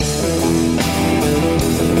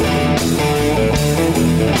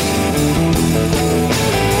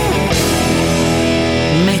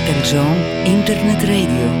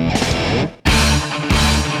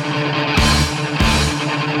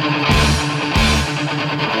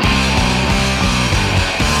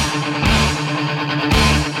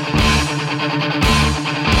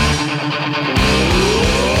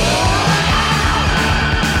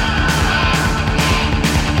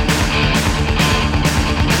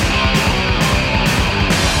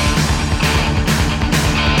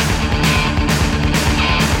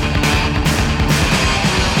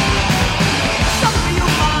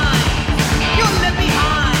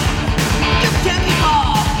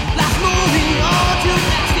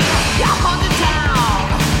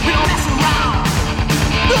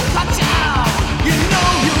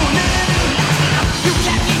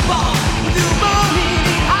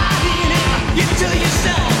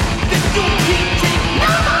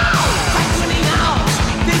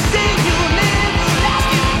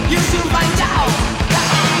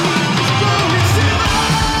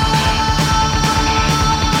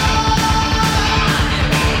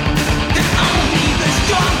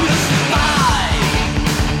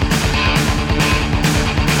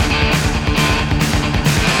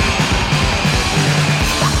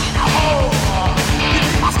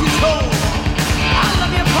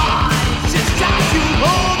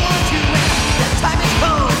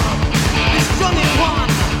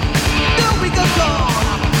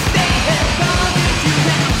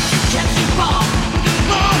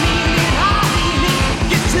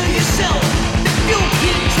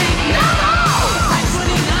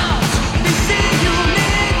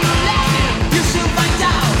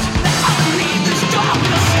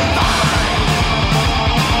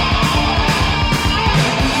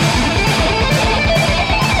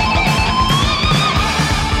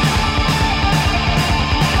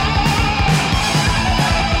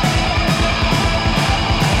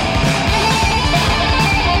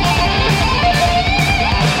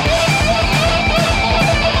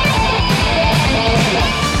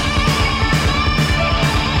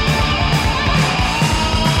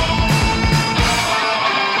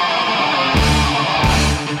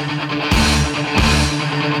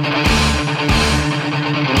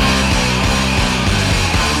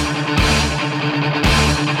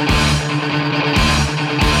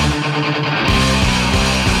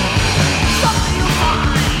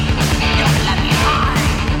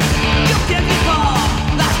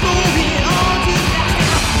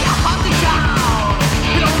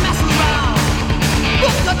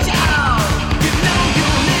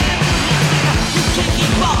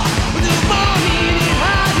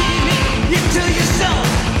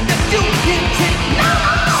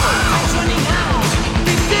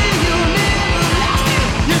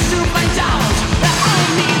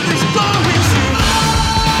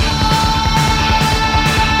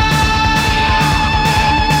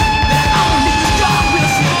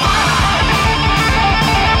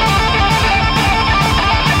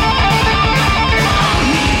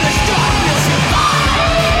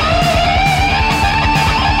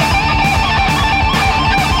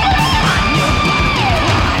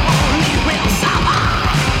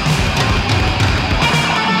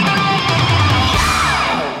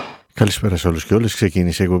Καλησπέρα σε όλους και όλες.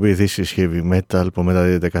 Ξεκίνησε η εκπομπή Ειδήσεις Heavy Metal που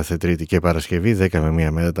μεταδίδεται κάθε Τρίτη και Παρασκευή 10 με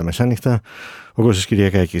 1 μετά τα μεσάνυχτα. Ο Κώστας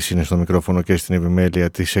Κυριακάκης είναι στο μικρόφωνο και στην επιμέλεια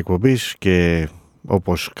της εκπομπής και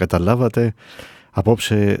όπως καταλάβατε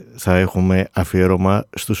απόψε θα έχουμε αφιέρωμα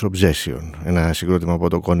στους Obsession, ένα συγκρότημα από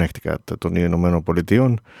το Connecticut των Ηνωμένων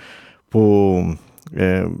Πολιτειών που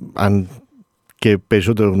αν και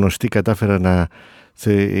περισσότερο γνωστοί κατάφεραν να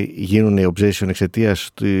γίνουν οι Obsession εξαιτίας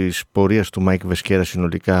της πορείας του Mike Βεσκέρα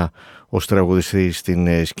συνολικά ως τραγουδιστή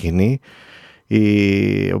στην σκηνή.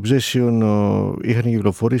 Οι Obsession είχαν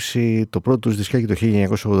κυκλοφορήσει το πρώτο τους δισκάκι το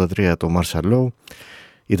 1983, το Martial Law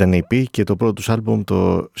ήταν EP, και το πρώτο τους άλμπουμ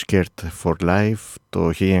το Scared for Life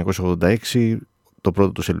το 1986, το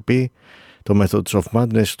πρώτο τους LP. Το Methods of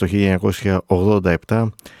Madness το 1987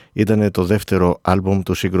 ήταν το δεύτερο άλμπουμ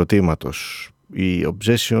του συγκροτήματος. Οι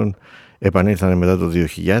Obsession επανήλθαν μετά το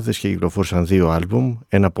 2000 και κυκλοφόρησαν 2 άλμπουμ,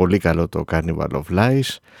 ένα πολύ καλό το Carnival of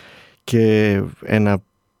Lies και ένα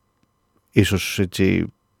ίσως έτσι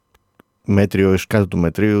μέτριο έως κάτω του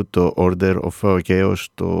μετρίου, το Order of Chaos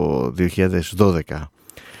το 2012.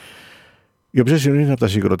 Οι Obsession είναι από τα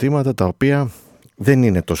συγκροτήματα τα οποία δεν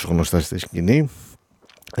είναι τόσο γνωστά στη σκηνή,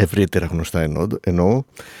 ευρύτερα γνωστά εννοώ,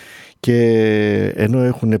 και ενώ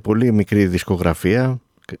έχουν πολύ μικρή δισκογραφία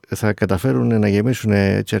θα καταφέρουν να γεμίσουν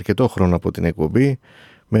έτσι αρκετό χρόνο από την εκπομπή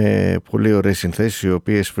με πολύ ωραίες συνθέσεις οι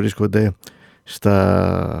οποίες βρίσκονται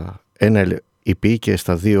στα ένα EP και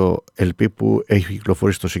στα 2 LP που έχει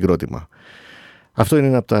κυκλοφορήσει το συγκρότημα. Αυτό είναι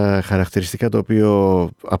ένα από τα χαρακτηριστικά το οποίο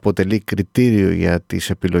αποτελεί κριτήριο για τις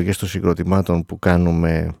επιλογές των συγκροτημάτων που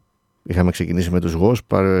κάνουμε. Είχαμε ξεκινήσει με τους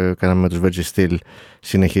Wasp, κάναμε με τους Virgin Steel,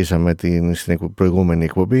 συνεχίσαμε στην προηγούμενη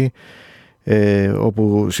εκπομπή,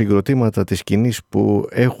 όπου συγκροτήματα της σκηνής που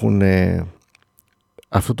έχουν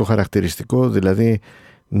αυτό το χαρακτηριστικό, δηλαδή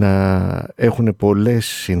να έχουν πολλές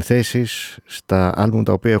συνθέσεις στα άλμπουμ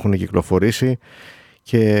τα οποία έχουν κυκλοφορήσει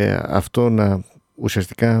και αυτό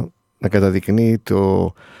ουσιαστικά να καταδεικνύει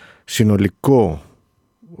το συνολικό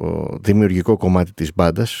δημιουργικό κομμάτι της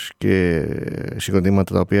μπάντας και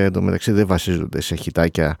συγκροτήματα τα οποία εντωμεταξύ δεν βασίζονται σε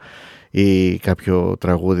χιτάκια ή κάποιο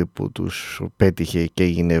τραγούδι που τους πέτυχε και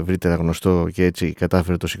έγινε ευρύτερα γνωστό και έτσι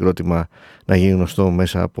κατάφερε το συγκρότημα να γίνει γνωστό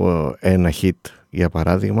μέσα από ένα hit, για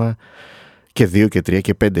παράδειγμα, και 2 και 3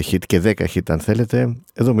 και 5 hit και 10 hit αν θέλετε.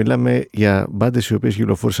 Εδώ μιλάμε για μπάντες οι οποίες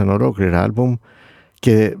κυκλοφόρησαν ολόκληρα άλμπουμ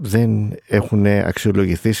και δεν έχουν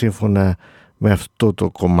αξιολογηθεί σύμφωνα με αυτό το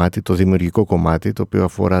κομμάτι, το δημιουργικό κομμάτι, το οποίο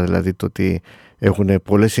αφορά δηλαδή το ότι έχουν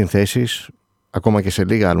πολλές συνθέσεις ακόμα και σε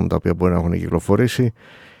λίγα άλμπουμ τα οποία μπορεί να έχουν κυκλοφορήσει,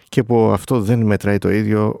 και που αυτό δεν μετράει το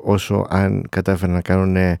ίδιο όσο αν κατάφεραν να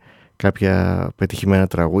κάνουν κάποια πετυχημένα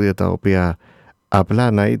τραγούδια τα οποία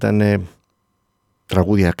απλά να ήταν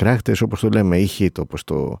τραγούδια κράχτες, όπως το λέμε, ή hit, όπως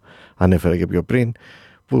το ανέφερα και πιο πριν,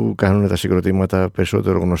 που κάνουν τα συγκροτήματα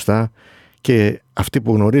περισσότερο γνωστά, και αυτοί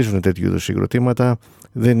που γνωρίζουν τέτοιου είδους συγκροτήματα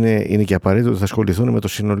δεν είναι και απαραίτητο ότι θα ασχοληθούν με το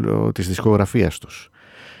σύνολο της δισκογραφίας τους.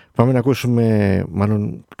 Πάμε να ακούσουμε,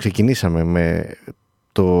 μάλλον ξεκινήσαμε με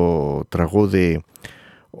το τραγούδι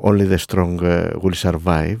Only the Strong Will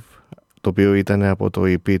Survive, το οποίο ήταν από το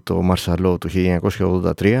EP το Martial Law του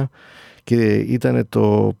 1983 και ήταν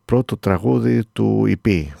το πρώτο τραγούδι του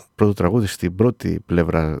EP, πρώτο τραγούδι στην πρώτη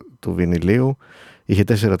πλευρά του βινιλίου. Είχε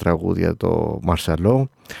 4 τραγούδια το Martial Law,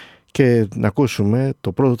 και να ακούσουμε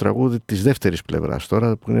το πρώτο τραγούδι της δεύτερης πλευράς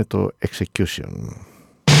τώρα, που είναι το Execution.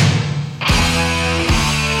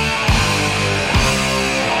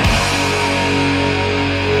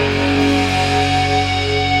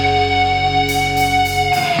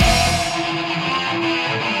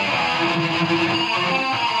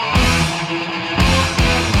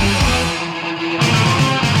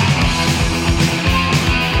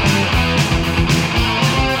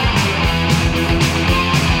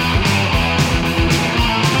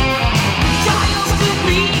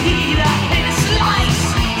 Slice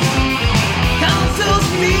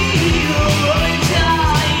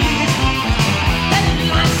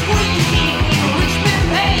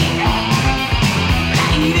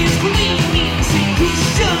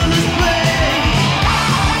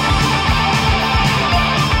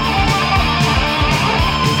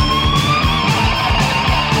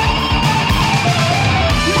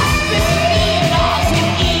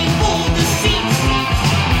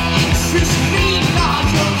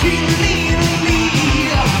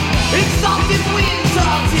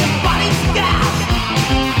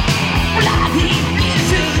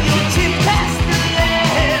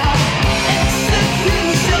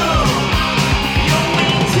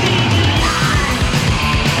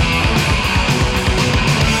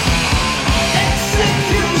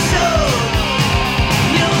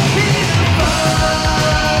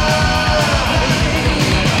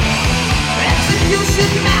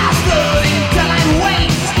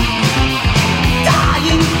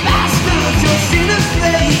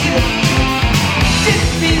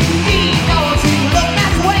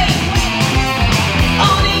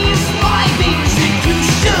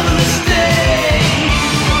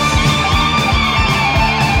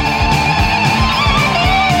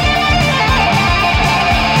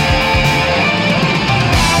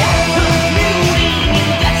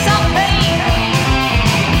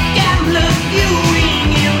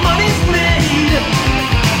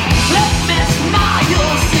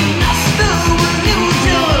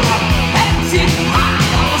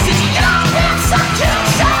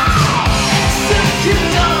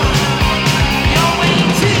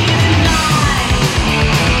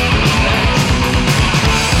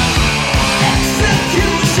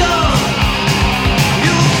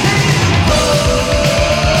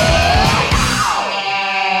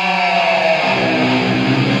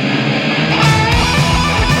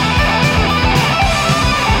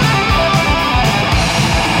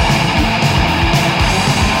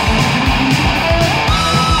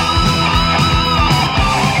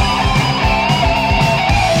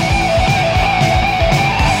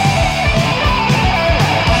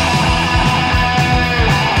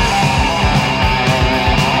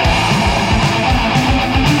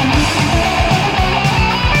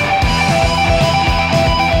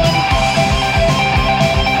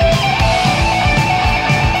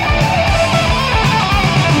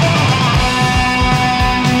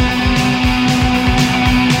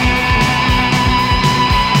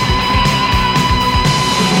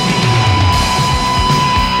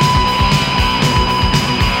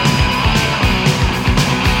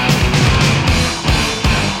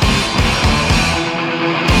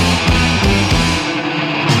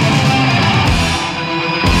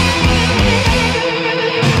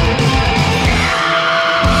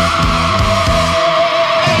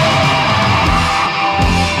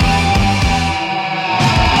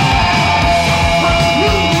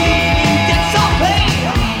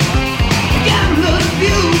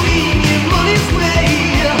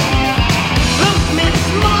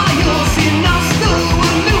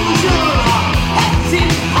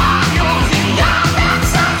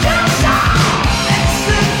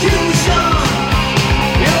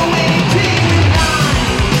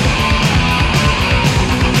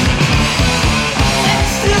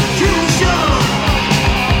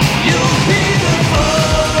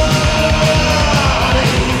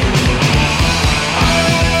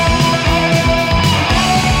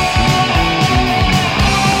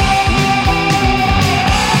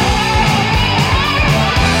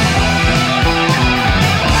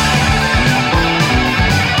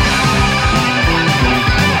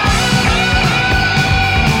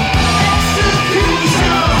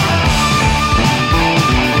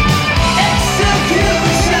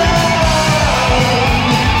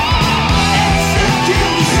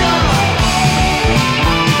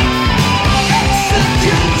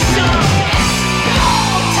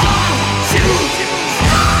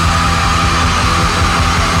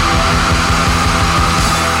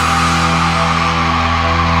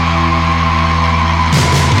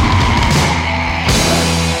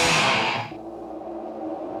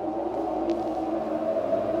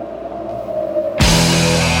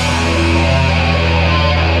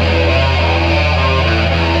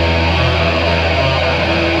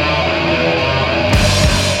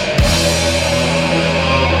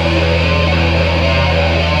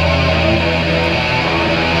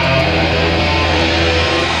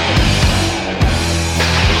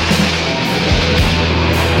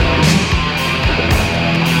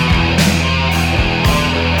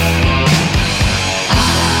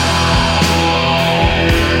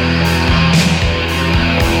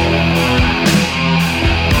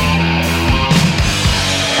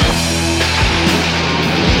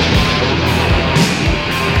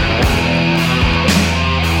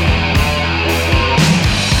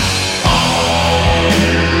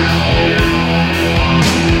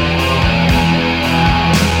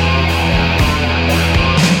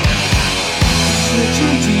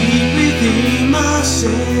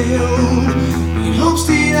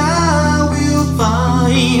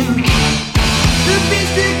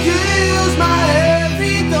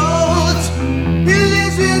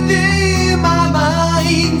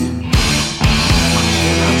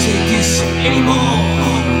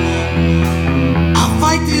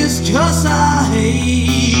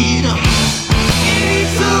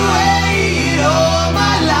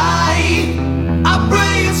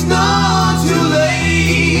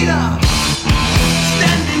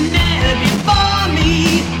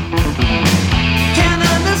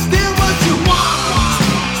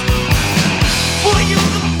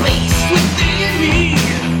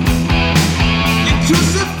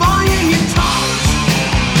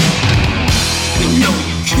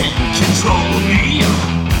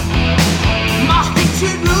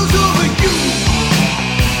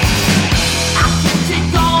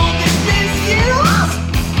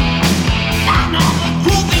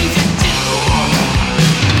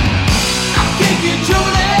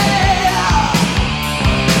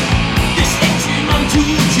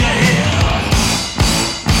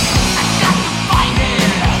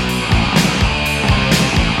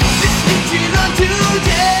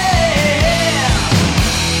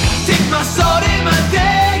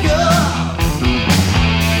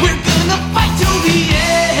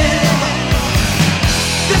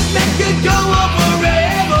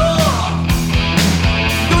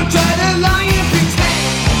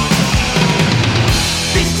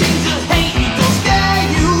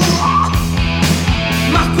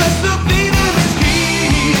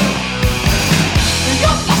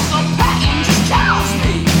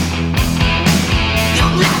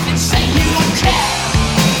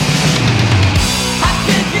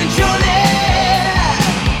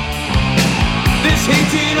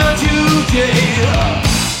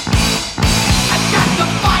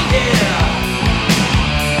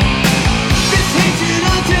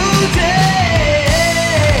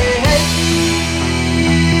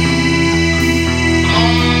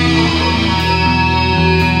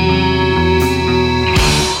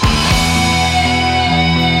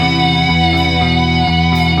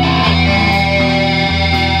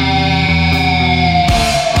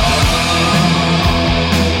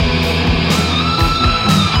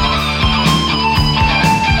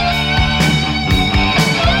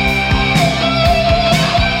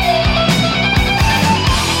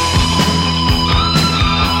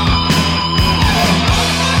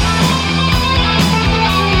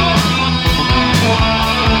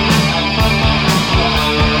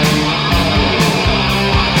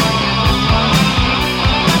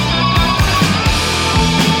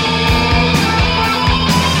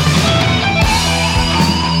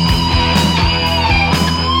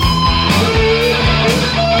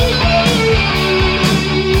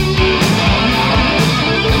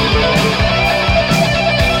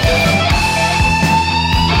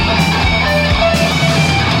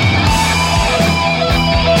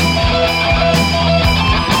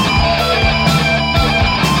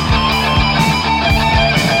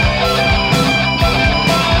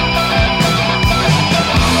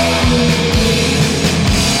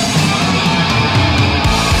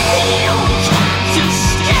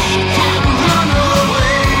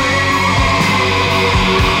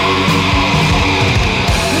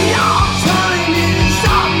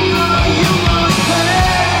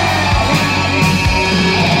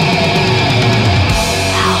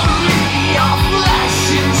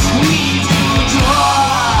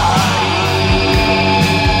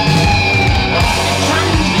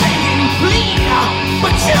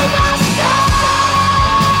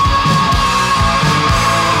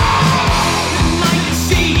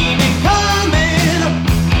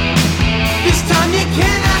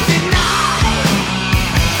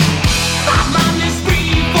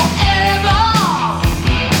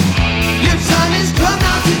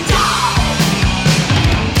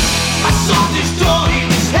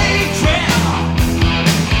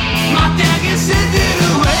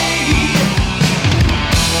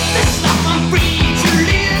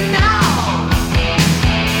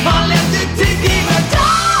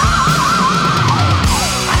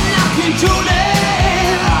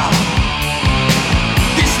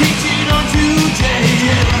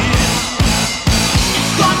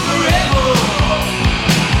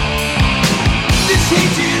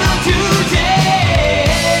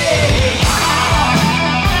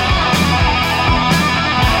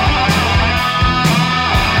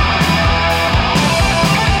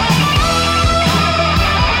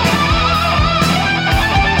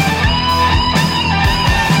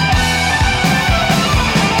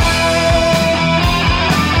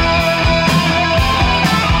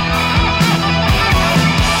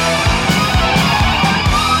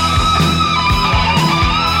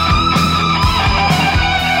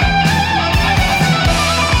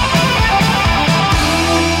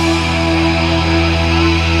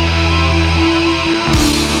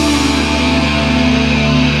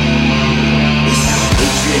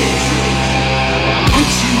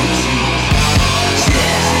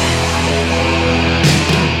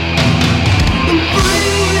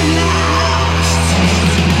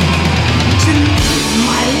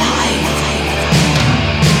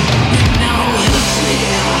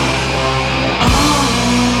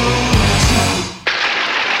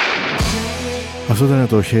Αυτό ήταν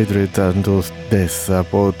το Hatred and Death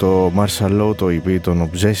από το Martial Law, το EP των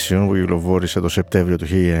Obsession, που κυκλοφόρησε το Σεπτέμβριο του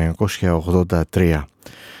 1983.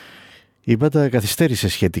 Η μπάντα καθυστέρησε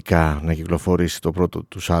σχετικά να κυκλοφορήσει το πρώτο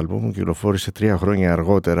τους άλμπουμ, κυκλοφόρησε 3 χρόνια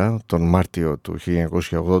αργότερα, τον Μάρτιο του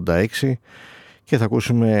 1986, και θα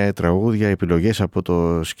ακούσουμε τραγούδια, επιλογές από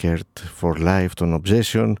το Scared for Life των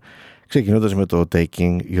Obsession, ξεκινώντας με το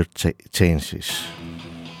Taking Your Chances.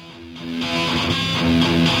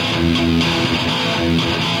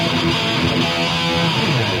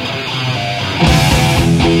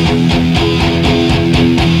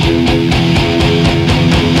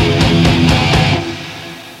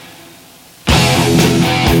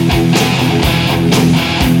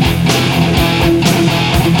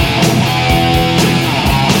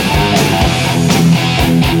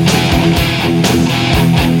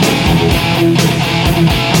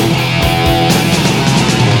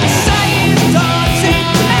 Say it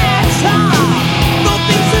doesn't matter.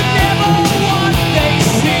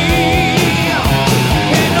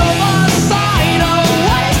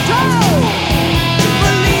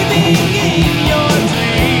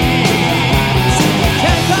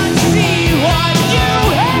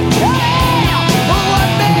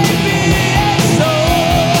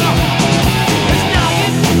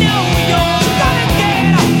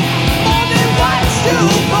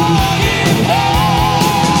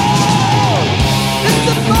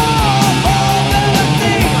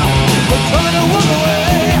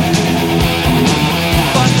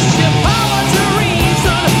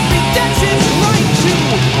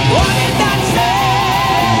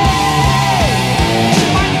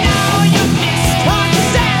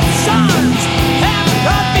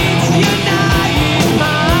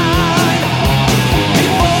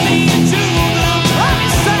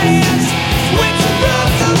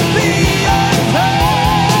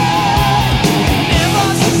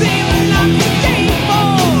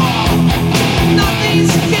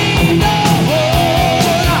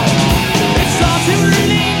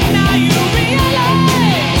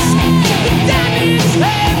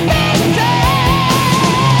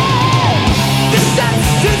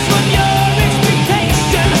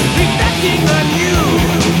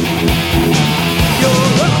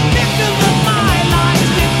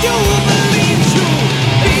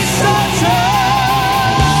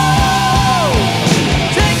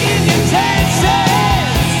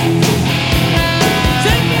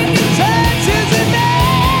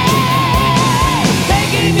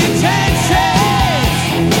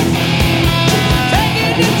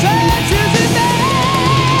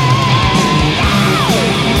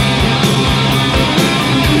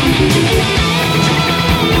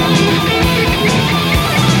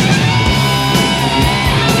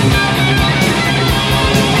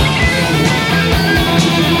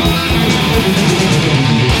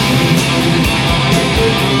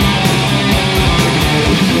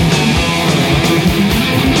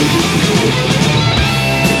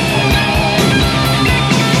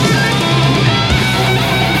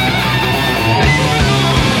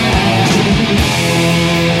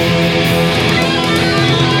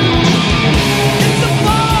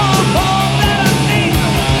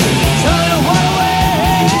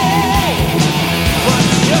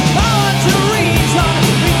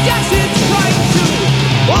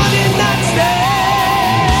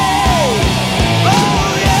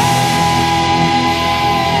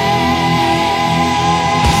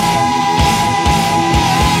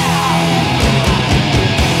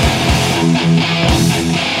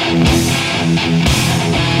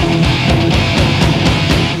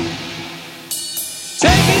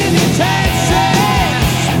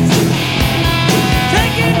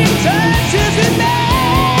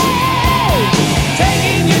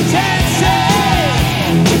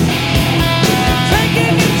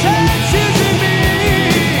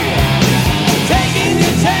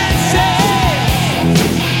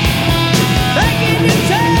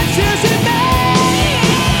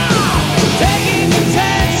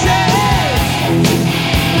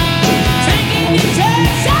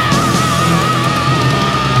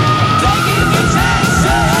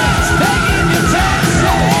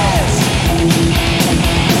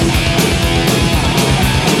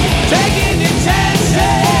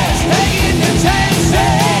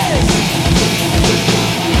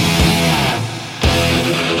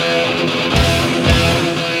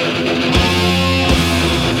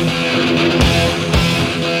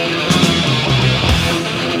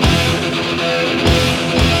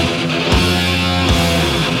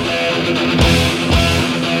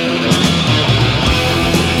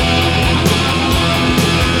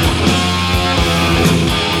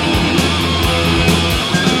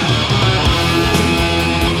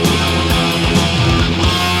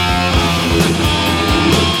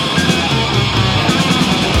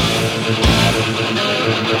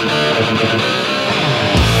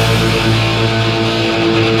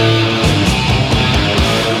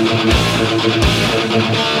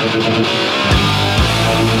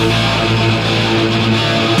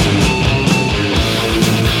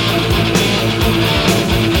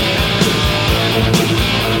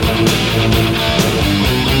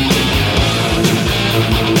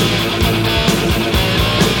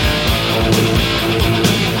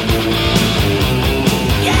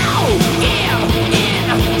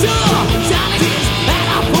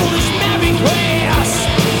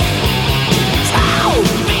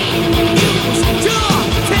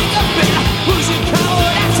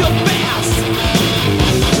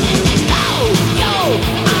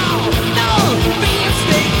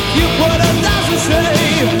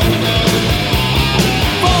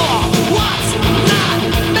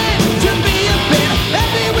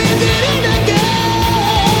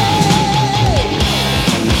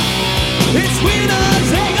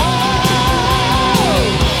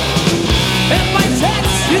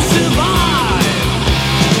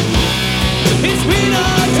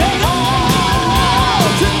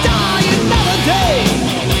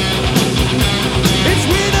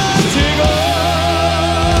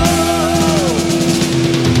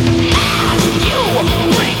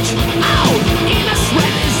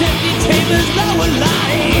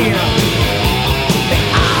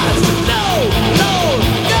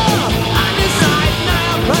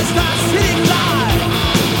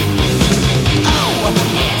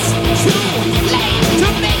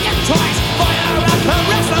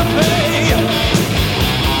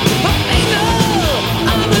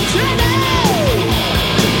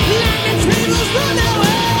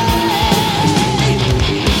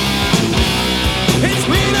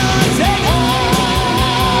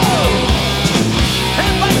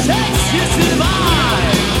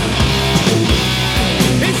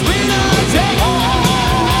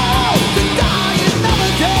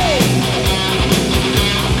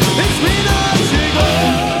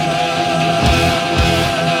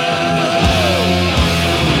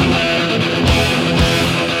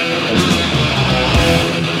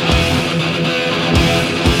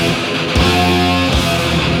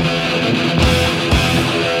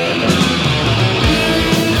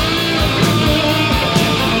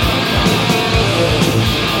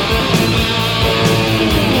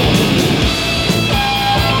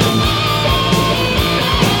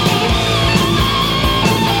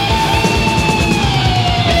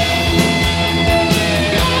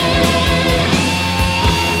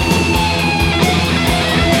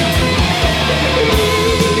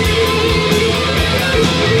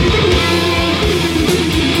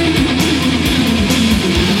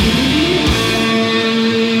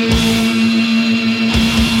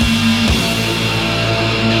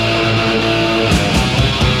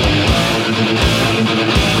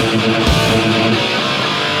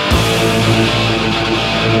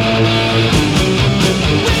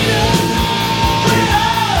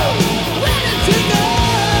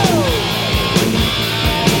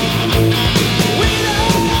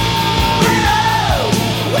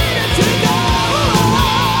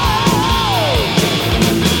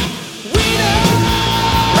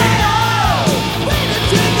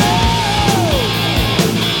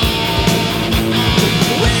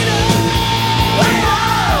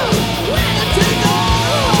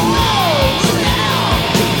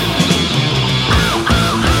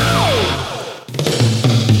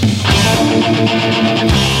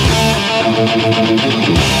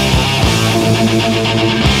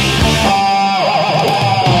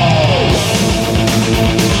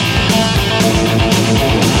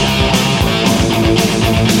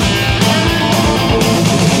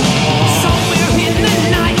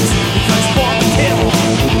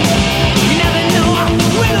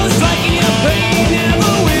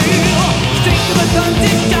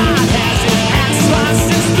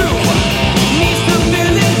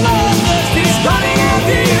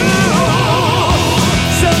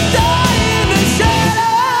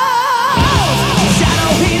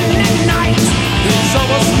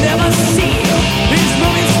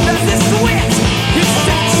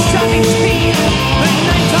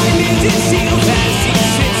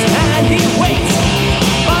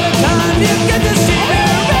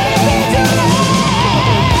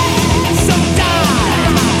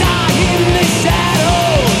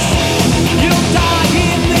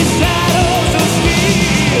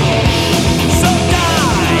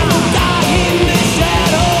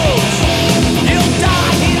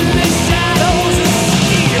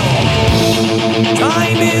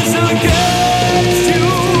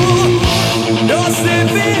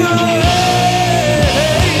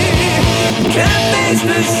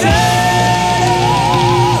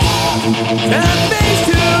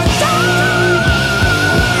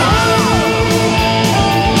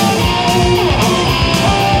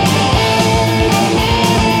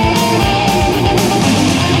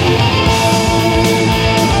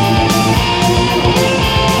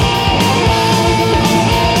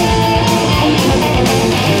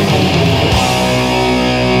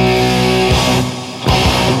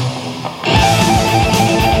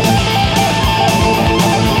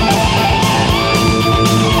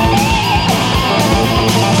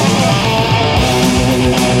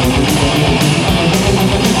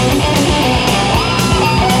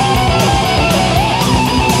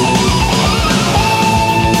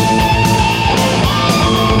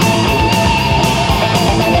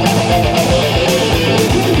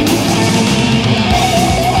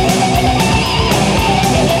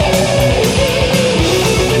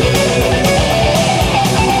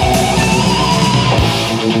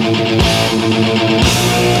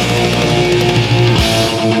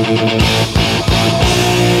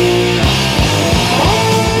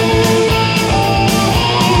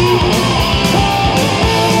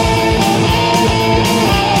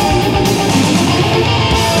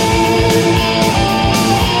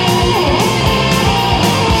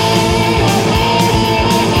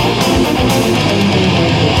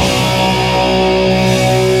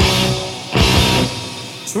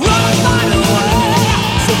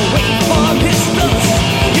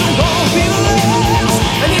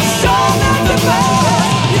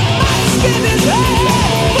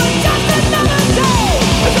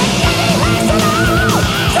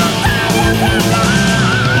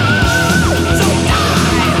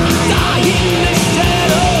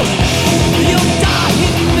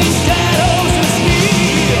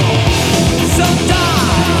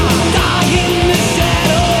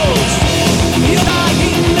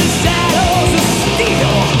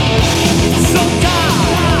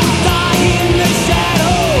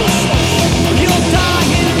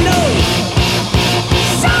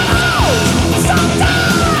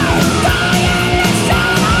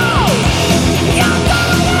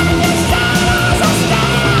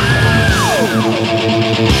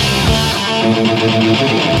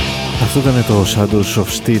 Αυτό ήταν το Shadows of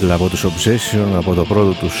Steel από τους Obsession, από το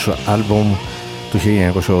πρώτο τους άλμπομ του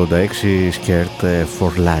 1986, Scared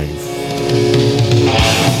for Life.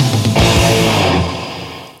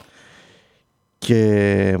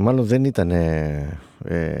 Και μάλλον δεν ήταν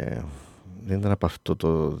από αυτό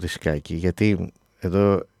το δισκάκι, γιατί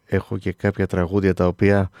εδώ έχω και κάποια τραγούδια τα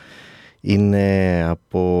οποία είναι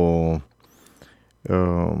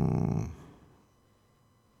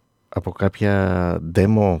από κάποια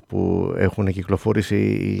demo που έχουν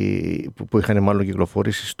κυκλοφορήσει, που είχαν μάλλον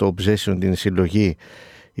κυκλοφορήσει στο Obsession, την συλλογή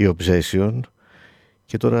η Obsession.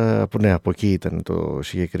 Και τώρα από εκεί ήταν το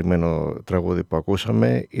συγκεκριμένο τραγούδι που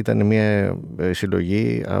ακούσαμε. Ήταν μια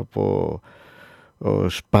συλλογή από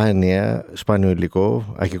σπάνιο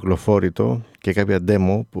υλικό, ακυκλοφόρητο, και κάποια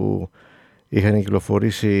demo που είχαν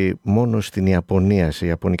κυκλοφορήσει μόνο στην Ιαπωνία, σε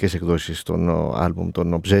ιαπωνικές εκδόσεις των άλμπουμ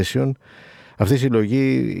των Obsession. Αυτή η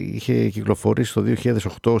συλλογή είχε κυκλοφορήσει το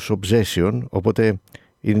 2008 ως Obsession, οπότε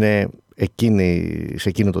είναι σε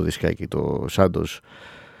εκείνο το δισκάκι, το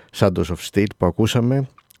Shadows of Steel που ακούσαμε,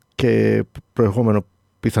 και προερχόμενο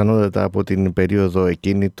πιθανότατα από την περίοδο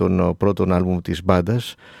εκείνη των πρώτων άλμπουμ της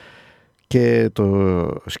μπάντας, και το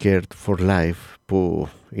Scared for Life που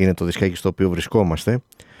είναι το δισκάκι στο οποίο βρισκόμαστε,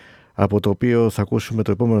 από το οποίο θα ακούσουμε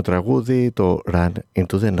το επόμενο τραγούδι, το Run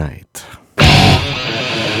into the Night.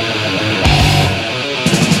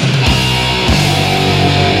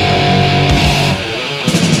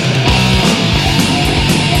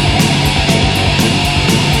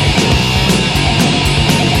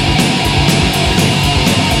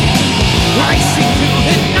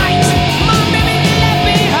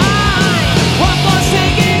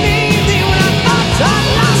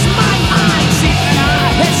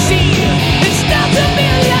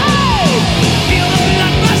 Feel the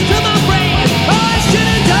blood rush to the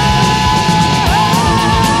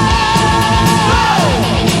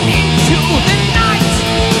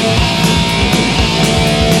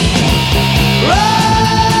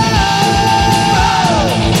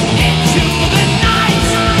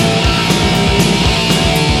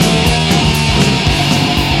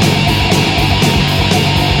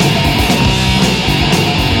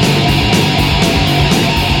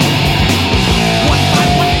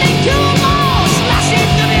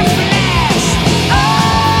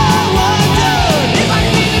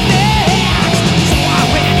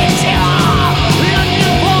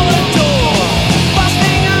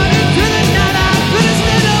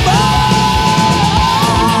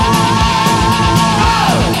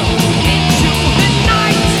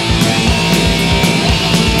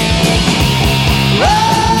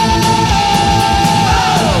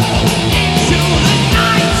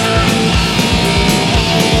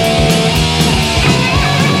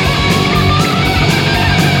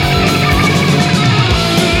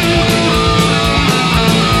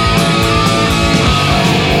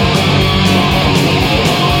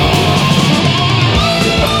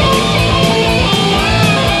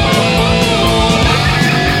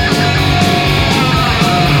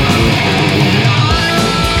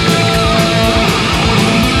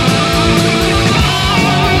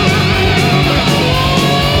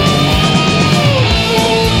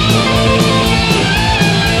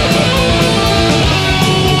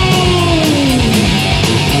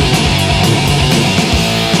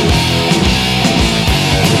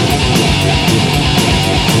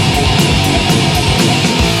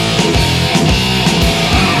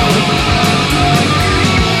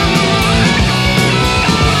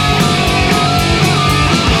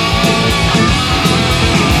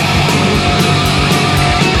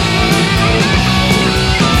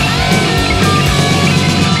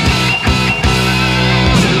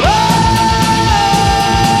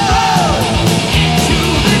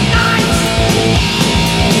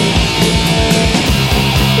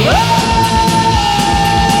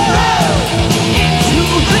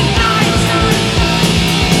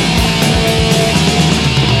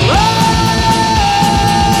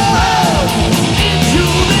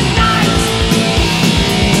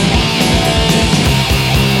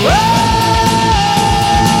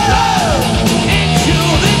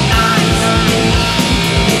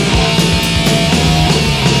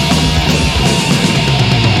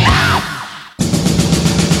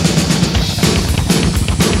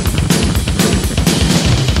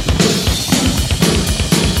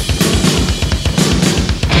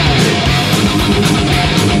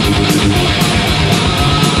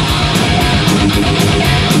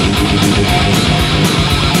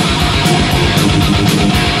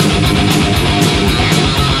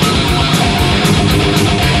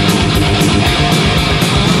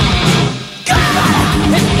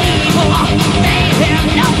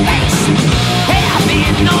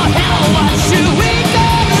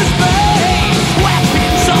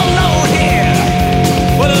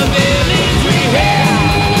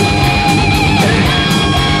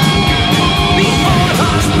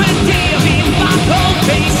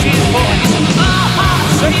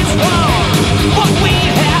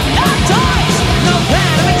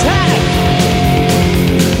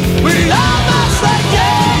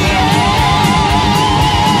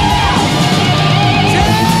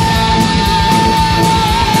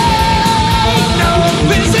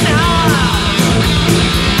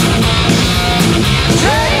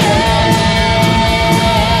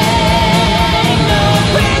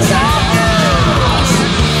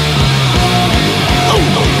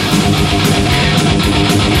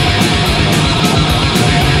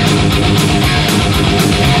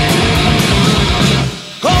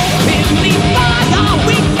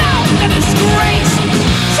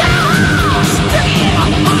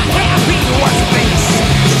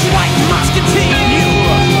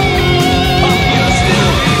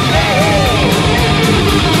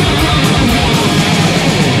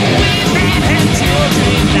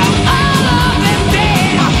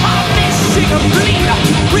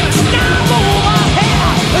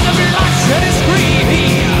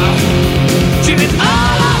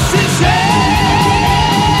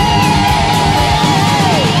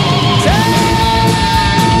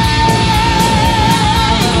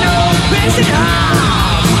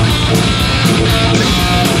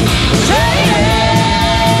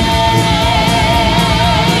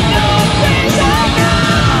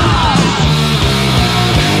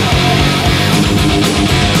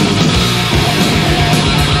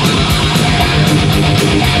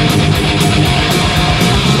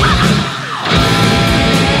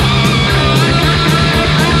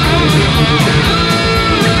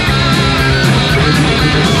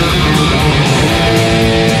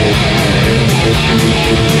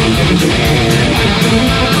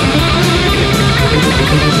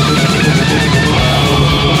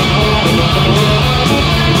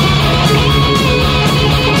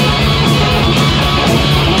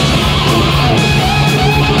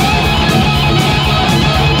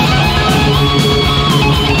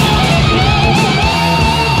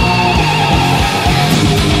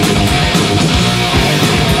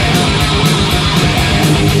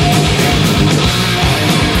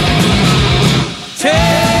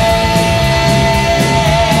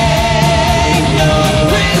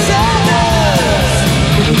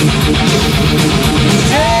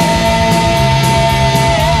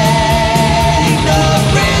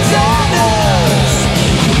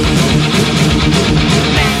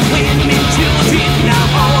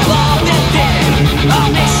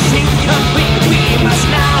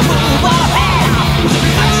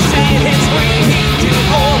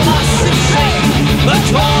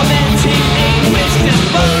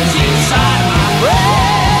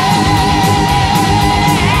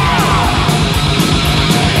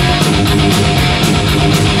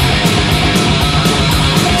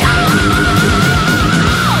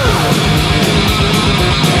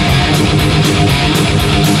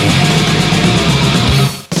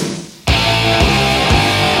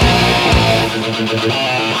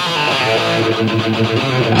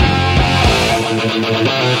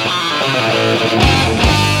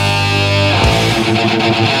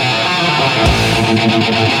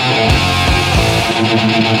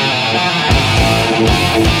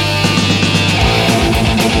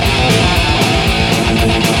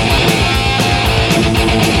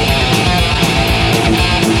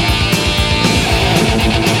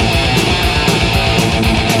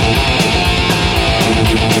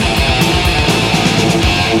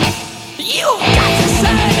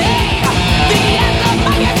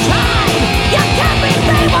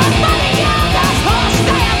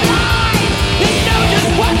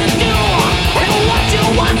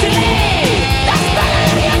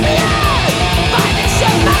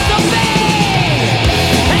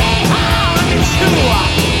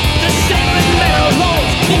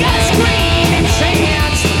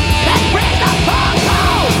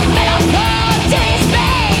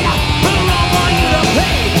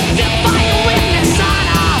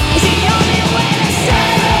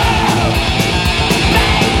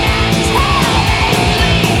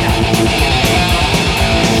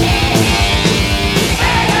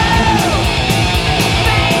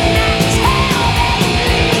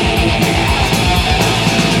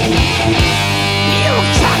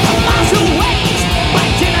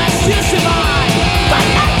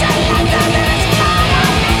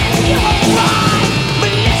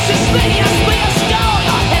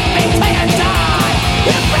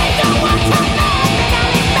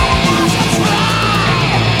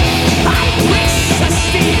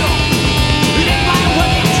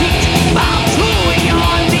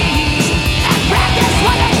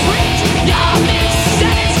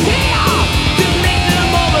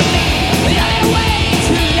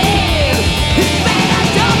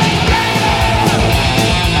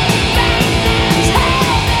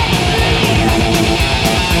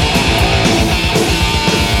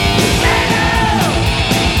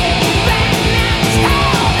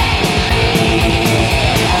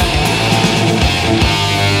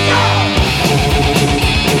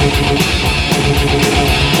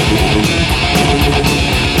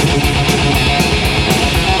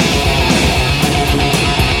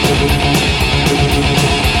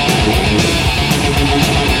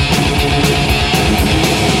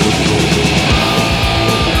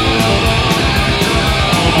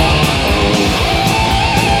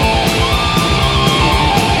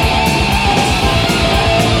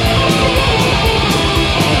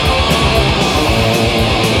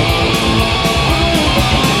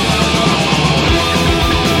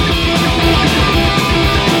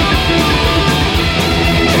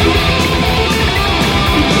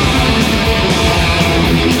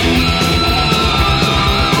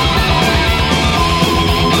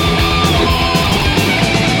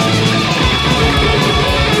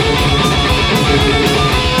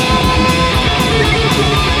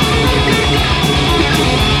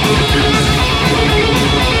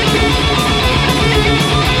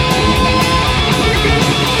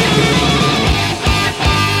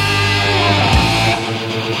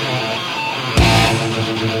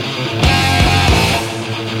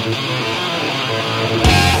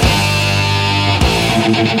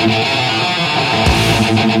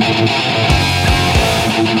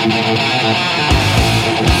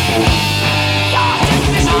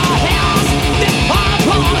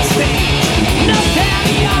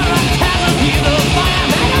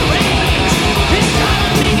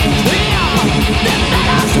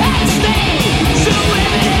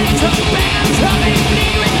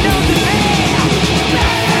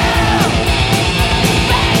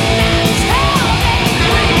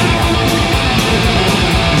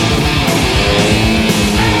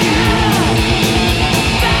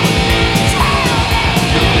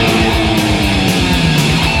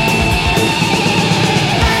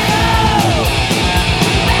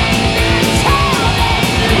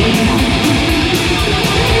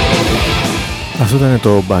Αυτό ήταν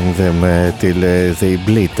το Bang Them till They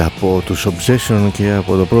Bleed από τους Obsession και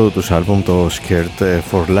από το πρώτο τους άλμπουμ, το Scared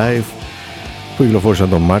for Life, που κυκλοφόρησαν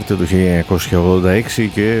τον Μάρτιο του 1986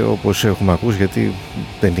 και όπως έχουμε ακούσει, γιατί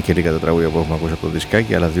δεν είναι και λίγα τα τραγούδια που έχουμε ακούσει από το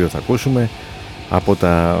δισκάκι, αλλά δύο θα ακούσουμε από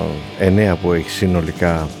τα 9 που έχει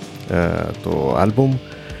συνολικά το άλμπουμ.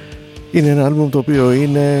 Είναι ένα άλμπουμ το οποίο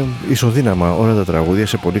είναι ισοδύναμα όλα τα τραγούδια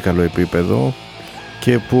σε πολύ καλό επίπεδο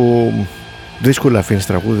και που δύσκολα αφήνεις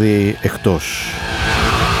τραγούδι εκτός.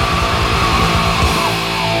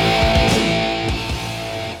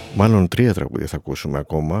 Μάλλον 3 τραγούδια θα ακούσουμε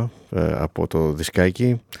ακόμα από το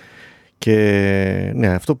δισκάκι. Και ναι,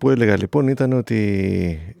 αυτό που έλεγα λοιπόν ήταν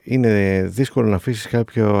ότι είναι δύσκολο να αφήσεις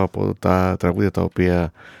κάποιο από τα τραγούδια τα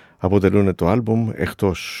οποία αποτελούν το άλμπουμ,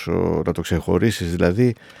 εκτός να το ξεχωρίσεις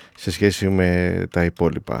δηλαδή σε σχέση με τα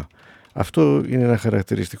υπόλοιπα. Αυτό είναι ένα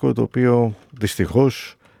χαρακτηριστικό το οποίο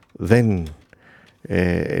δυστυχώς δεν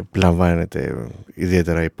λαμβάνεται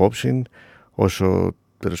ιδιαίτερα υπόψη, όσο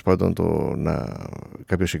τέλος πάντων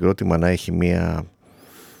κάποιο συγκρότημα να έχει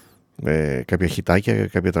κάποια χιτάκια,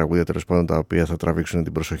 κάποια τραγούδια τέλος πάντων τα οποία θα τραβήξουν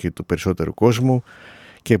την προσοχή του περισσότερου κόσμου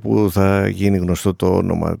και που θα γίνει γνωστό το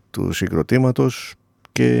όνομα του συγκροτήματος.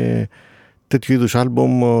 Και τέτοιου είδους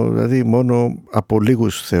άλμπομ δηλαδή μόνο από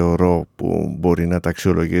λίγους θεωρώ που μπορεί να τα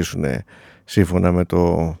αξιολογήσουν σύμφωνα με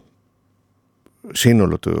το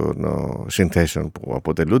σύνολο των συνθέσεων που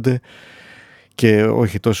αποτελούνται και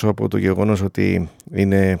όχι τόσο από το γεγονός ότι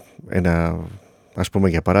είναι ένα, ας πούμε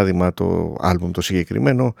για παράδειγμα το άλμπουμ το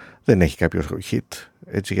συγκεκριμένο δεν έχει κάποιο hit,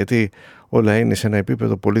 έτσι, γιατί όλα είναι σε ένα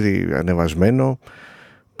επίπεδο πολύ ανεβασμένο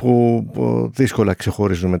που δύσκολα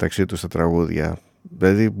ξεχωρίζουν μεταξύ τους τα τραγούδια.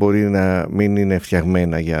 Δηλαδή μπορεί να μην είναι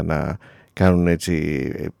φτιαγμένα για να κάνουν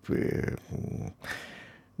έτσι,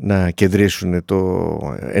 να κεντρήσουν το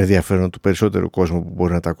ενδιαφέρον του περισσότερου κόσμου που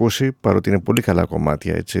μπορεί να τα ακούσει, παρότι είναι πολύ καλά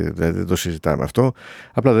κομμάτια, έτσι, δηλαδή δεν το συζητάμε αυτό,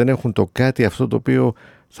 απλά δεν έχουν το κάτι αυτό το οποίο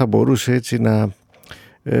θα μπορούσε έτσι να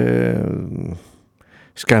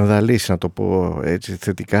σκανδαλίσει, να το πω έτσι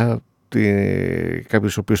θετικά,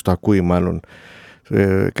 κάποιος ο οποίος το ακούει μάλλον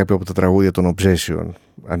κάποιο από τα τραγούδια των Obsession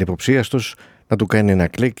ανυποψίαστος, να του κάνει ένα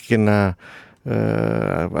κλικ και να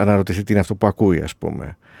αναρωτηθεί τι είναι αυτό που ακούει, ας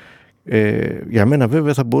πούμε. Για μένα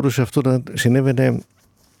βέβαια θα μπορούσε αυτό να συνέβαινε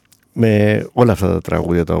με όλα αυτά τα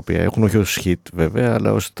τραγούδια τα οποία έχουν, όχι ως hit βέβαια,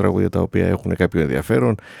 αλλά ως τραγούδια τα οποία έχουν κάποιο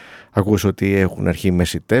ενδιαφέρον. Ακούς ότι έχουν αρχή,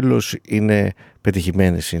 μέση, τέλος, είναι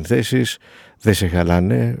πετυχημένες συνθέσεις, δεν σε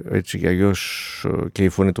χαλάνε, έτσι, για αλλιώς και η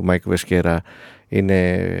φωνή του Μάικ Βεσκέρα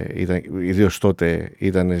ιδίως τότε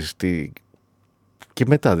ήταν και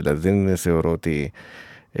μετά, δηλαδή δεν είναι, θεωρώ ότι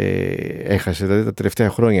έχασε, δηλαδή τα τελευταία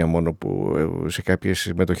χρόνια μόνο που σε κάποιες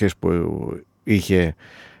συμμετοχές που είχε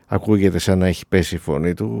ακούγεται σαν να έχει πέσει η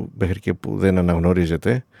φωνή του, μέχρι και που δεν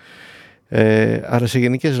αναγνωρίζεται. Άρα σε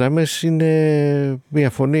γενικές γραμμές είναι μια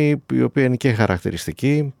φωνή η οποία είναι και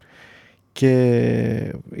χαρακτηριστική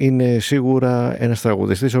και είναι σίγουρα ένας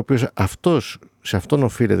τραγουδιστής ο οποίος σε αυτόν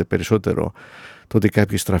οφείλεται περισσότερο το ότι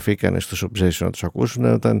κάποιοι στραφήκανε στους Obsession να τους ακούσουν,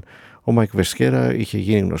 όταν ο Μάικ Βεσκέρα είχε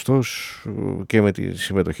γίνει γνωστός και με τη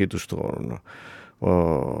συμμετοχή του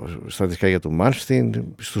στα δισκάκια του Malmsteen,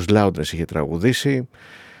 στους Loudness είχε τραγουδήσει,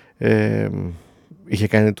 είχε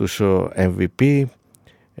κάνει τους MVP,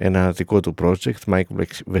 ένα δικό του project, Mike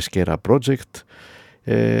Veskera Project,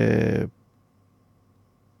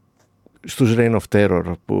 στους Reign of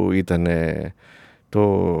Terror που ήταν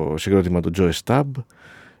το συγκρότημα του Joe Stab.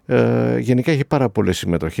 Γενικά είχε πάρα πολλές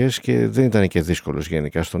συμμετοχές και δεν ήταν και δύσκολος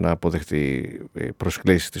γενικά στο να αποδεχτεί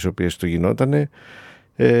προσκλήσεις τις οποίες του γινότανε,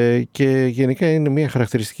 και γενικά είναι μια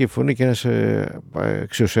χαρακτηριστική φωνή και ένας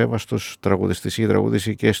αξιοσέβαστος τραγουδιστής. Είχε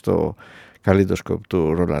τραγουδήσει και στο Kaleidoscope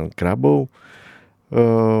του Roland Crabbo.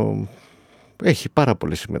 Έχει πάρα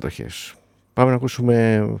πολλές συμμετοχές. Πάμε να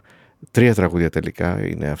ακούσουμε 3 τραγούδια τελικά,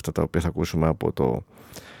 είναι αυτά τα οποία θα ακούσουμε από το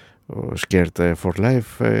Scared for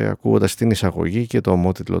Life, ακούγοντας την εισαγωγή και το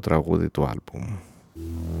ομότιτλο τραγούδι του άλμπουμ.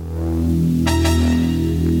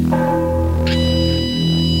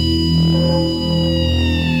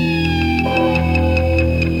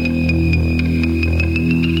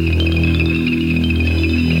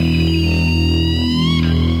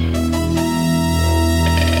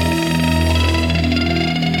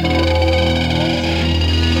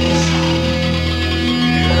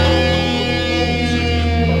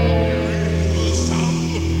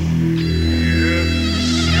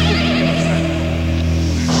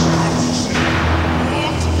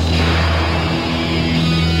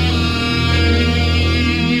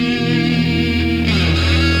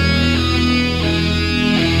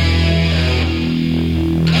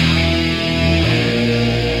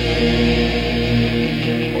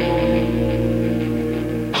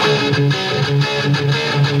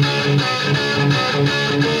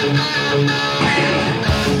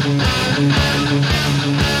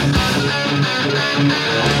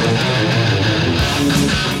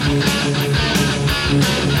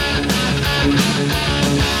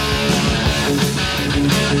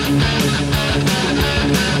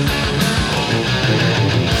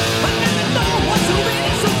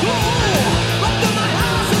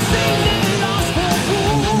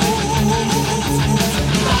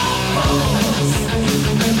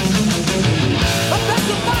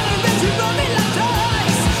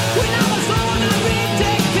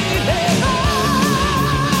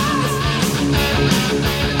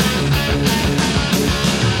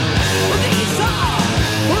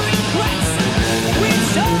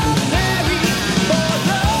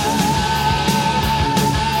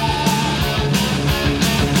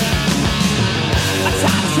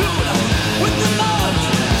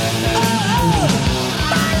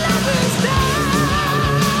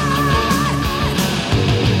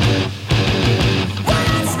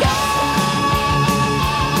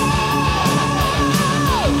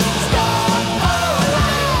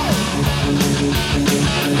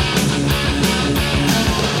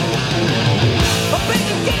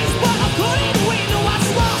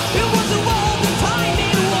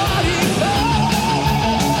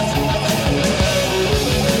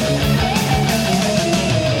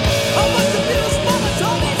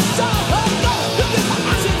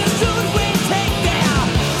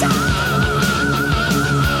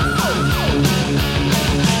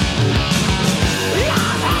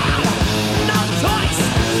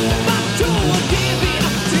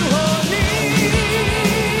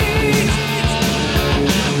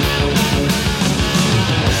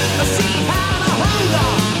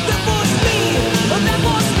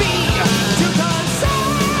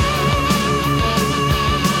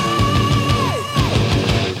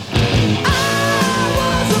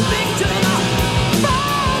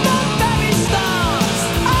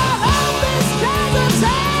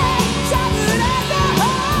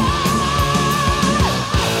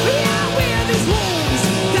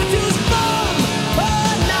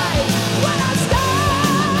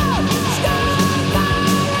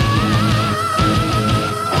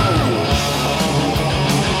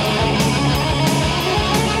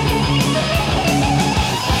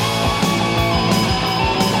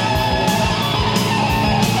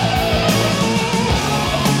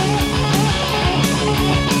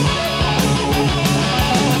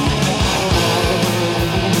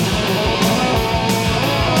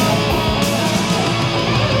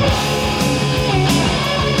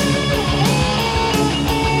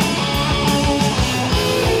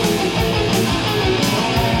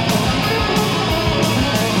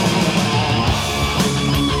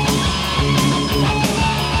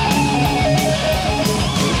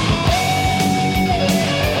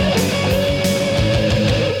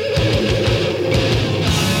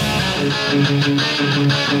 Let's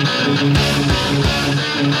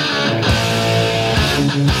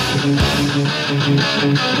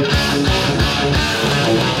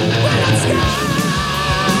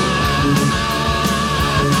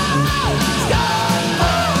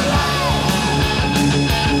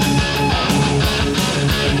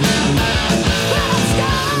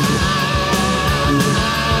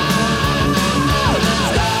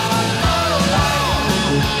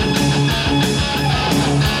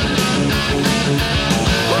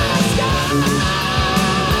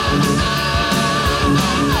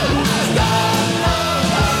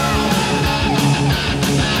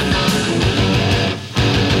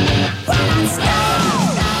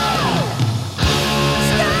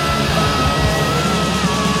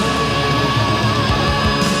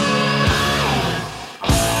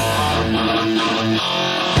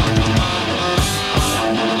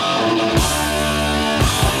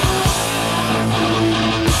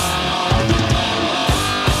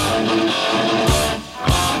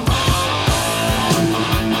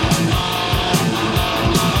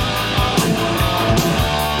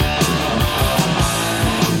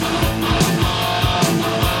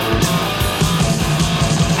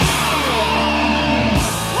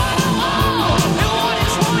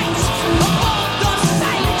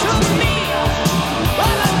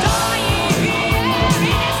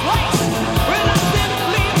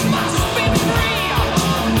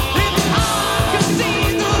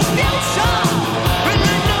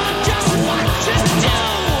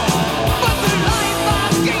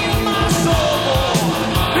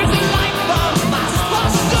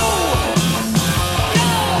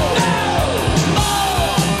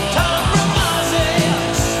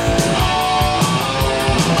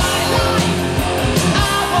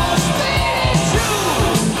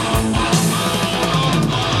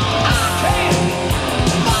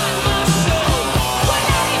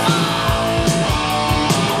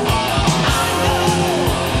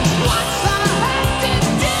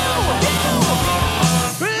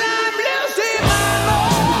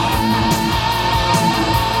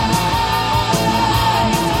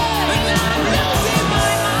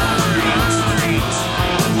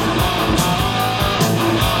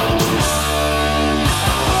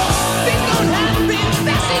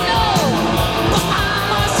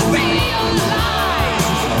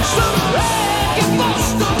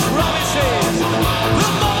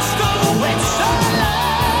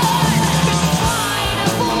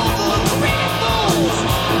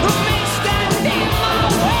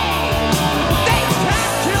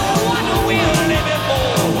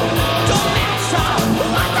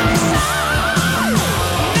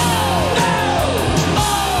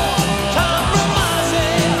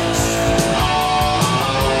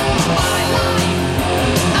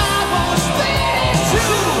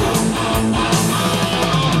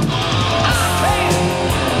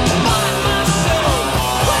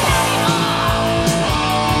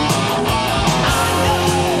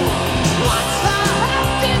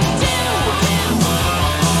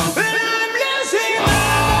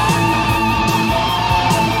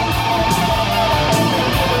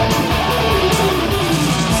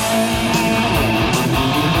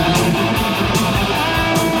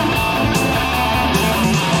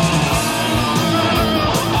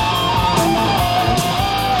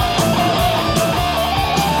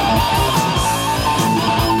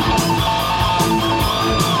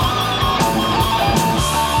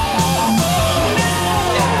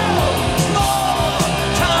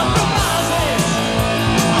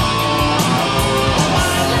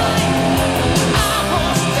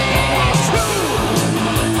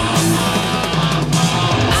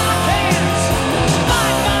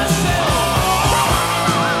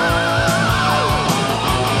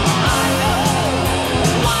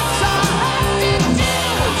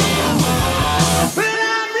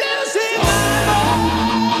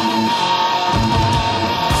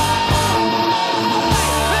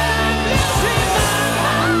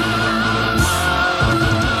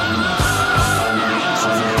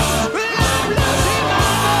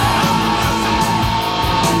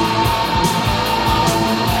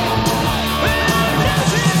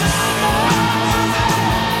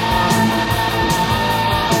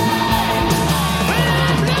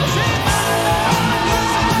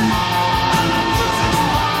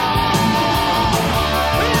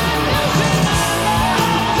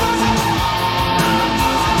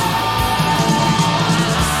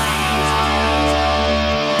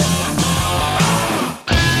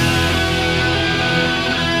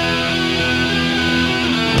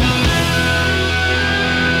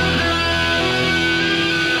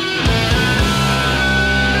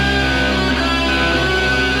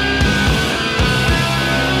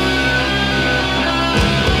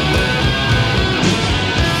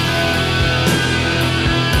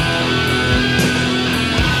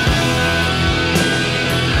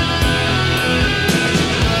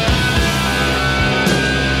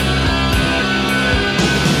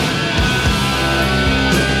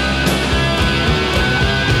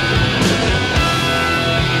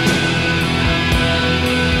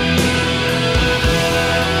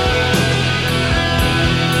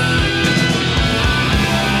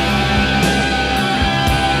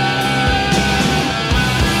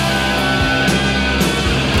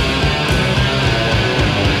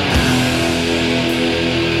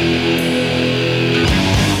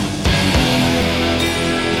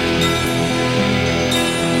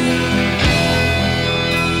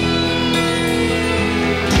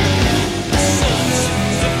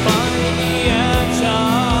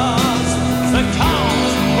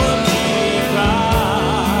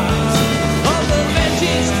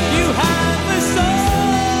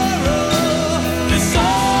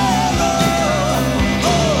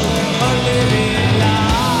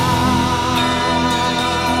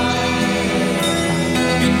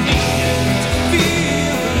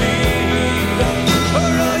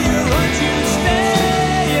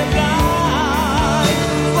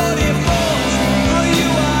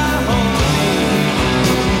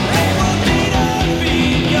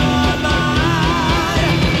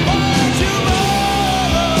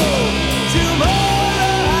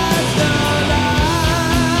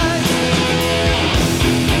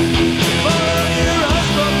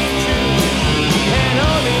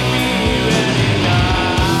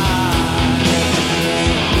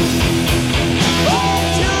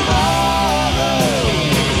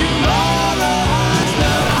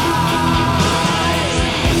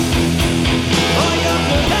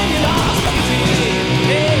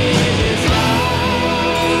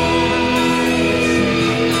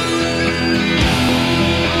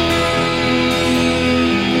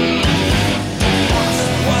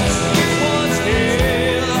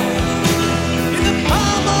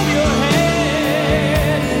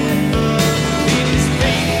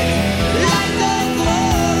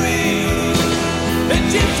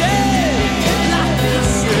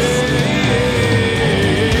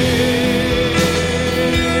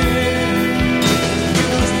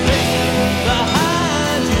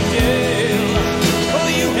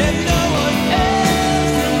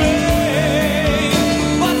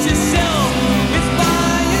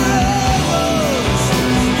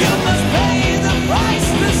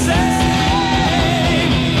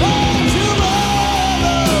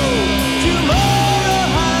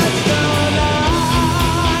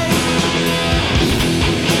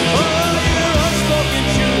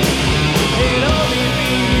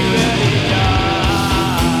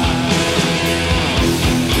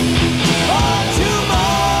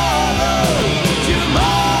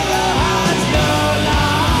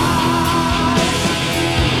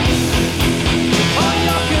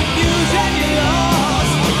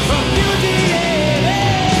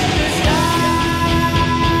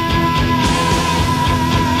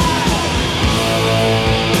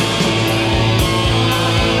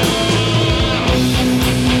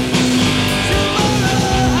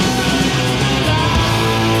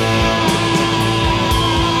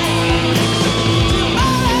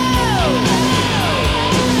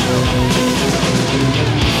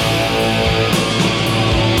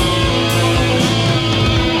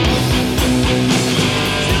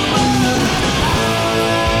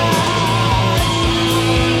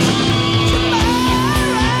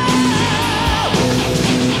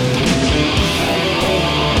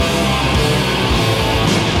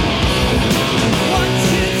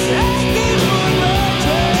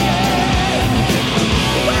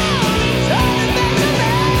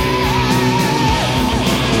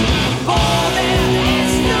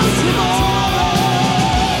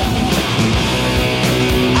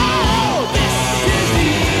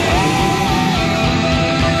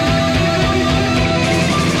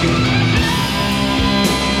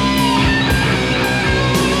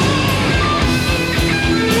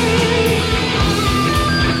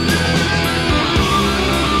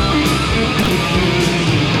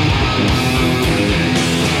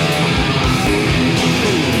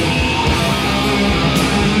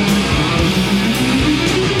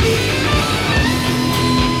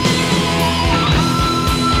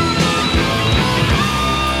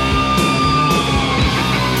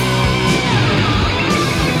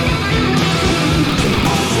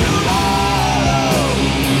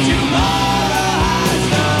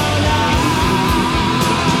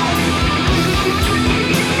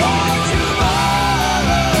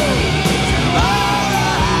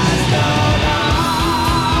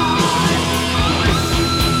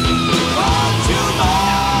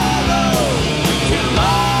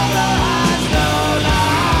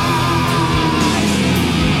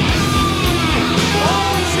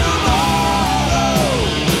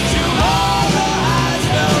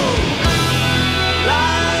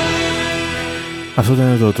Αυτό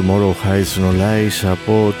ήταν το Tomorrow Hides No Lies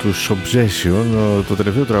από τους Obsession, το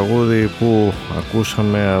τελευταίο τραγούδι που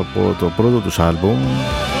ακούσαμε από το πρώτο τους άλμπουμ.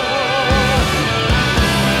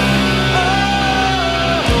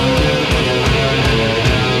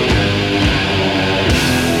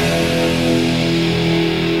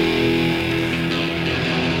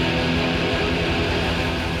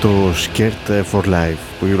 Το Scared for Life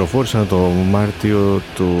που κυκλοφόρησαν το Μάρτιο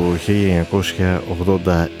του 1986.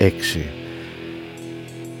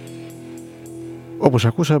 Όπως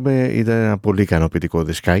ακούσαμε ήταν ένα πολύ ικανοποιητικό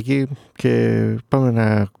δισκάκι και πάμε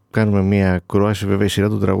να κάνουμε μια κρόαση. Βέβαια η σειρά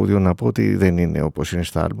των τραγούδιων να πω ότι δεν είναι όπως είναι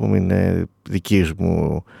στα άλμπουμ, είναι δικής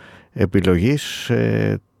μου επιλογής,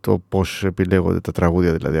 το πώς επιλέγονται τα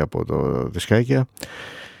τραγούδια δηλαδή από το δισκάκια.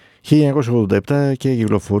 1987 και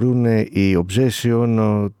κυκλοφορούν οι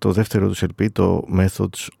Obsession το δεύτερο τους LP, το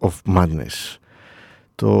Methods of Madness.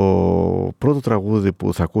 Το πρώτο τραγούδι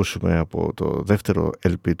που θα ακούσουμε από το δεύτερο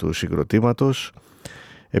LP του συγκροτήματος,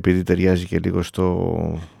 επειδή ταιριάζει και λίγο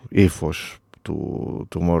στο ύφος του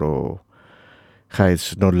Tomorrow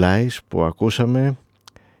Hides No Lies που ακούσαμε,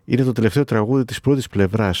 είναι το τελευταίο τραγούδι της πρώτης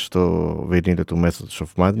πλευράς στο βινίλιο του Methods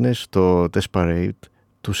of Madness, το Desperate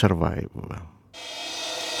to Survive.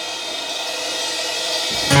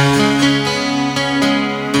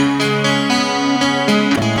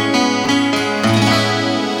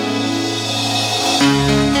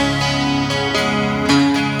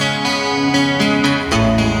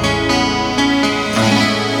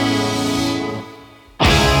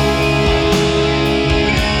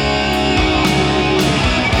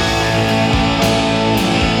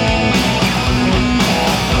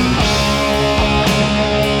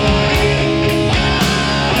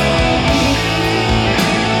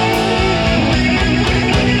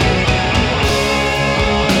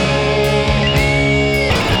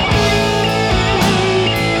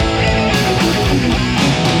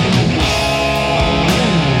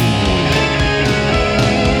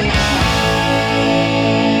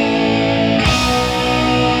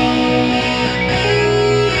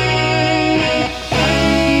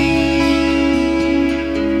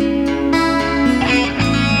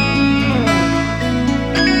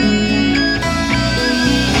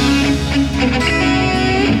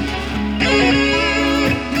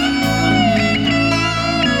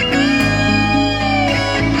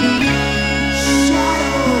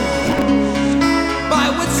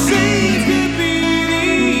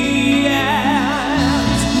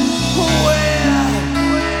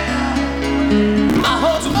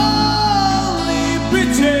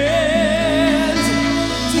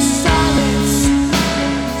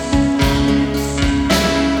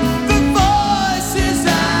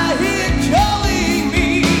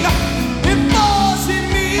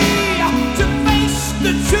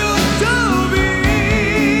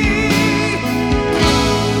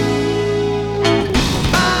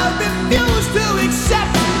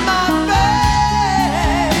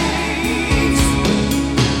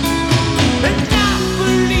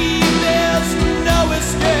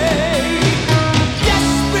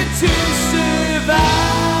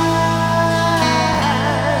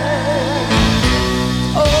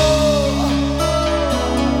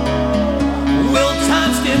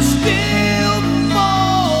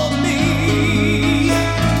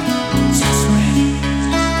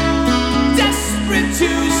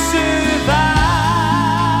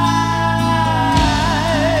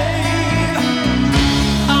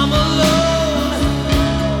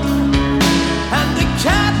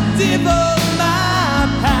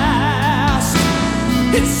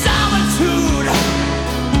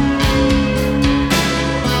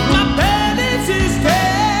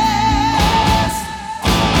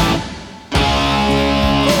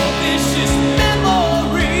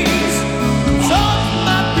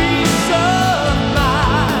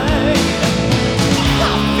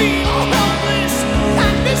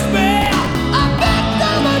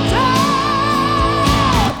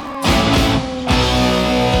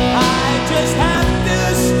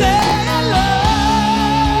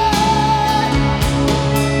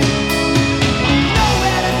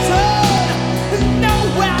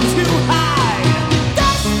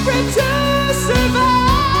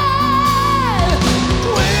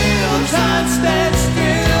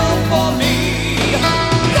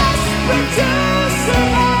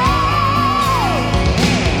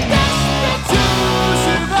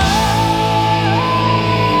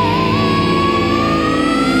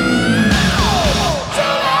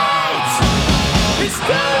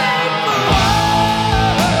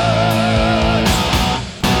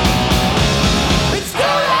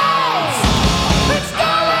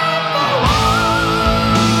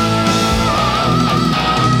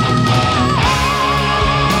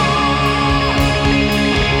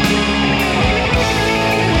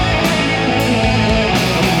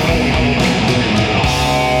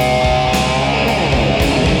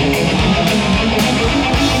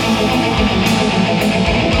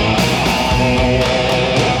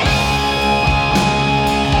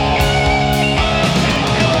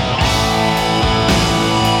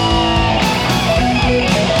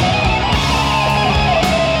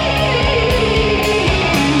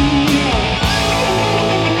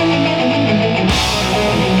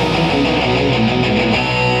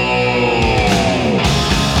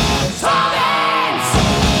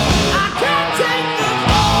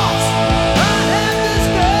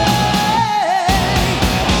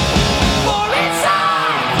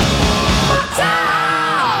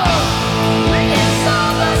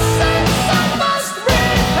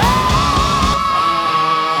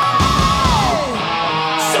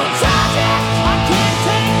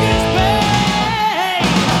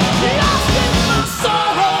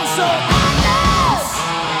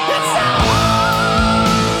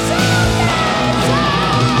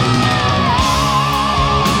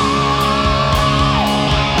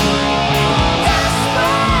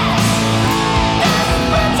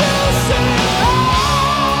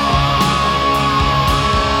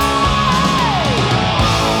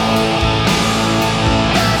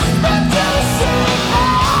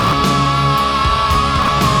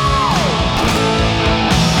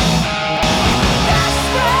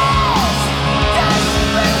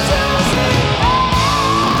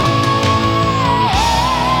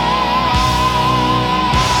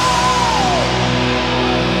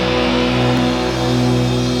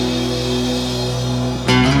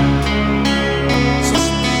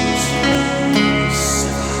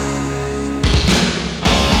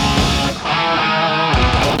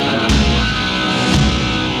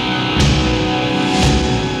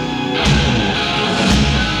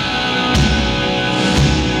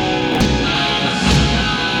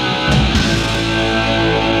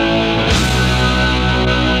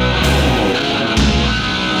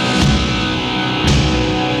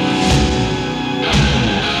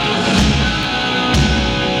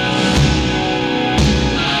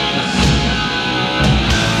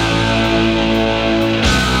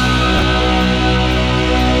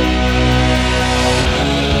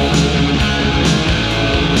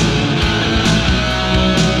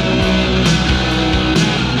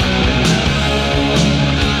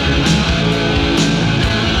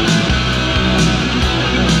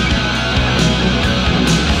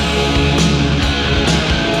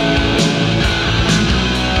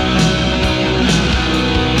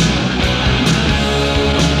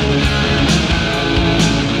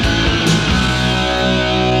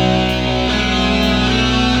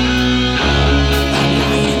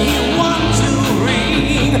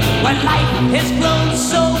 My life has grown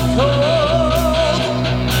so cold,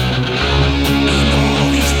 and all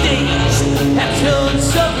these days have turned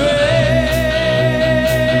so gray.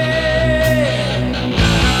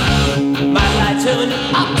 My life turned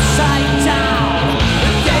upside down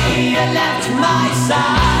the day you left my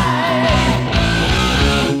side.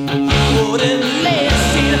 You wouldn't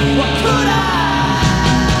listen, what could I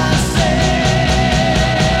say?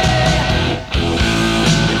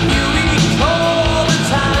 If you recall the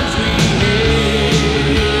times we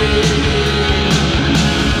had,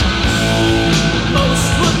 most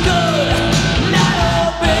were good, not all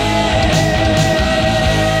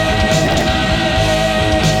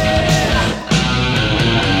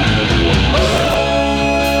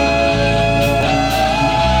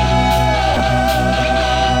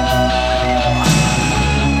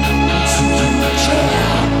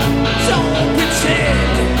don't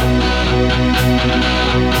pretend.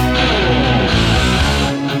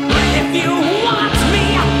 But if you want me,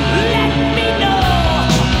 let me know.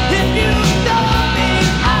 If you know me,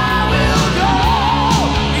 I will go.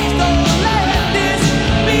 Please don't let this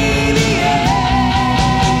be the end.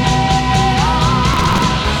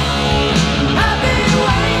 I've been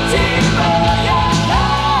waiting for your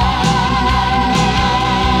call.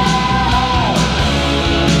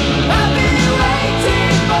 I've been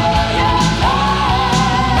waiting for your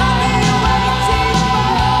call. I've been waiting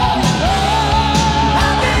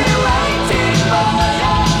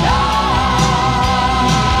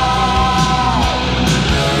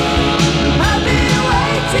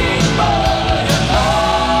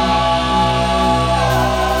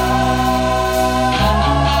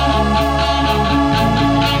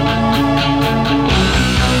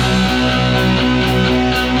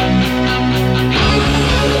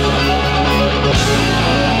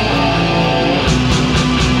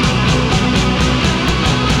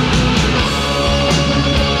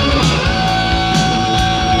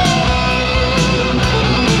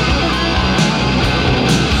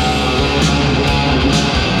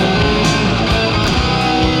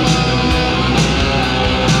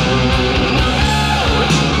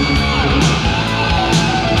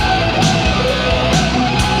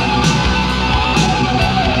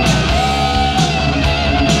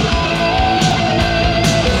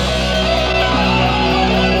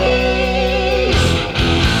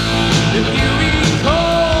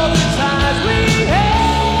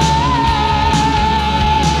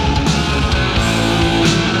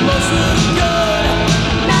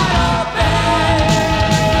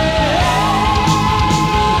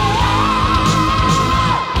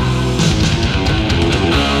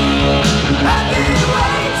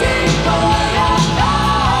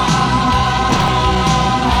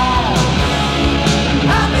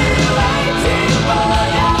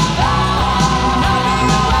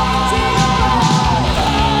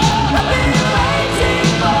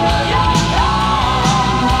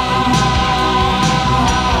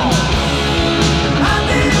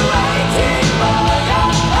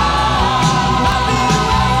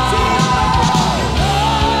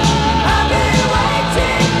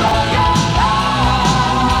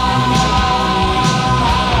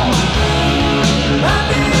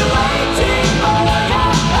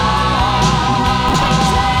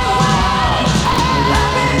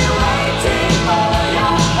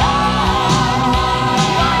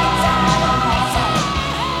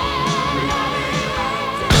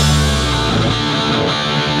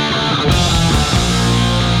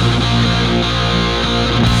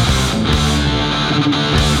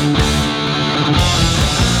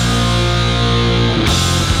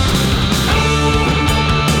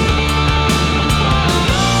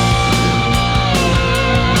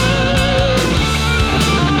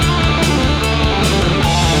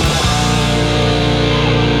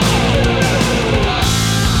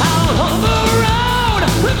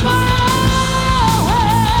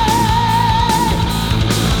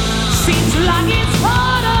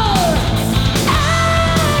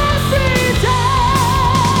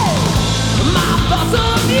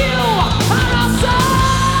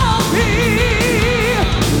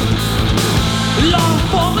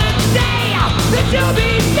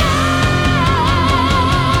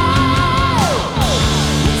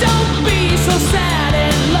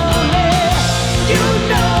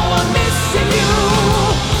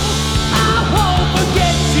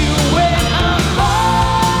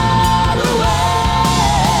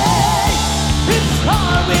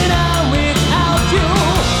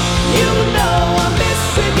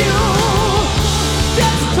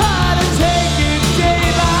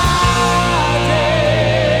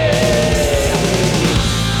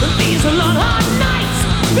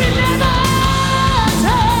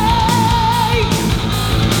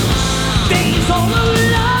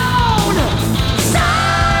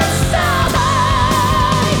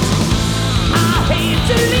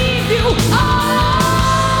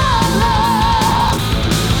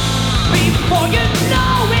For you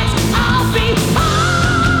know it, I'll be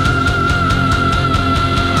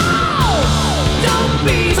Don't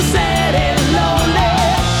be so sad and lonely.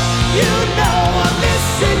 You know I'm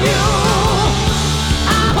missing you.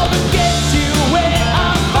 I hope it gets you where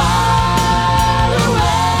I'm far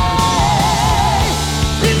away.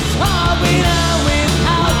 It's hard when I'm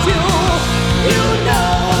without you. You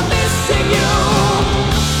know I'm missing you.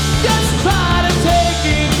 Just try to take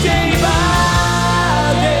it day by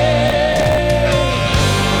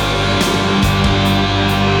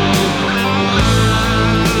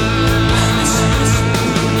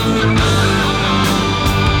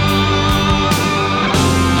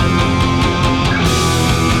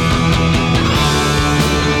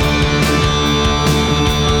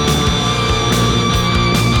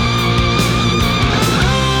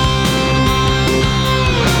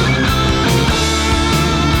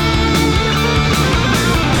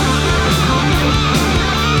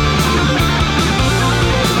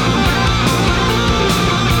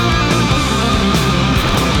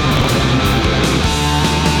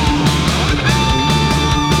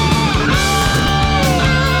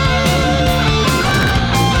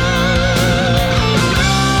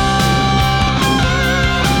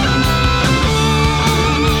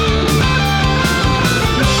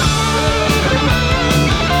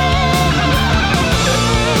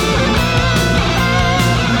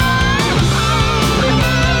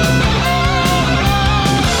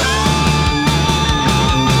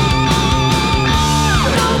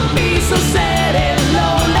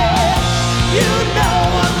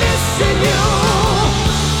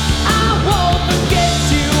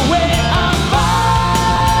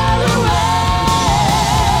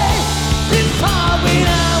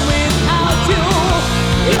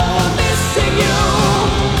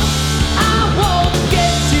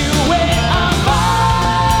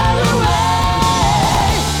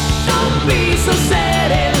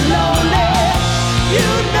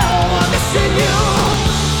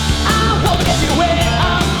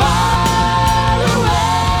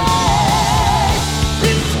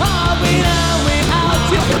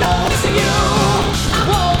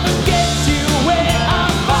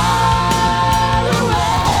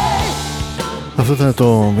Αυτό ήταν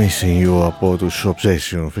το Missing You από τους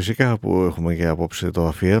Obsession, φυσικά, που έχουμε και απόψε το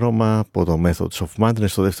αφιέρωμα από το Methods of Madness,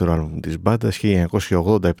 το δεύτερο άλμπουμ της μπάντας.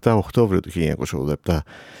 1987, Οκτώβριο του 1987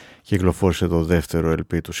 κυκλοφόρησε το δεύτερο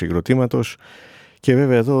LP του συγκροτήματος. Και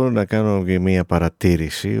βέβαια εδώ να κάνω και μία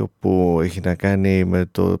παρατήρηση όπου έχει να κάνει με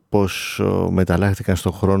το πώς μεταλλάχθηκαν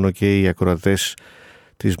στον χρόνο και οι ακροατές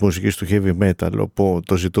της μουσικής του heavy metal, όπου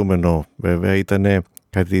το ζητούμενο βέβαια ήταν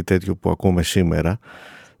κάτι τέτοιο που ακούμε σήμερα,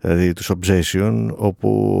 δηλαδή τους Obsession,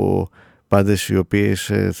 όπου πάντες οι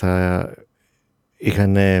οποίες θα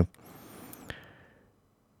είχαν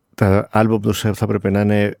τα άλμπομ τους θα πρέπει να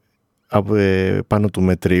είναι πάνω του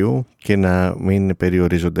μετρίου και να μην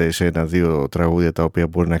περιορίζονται σε ένα-δύο τραγούδια τα οποία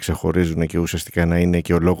μπορεί να ξεχωρίζουν και ουσιαστικά να είναι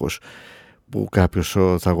και ο λόγος που κάποιος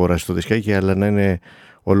θα αγοράσει το δισκάκι, αλλά να είναι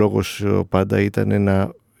ο λόγος πάντα ήταν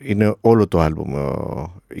να είναι όλο το άλμπουμ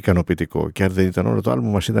ικανοποιητικό, και αν δεν ήταν όλο το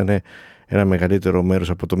άλμπουμ μας ήταν ένα μεγαλύτερο μέρος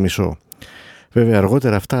από το μισό. Βέβαια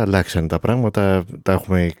αργότερα αυτά αλλάξαν τα πράγματα, τα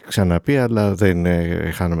έχουμε ξαναπεί, αλλά δεν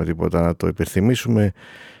χάνουμε τίποτα να το υπενθυμίσουμε.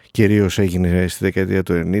 Κυρίως έγινε στη δεκαετία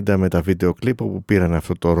του 90 με τα βίντεο κλιπ, όπου πήραν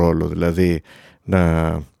αυτό το ρόλο, δηλαδή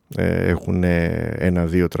να έχουν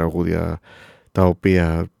ένα-δύο τραγούδια τα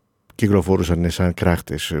οποία κυκλοφορούσαν σαν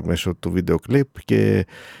κράχτες μέσω του βίντεο κλιπ και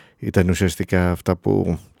ήταν ουσιαστικά αυτά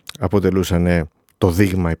που αποτελούσαν το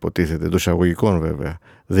δείγμα, υποτίθεται, των εισαγωγικών βέβαια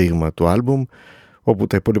δείγμα του άλμπουμ, όπου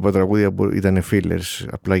τα υπόλοιπα τραγούδια ήταν fillers,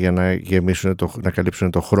 απλά για να γεμίσουν να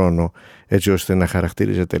καλύψουν το χρόνο, έτσι ώστε να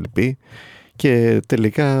χαρακτηρίζεται LP. Και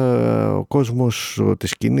τελικά ο κόσμος της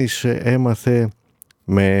σκηνής έμαθε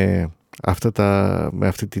με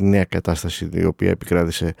αυτή τη νέα κατάσταση η οποία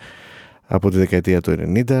επικράτησε από τη δεκαετία του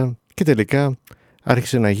 90 και τελικά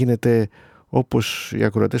άρχισε να γίνεται όπως οι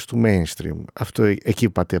ακροατές του mainstream. Αυτό εκεί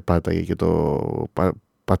πάταγε και το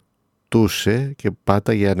πατούσε και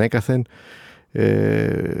πάταγε ανέκαθεν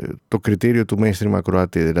το κριτήριο του mainstream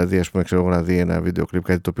ακροατή. Δηλαδή, ας πούμε, ξέρω να δει ένα βίντεο κλιπ,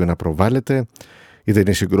 κάτι το οποίο να προβάλλεται, είτε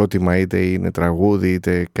είναι συγκρότημα, είτε είναι τραγούδι,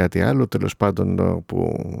 είτε κάτι άλλο, τέλος πάντων,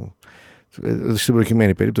 που στην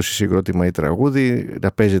προκειμένη περίπτωση συγκρότημα ή τραγούδι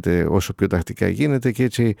να παίζεται όσο πιο τακτικά γίνεται και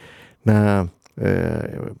έτσι να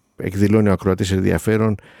εκδηλώνει ο ακροατής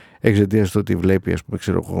ενδιαφέρον εξαιτίας του ότι βλέπει, ας πούμε,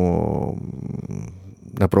 ξέρω εγώ,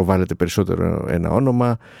 να προβάλλεται περισσότερο ένα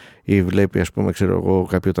όνομα, ή βλέπει, ας πούμε, ξέρω εγώ,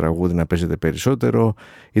 κάποιο τραγούδι να παίζεται περισσότερο,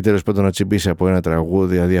 ή τέλος πάντων να τσιμπήσει από ένα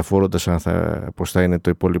τραγούδι αδιαφορώντας αν πώς θα είναι το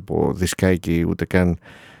υπόλοιπο δισκάκι, ούτε καν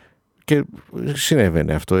Και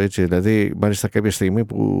συνέβαινε αυτό, έτσι. Δηλαδή, μάλιστα κάποια στιγμή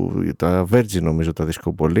που τα Virgin, νομίζω, τα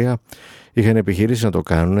δισκοπολία είχαν επιχειρήσει να το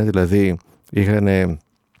κάνουν, δηλαδή είχαν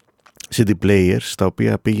CD players τα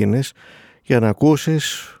οποία πήγαινες για να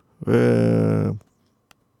ακούσεις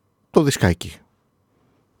το δισκάκι.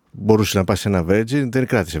 Μπορούσε να πας σε ένα Virgin, δεν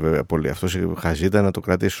κράτησε βέβαια πολύ αυτός, χαζίτα να το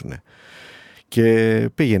κρατήσουν. Και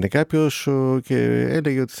πήγαινε κάποιος και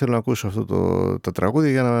έλεγε ότι θέλω να ακούσω αυτό τα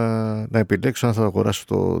τραγούδια για να επιλέξω αν θα το αγοράσω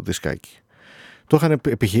το δισκάκι. Το είχαν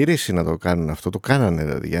επιχειρήσει να το κάνουν αυτό, το κάνανε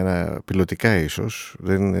δηλαδή, για ένα πιλωτικά ίσως,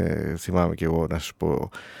 δεν θυμάμαι κι εγώ να σας πω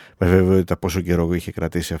με βεβαιότητα πόσο καιρό είχε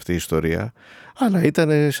κρατήσει αυτή η ιστορία, αλλά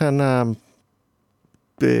ήταν σαν να,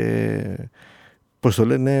 πώς το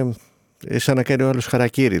λένε, σαν να κάνει ο άλλος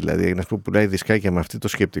χαρακίρι, δηλαδή ένας που πουλάει δισκάκια με αυτό το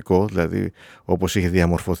σκεπτικό, δηλαδή όπως είχε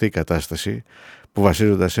διαμορφωθεί η κατάσταση, που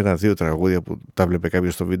βασίζονταν σε 1-2 τραγούδια που τα βλέπε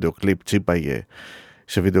κάποιος στο βίντεο κλιπ, τσίπαγε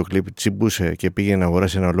σε βίντεο κλιπ, τσιμπούσε και πήγε να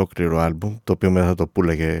αγοράσει ένα ολόκληρο άλμπουμ, το οποίο μετά το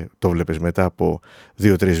πούλαγε, το βλέπεις μετά από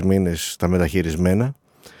 2-3 μήνες τα μεταχειρισμένα.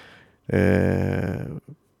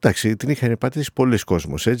 Εντάξει, την είχαν πατήσει πολλοί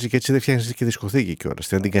κόσμος, έτσι, και έτσι δεν φτιάχνεις και δισκοθήκη κιόλας.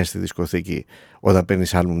 Δεν την κάνεις τη δισκοθήκη όταν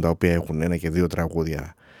παίρνεις άλμπουμ τα οποία έχουν 1 και 2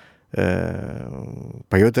 τραγούδια.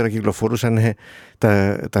 Παλιότερα κυκλοφορούσαν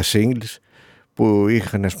τα singles που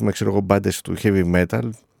είχαν, ας πούμε, ξέρω εγώ, μπάντες του heavy metal,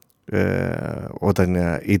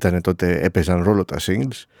 όταν ήταν τότε έπαιζαν ρόλο τα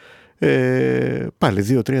singles, πάλι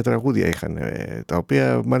 2-3 τραγούδια είχαν, τα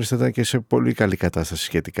οποία μάλιστα ήταν και σε πολύ καλή κατάσταση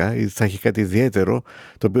σχετικά, ή θα έχει κάτι ιδιαίτερο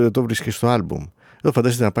το οποίο δεν το βρίσκει στο άλμπουμ. Εδώ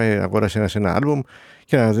φαντάζεται να πάει να αγοράσει ένα άλμπουμ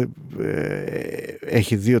και να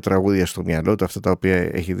έχει 2 τραγούδια στο μυαλό του, αυτά τα οποία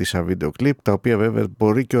έχει δει σαν βίντεο κλιπ, τα οποία βέβαια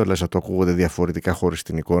μπορεί κιόλας να το ακούγονται διαφορετικά χωρίς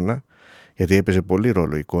την εικόνα, γιατί έπαιζε πολύ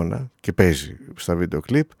ρόλο η εικόνα και παίζει στα βίντεο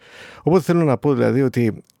κλιπ. Οπότε θέλω να πω δηλαδή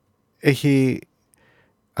ότι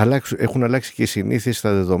έχουν αλλάξει και οι συνήθειες,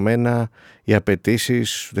 τα δεδομένα, οι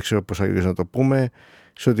απαιτήσεις, δεν ξέρω πώς αλλιώς να το πούμε,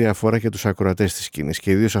 σε ό,τι αφορά και τους ακροατές της σκηνής,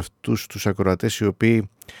 και ιδίως αυτούς τους ακροατές οι οποίοι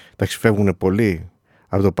φεύγουν πολύ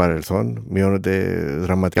από το παρελθόν, μειώνονται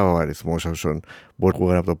δραματικά ο αριθμός όσων μπορούν να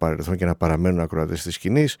βγουν από το παρελθόν και να παραμένουν ακροατές της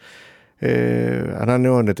σκηνής.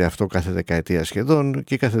 Ανανεώνεται αυτό κάθε δεκαετία σχεδόν,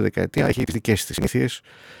 και κάθε δεκαετία έχει δικές της συνήθειες,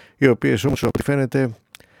 οι οποίες όμως από ό,τι φαίνεται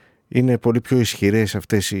είναι πολύ πιο ισχυρές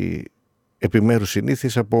αυτές οι επιμέρους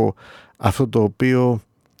συνήθειες από αυτό το οποίο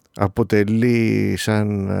αποτελεί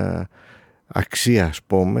σαν αξία, ας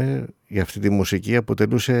πούμε, για αυτή τη μουσική,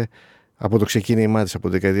 αποτελούσε από το ξεκίνημά της, από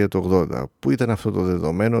τη δεκαετία του 80, που ήταν αυτό το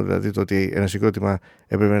δεδομένο, δηλαδή το ότι ένα συγκρότημα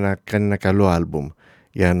έπρεπε να κάνει ένα καλό άλμπουμ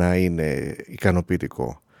για να είναι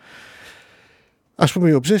ικανοποιητικό. Ας πούμε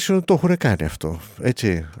οι Obsession το έχουν κάνει αυτό,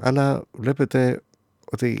 έτσι, αλλά βλέπετε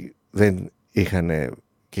ότι δεν είχαν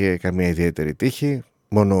και καμία ιδιαίτερη τύχη.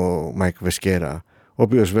 Μόνο ο Μάικ Βεσκέρα, ο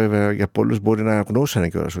οποίος βέβαια για πολλούς μπορεί να αγνοούσαν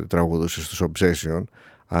κιόλας ότι τραγουδούσε στους Obsession,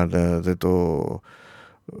 αν δεν το,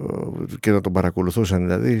 και να τον παρακολουθούσαν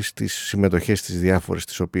δηλαδή στις συμμετοχές τις διάφορες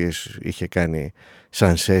τις οποίες είχε κάνει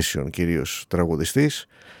σαν session κυρίως τραγουδιστής.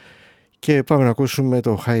 Και πάμε να ακούσουμε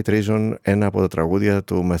το High Treason, ένα από τα τραγούδια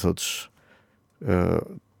του Methods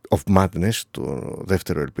of Madness, το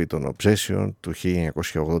δεύτερο LP των Obsession του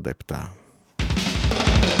 1987.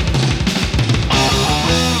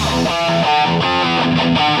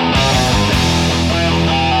 Never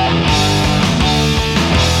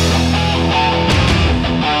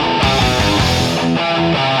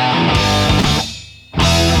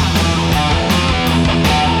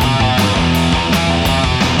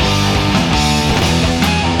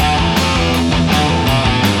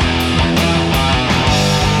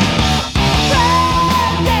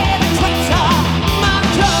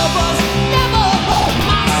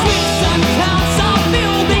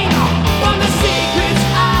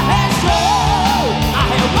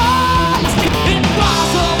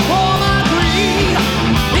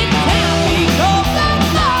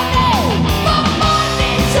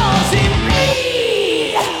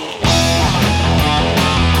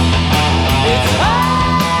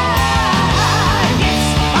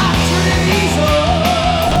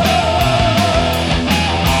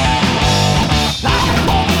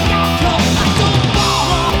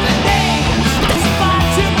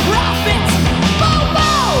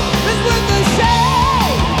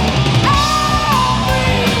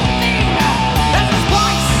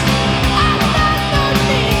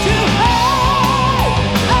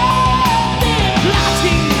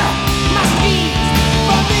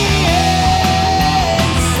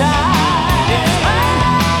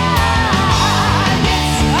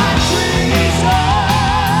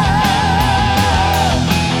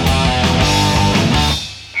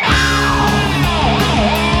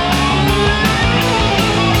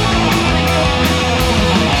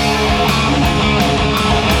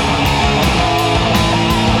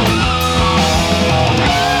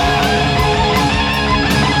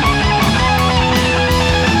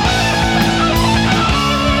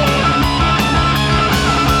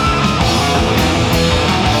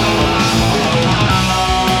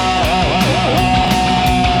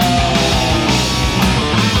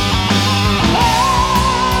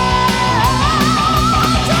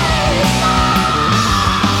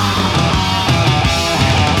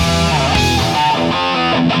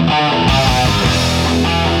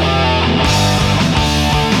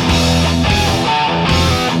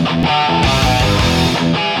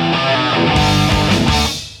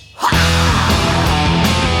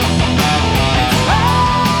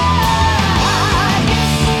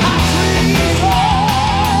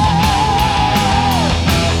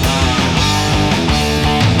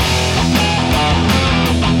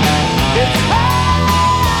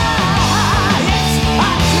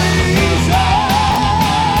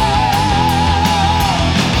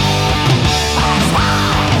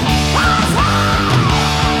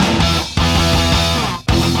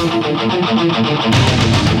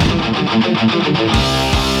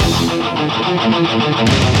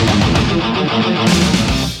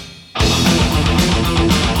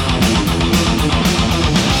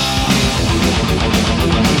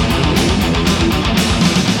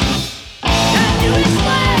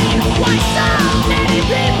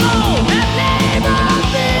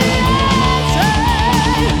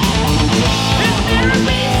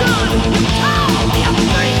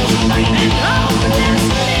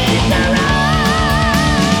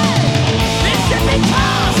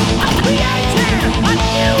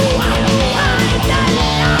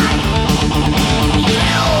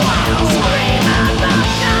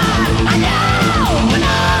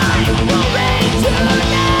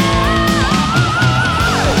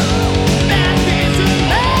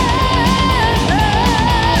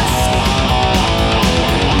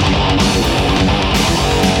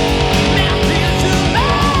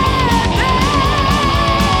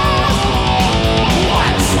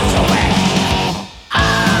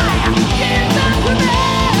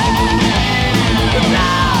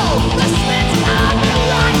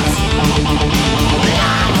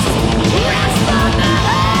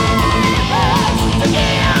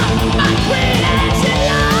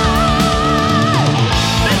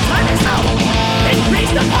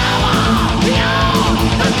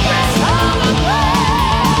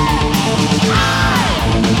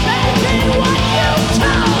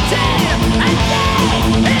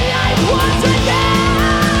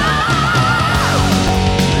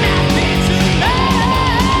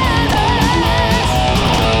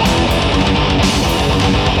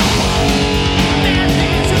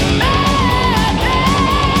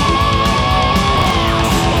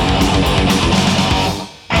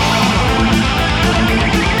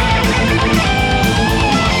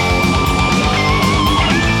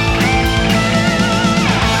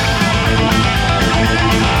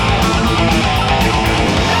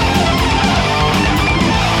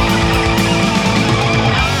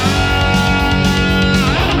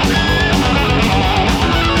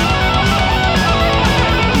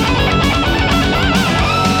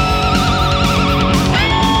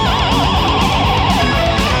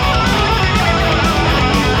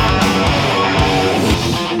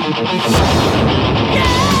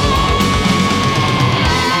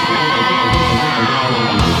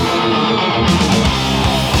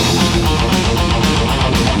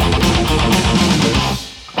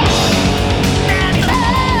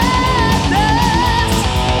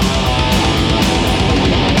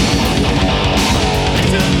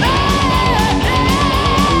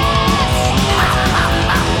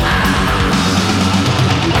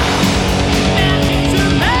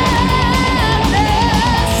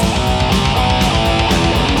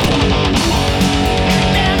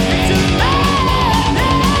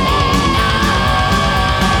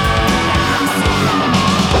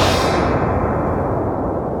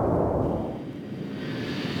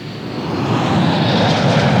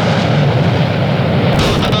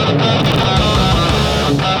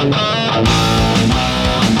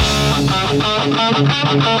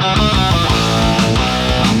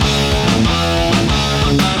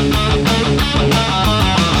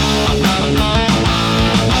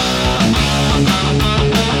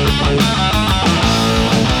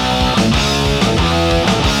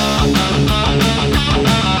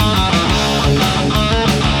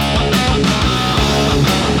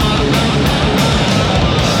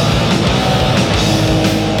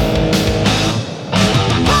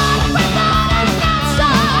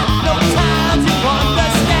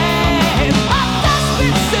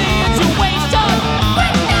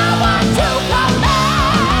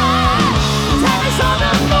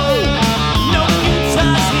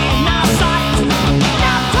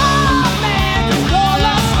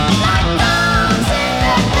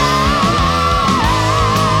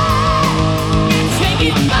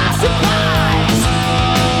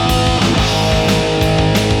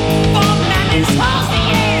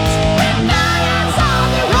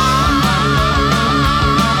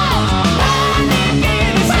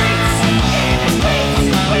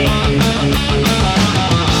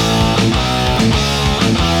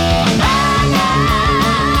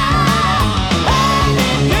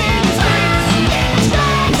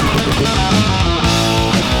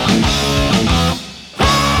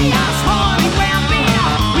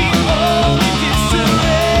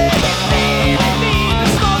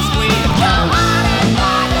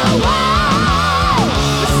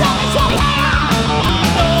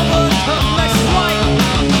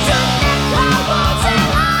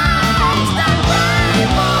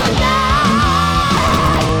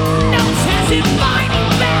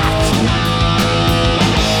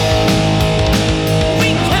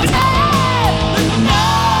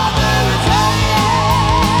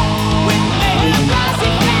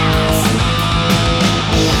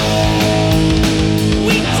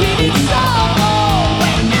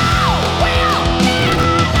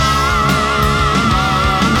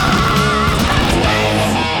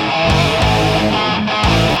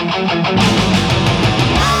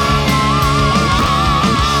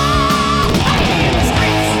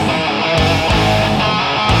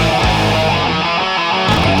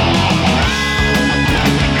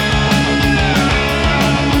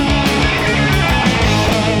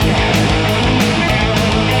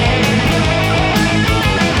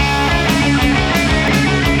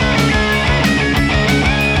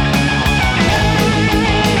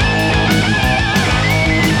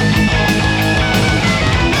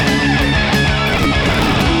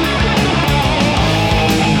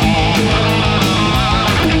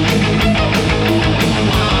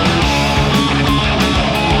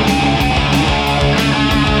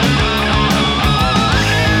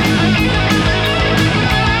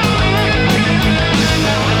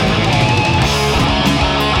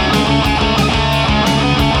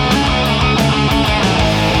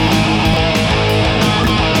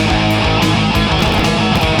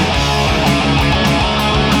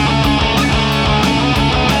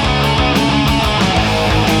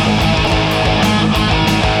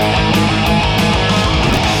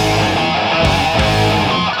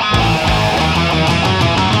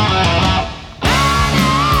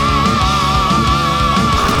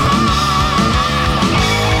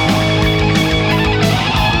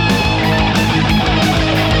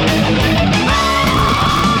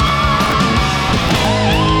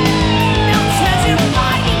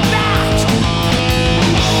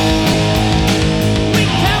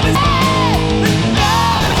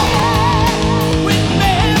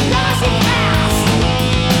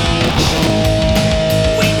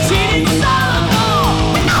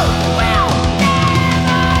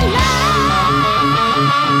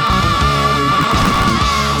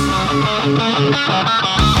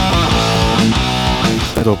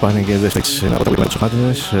το Panic at the Stakes, ένα από τα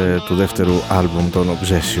Madness του δεύτερου άλμπουμ των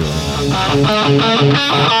Obsession.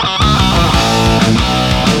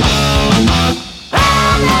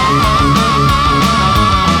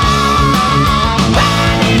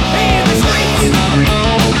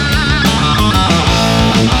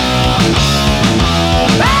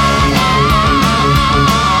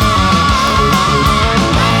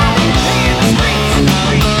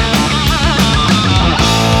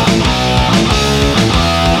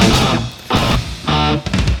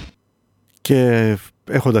 Και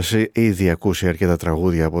έχοντας ήδη ακούσει αρκετά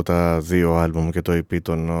τραγούδια από τα δύο άλμπουμ και το EP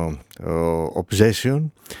των Obsession,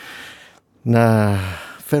 να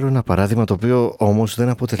φέρω ένα παράδειγμα το οποίο όμως δεν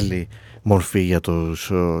αποτελεί μορφή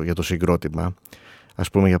για το συγκρότημα. Ας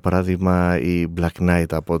πούμε για παράδειγμα η Black Knight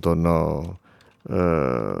από τον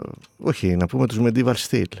όχι, να πούμε τους Medieval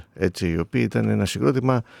Steel, έτσι, οι οποίοι ήταν ένα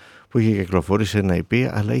συγκρότημα που είχε κυκλοφορήσει ένα EP,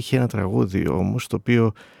 αλλά είχε ένα τραγούδι όμως το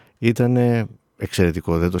οποίο ήταν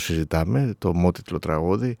εξαιρετικό, δεν το συζητάμε, το μότιτλο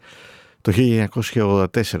τραγούδι. Το 1984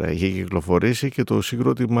 είχε κυκλοφορήσει και το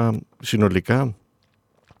συγκρότημα συνολικά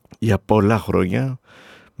για πολλά χρόνια,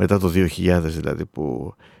 μετά το 2000 δηλαδή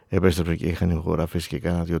που επέστρεψε και είχαν ηχογραφήσει και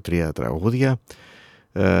κάνα 2-3 τραγούδια,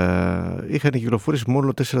 είχαν κυκλοφορήσει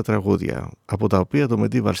μόνο 4 τραγούδια, από τα οποία το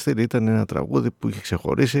Medieval Steel ήταν ένα τραγούδι που είχε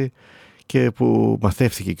ξεχωρίσει και που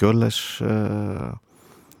μαθεύτηκε κιόλας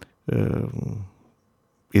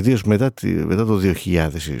ιδίως μετά το 2000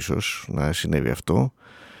 ίσως να συνέβη αυτό,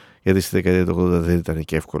 γιατί στη δεκαετία του 80 δεν ήταν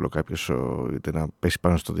και εύκολο κάποιος είτε να πέσει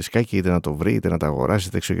πάνω στο δισκάκι, είτε να το βρει, είτε να το αγοράσει,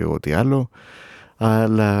 δεν ξέρω και εγώ τι άλλο.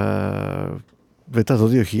 Αλλά μετά το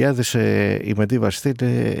 2000 οι Medieval Steel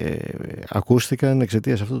ακούστηκαν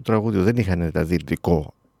εξαιτίας αυτού του τραγούδιου. Δεν είχαν δηλαδή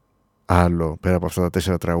υλικό άλλο πέρα από αυτά τα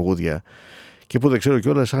 4 τραγούδια, και που δεν ξέρω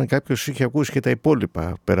κιόλας αν κάποιος είχε ακούσει και τα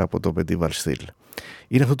υπόλοιπα πέρα από το Medieval Steel.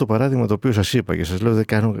 Είναι αυτό το παράδειγμα το οποίο σας είπα και σας λέω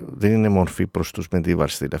δεν είναι μορφή προς τους Medieval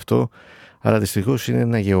Steel αυτό, αλλά δυστυχώς είναι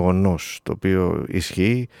ένα γεγονός το οποίο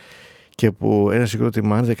ισχύει και που ένα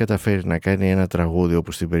συγκρότημα αν δεν καταφέρει να κάνει ένα τραγούδι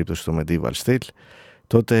όπως στην περίπτωση του Medieval Steel,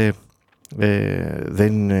 τότε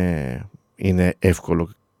δεν είναι εύκολο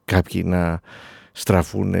κάποιοι να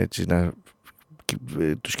στραφούν έτσι, να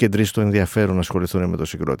τους κεντρήσει το ενδιαφέρον να ασχοληθούν με το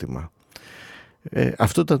συγκρότημα.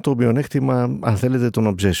 Αυτό ήταν το μειονέκτημα, αν θέλετε,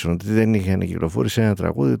 των Obsession, ότι δεν είχε κυκλοφορήσει ένα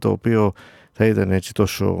τραγούδι το οποίο θα ήταν έτσι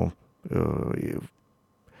τόσο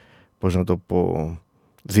πώς να το πω,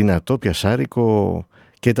 δυνατό, πιασάρικο,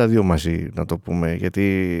 και τα δύο μαζί να το πούμε,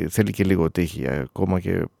 γιατί θέλει και λίγο τύχη, ακόμα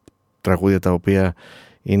και τραγούδια τα οποία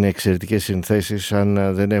είναι εξαιρετικές συνθέσεις,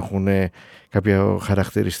 αν δεν έχουν κάποιο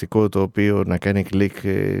χαρακτηριστικό το οποίο να κάνει κλικ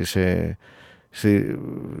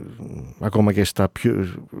ακόμα και στα πιο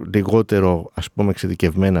λιγότερο ας πούμε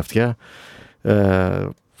εξειδικευμένα αυτιά,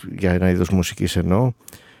 για ένα είδος μουσικής εννοώ,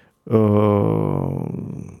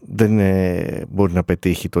 δεν μπορεί να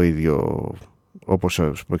πετύχει το ίδιο όπως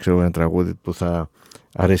ας πούμε, ξέρω, ένα τραγούδι που θα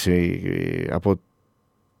αρέσει από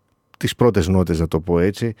τις πρώτες νότες, να το πω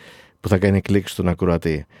έτσι, που θα κάνει κλικ στον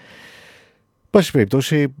ακροατή. Πάση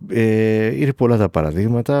περιπτώσει, είναι πολλά τα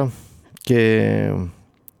παραδείγματα και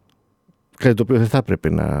κάτι το οποίο δεν θα έπρεπε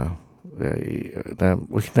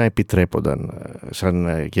όχι να επιτρέπονταν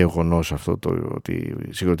σαν γεγονός αυτό, το ότι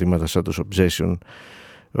συγκροτήματα σαν τους Obsession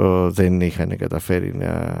δεν είχαν καταφέρει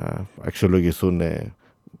να αξιολογηθούν,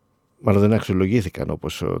 μάλλον δεν αξιολογήθηκαν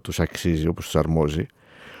όπως τους αξίζει, όπως τους αρμόζει.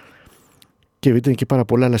 Και ήταν και πάρα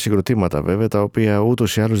πολλά άλλα συγκροτήματα βέβαια, τα οποία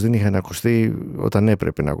ούτως ή άλλως δεν είχαν ακουστεί όταν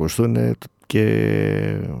έπρεπε να ακουστούν,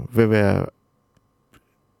 και βέβαια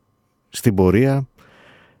στην πορεία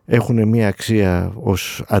έχουν μία αξία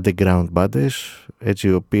ως underground bands, έτσι,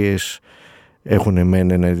 οι οποίες έχουν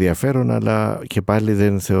μεν ένα ενδιαφέρον, αλλά και πάλι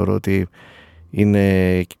δεν θεωρώ ότι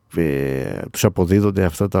τους αποδίδονται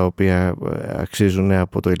αυτά τα οποία αξίζουν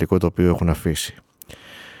από το υλικό το οποίο έχουν αφήσει.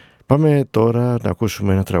 Πάμε τώρα να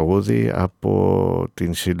ακούσουμε ένα τραγούδι από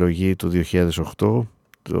την συλλογή του 2008,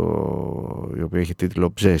 η οποία έχει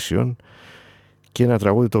τίτλο Obsession, και ένα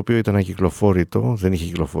τραγούδι το οποίο ήταν ακυκλοφόρητο, δεν είχε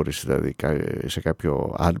κυκλοφορήσει δηλαδή σε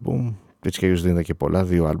κάποιο άλμπουμ, έτσι και αλλιώς δεν ήταν και πολλά,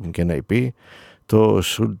 2 άλμπουμ και ένα EP, το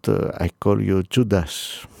Should I Call You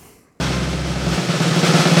Judas.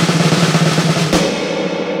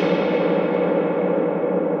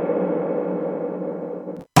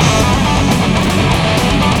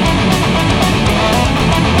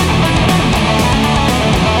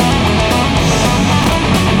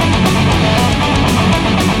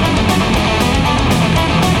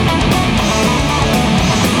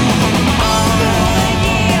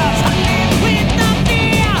 With the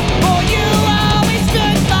fear, for you always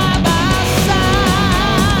stood by my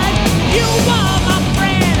side.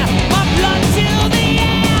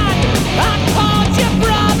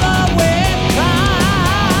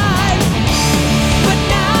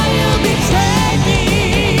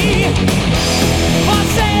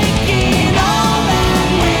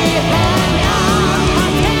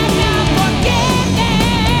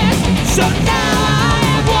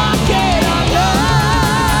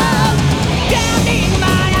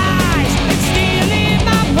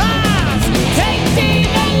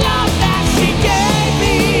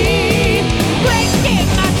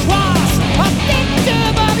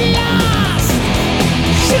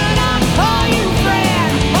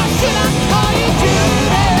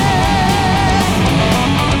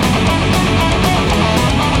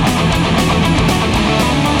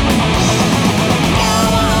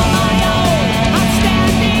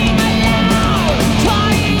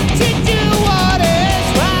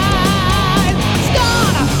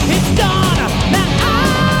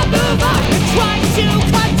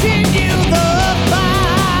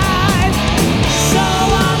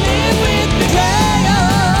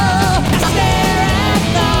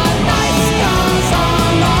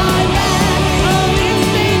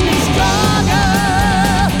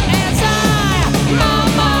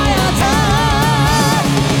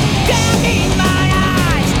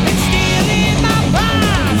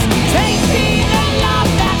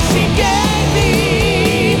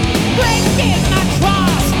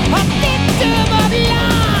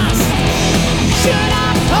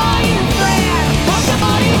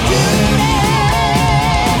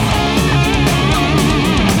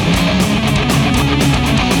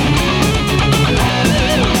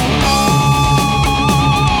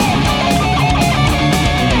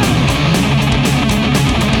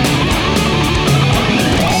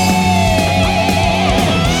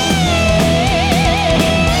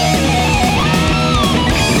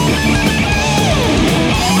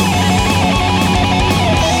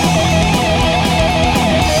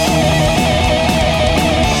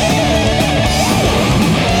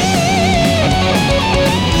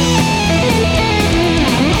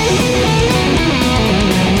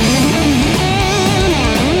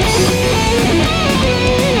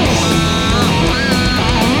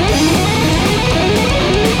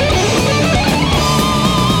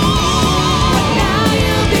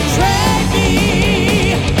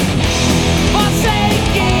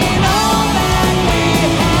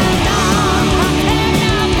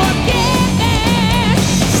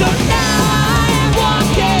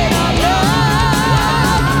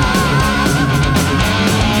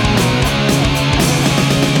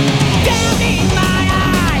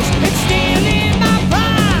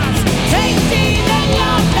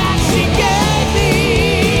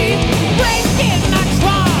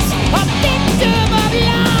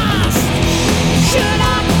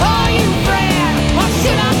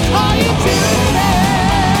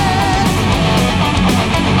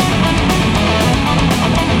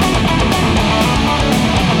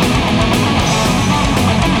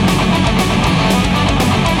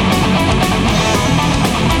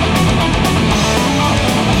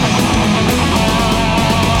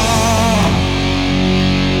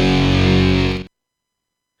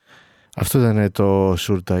 Αυτό ήταν το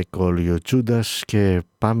Should I Call You Judas και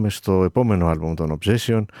πάμε στο επόμενο άλμπουμ των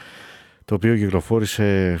Obsession, το οποίο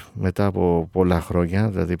κυκλοφόρησε μετά από πολλά χρόνια,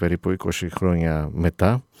 δηλαδή περίπου 20 χρόνια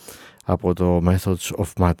μετά από το Methods of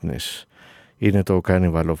Madness. Είναι το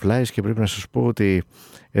Carnival of Lies και πρέπει να σας πω ότι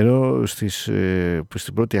ενώ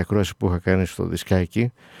στην πρώτη ακρόαση που είχα κάνει στο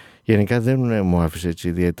δισκάκι γενικά δεν μου άφησε έτσι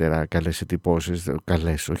ιδιαίτερα καλές εντυπώσεις,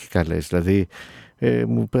 όχι καλές, δηλαδή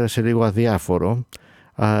μου πέρασε λίγο αδιάφορο,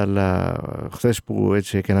 αλλά χθες που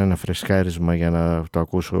έτσι έκανα ένα φρεσκάρισμα για να το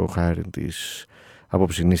ακούσω χάρη της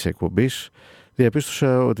απόψινής εκπομπής,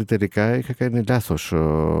 διαπίστωσα ότι τελικά είχα κάνει λάθος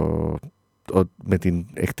με την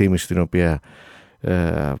εκτίμηση την οποία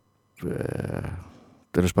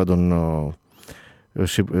τέλος πάντων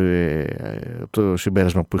το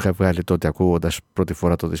συμπέρασμα που είχα βγάλει τότε ακούγοντας πρώτη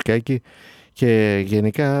φορά το δισκάκι, και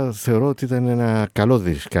γενικά θεωρώ ότι ήταν ένα καλό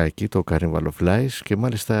δισκάκι το Carnival of Lies και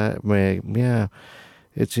μάλιστα με μια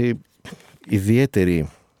έτσι ιδιαίτερη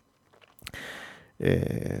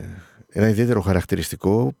ένα ιδιαίτερο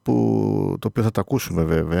χαρακτηριστικό το οποίο θα το ακούσουμε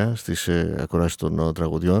βέβαια στις ακροάσεις των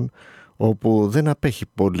τραγουδιών, όπου δεν απέχει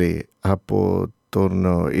πολύ από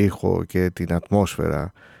τον ήχο και την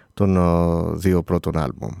ατμόσφαιρα των δύο πρώτων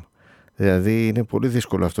άλμπομ. Δηλαδή είναι πολύ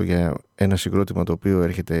δύσκολο αυτό για ένα συγκρότημα το οποίο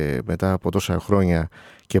έρχεται μετά από τόσα χρόνια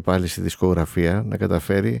και πάλι στη δισκογραφία να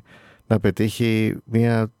καταφέρει να πετύχει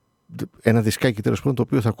ένα δισκάκι τέλος πάντων το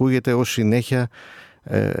οποίο θα ακούγεται ως συνέχεια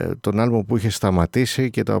των άλμπομ που είχε σταματήσει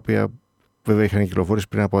και τα οποία βέβαια είχαν κυκλοφορήσει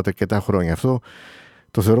πριν από αρκετά χρόνια. Αυτό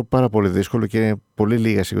το θεωρώ πάρα πολύ δύσκολο και πολύ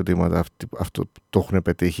λίγα συγκροτήματα αυτό το έχουν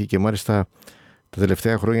πετύχει, και μάλιστα τα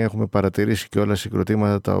τελευταία χρόνια έχουμε παρατηρήσει και όλα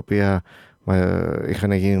συγκροτήματα τα οποία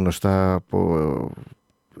είχαν γίνει γνωστά από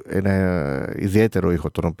ένα ιδιαίτερο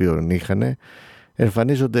ήχο τον οποίο είχαν,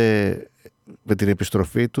 εμφανίζονται με την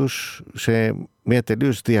επιστροφή τους σε μια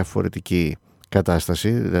τελείως διαφορετική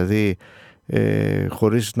κατάσταση, δηλαδή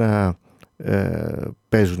χωρίς να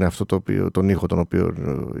παίζουν αυτό τον ήχο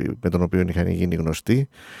με τον οποίο είχαν γίνει γνωστά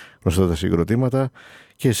τα συγκροτήματα,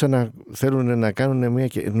 και σαν να θέλουν να κάνουν μια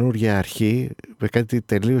καινούργια αρχή με κάτι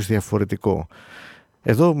τελείως διαφορετικό.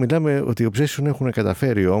 Εδώ μιλάμε ότι οι Obsession έχουν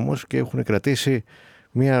καταφέρει όμως και έχουν κρατήσει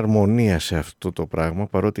μια αρμονία σε αυτό το πράγμα,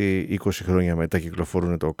 παρότι 20 χρόνια μετά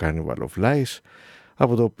κυκλοφορούν το Carnival of Lies,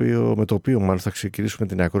 με το οποίο μάλλον θα ξεκινήσουμε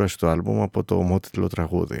την ακρόαση του άλμπουμ από το ομότιτλο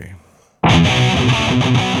τραγούδι.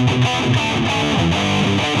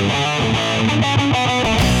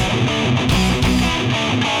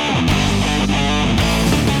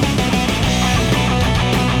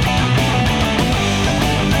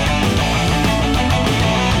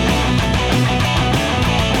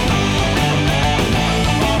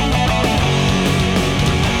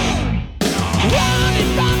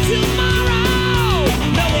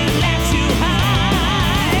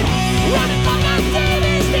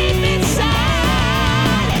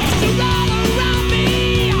 Around me,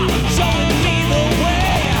 showing me the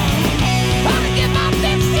way.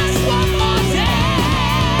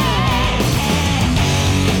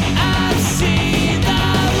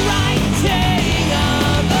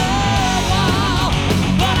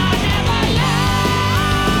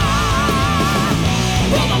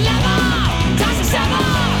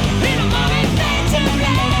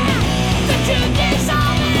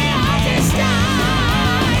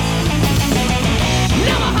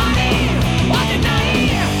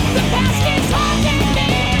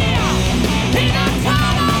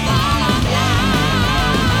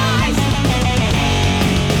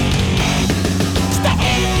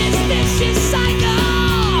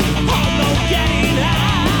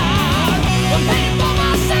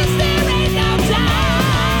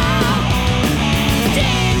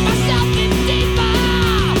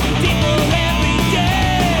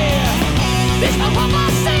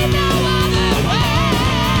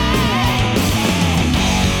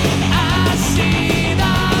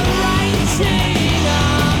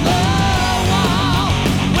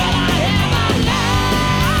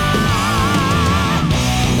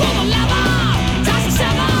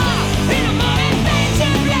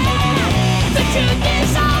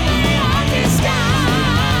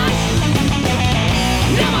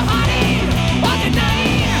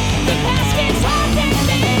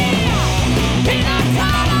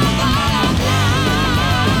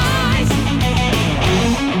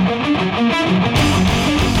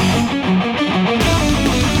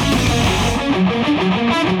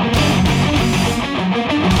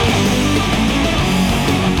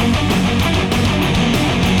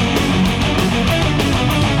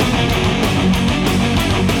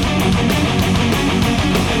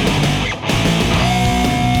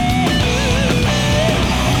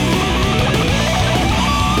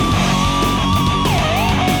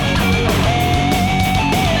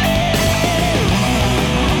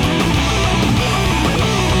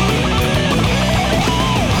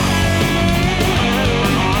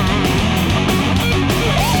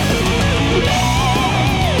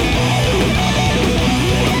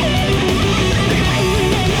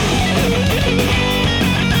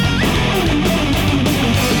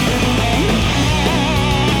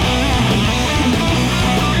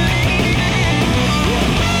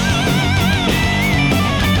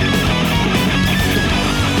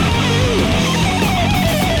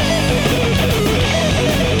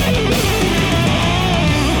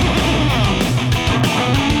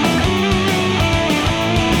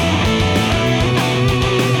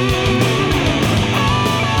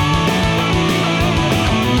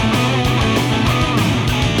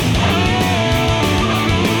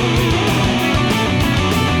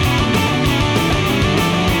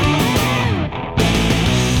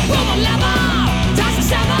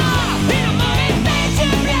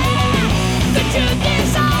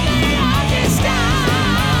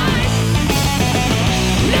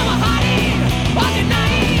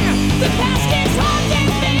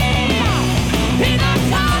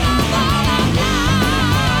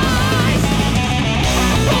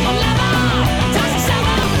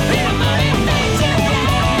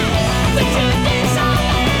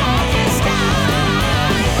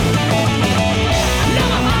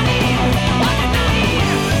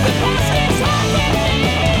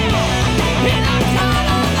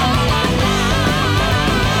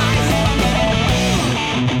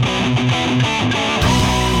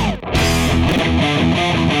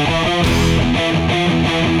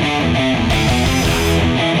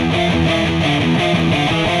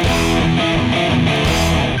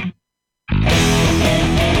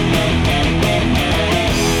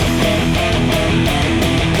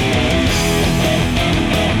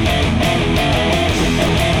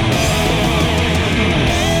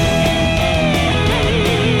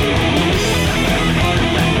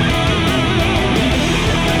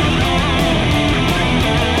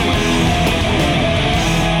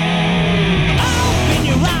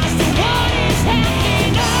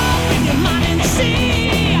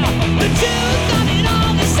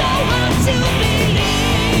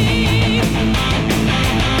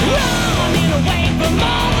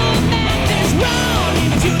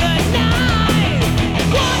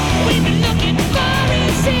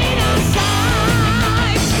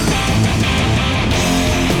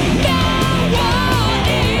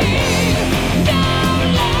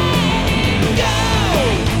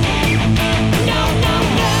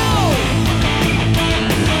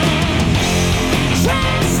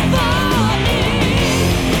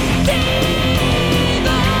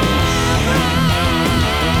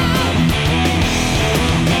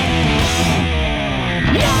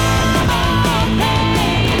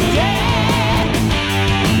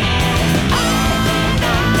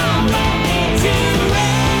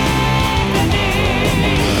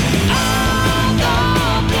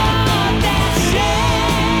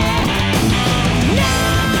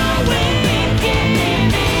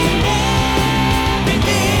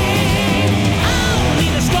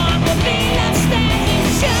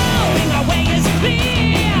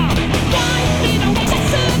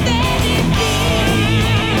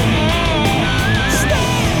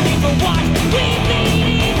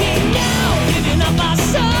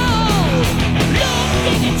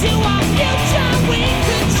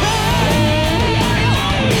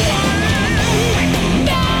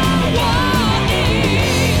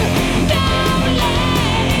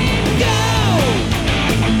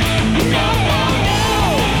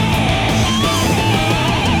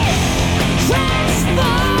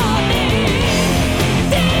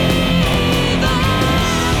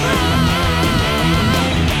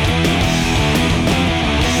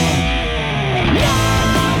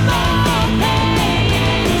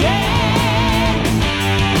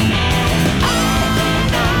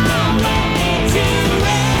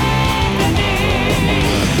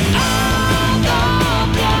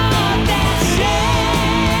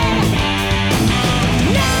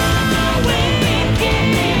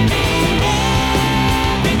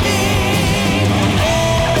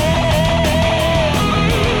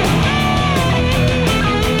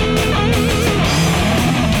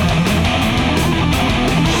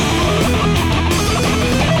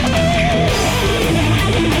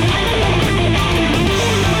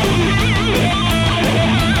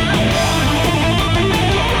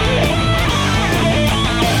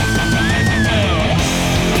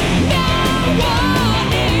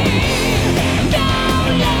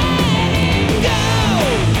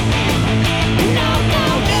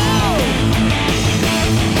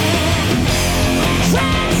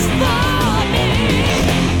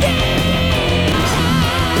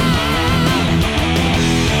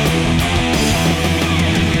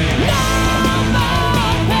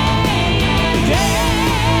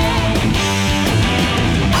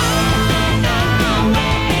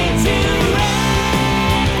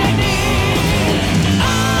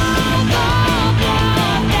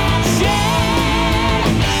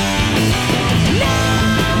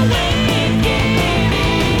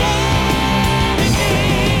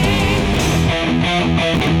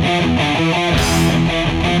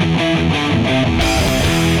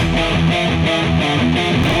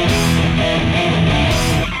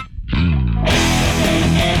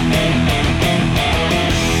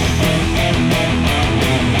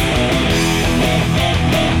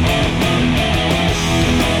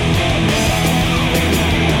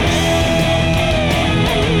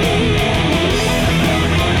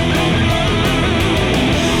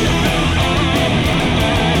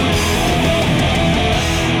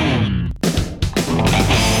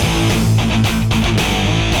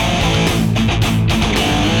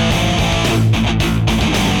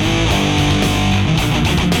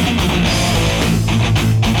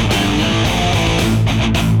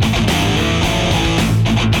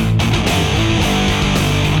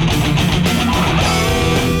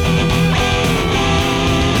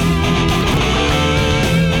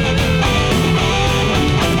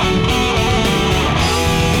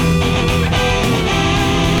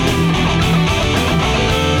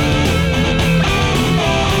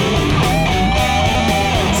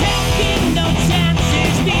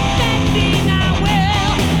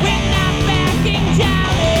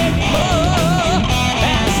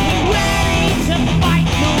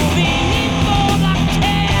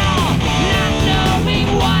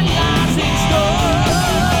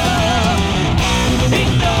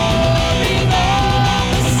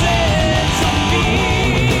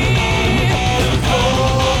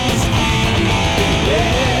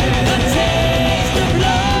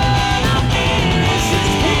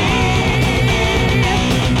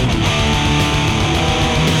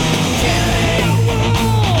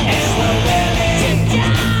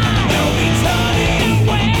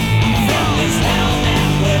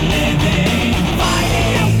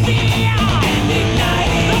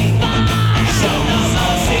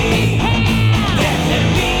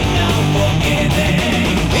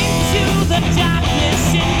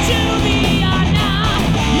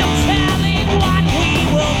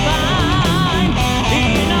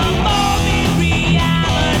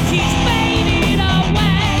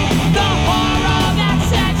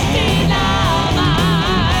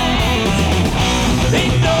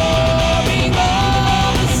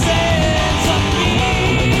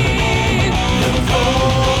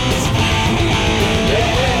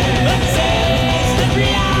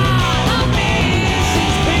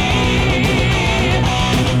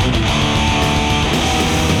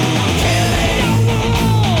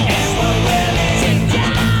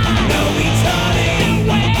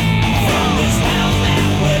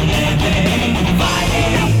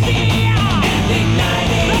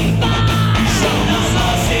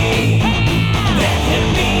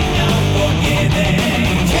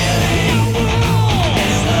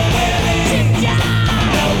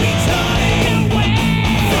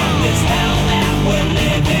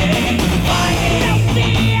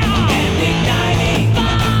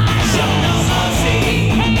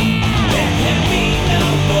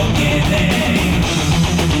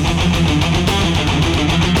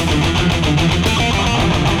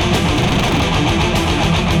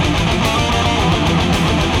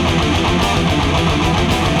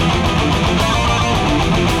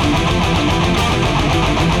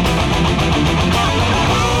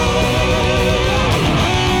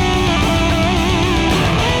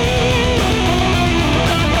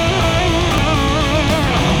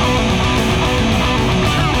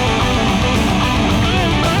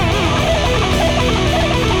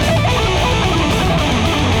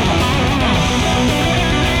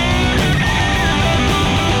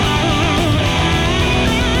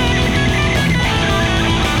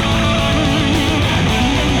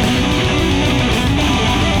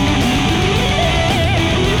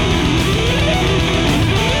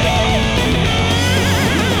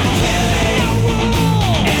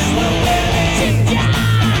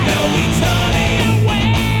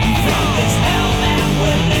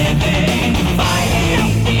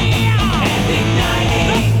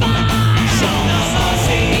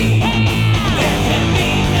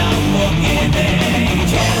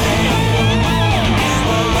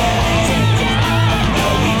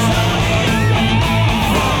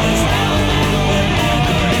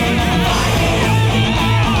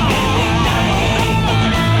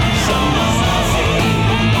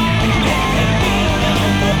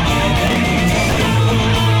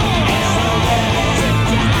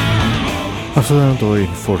 Αυτό ήταν το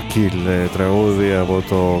In For Kill, τραγούδι από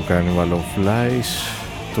το Carnival of Lies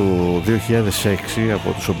του 2006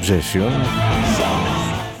 από τους Obsession,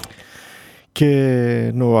 και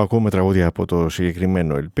ενώ ακούμε τραγούδια από το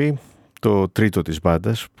συγκεκριμένο LP, το τρίτο της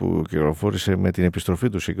μπάντας που κυκλοφόρησε με την επιστροφή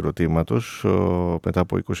του συγκροτήματος μετά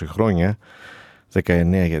από 20 χρόνια,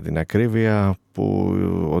 19 για την ακρίβεια, που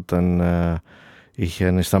όταν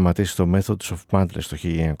είχαν σταματήσει το Methods of Madness το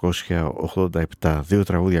 1987. Δύο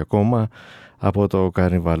τραγούδια ακόμα από το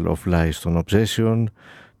Carnival of Lies των Obsession.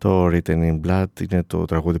 Το Written in Blood είναι το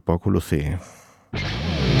τραγούδι που ακολουθεί.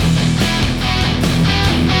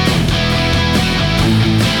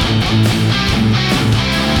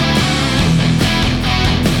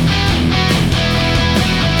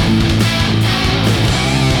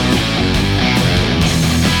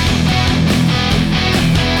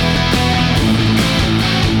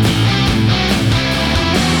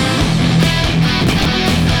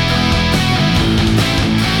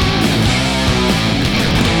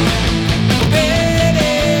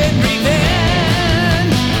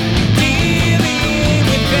 Dealing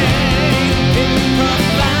with pain in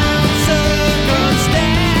profound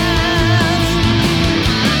circumstance.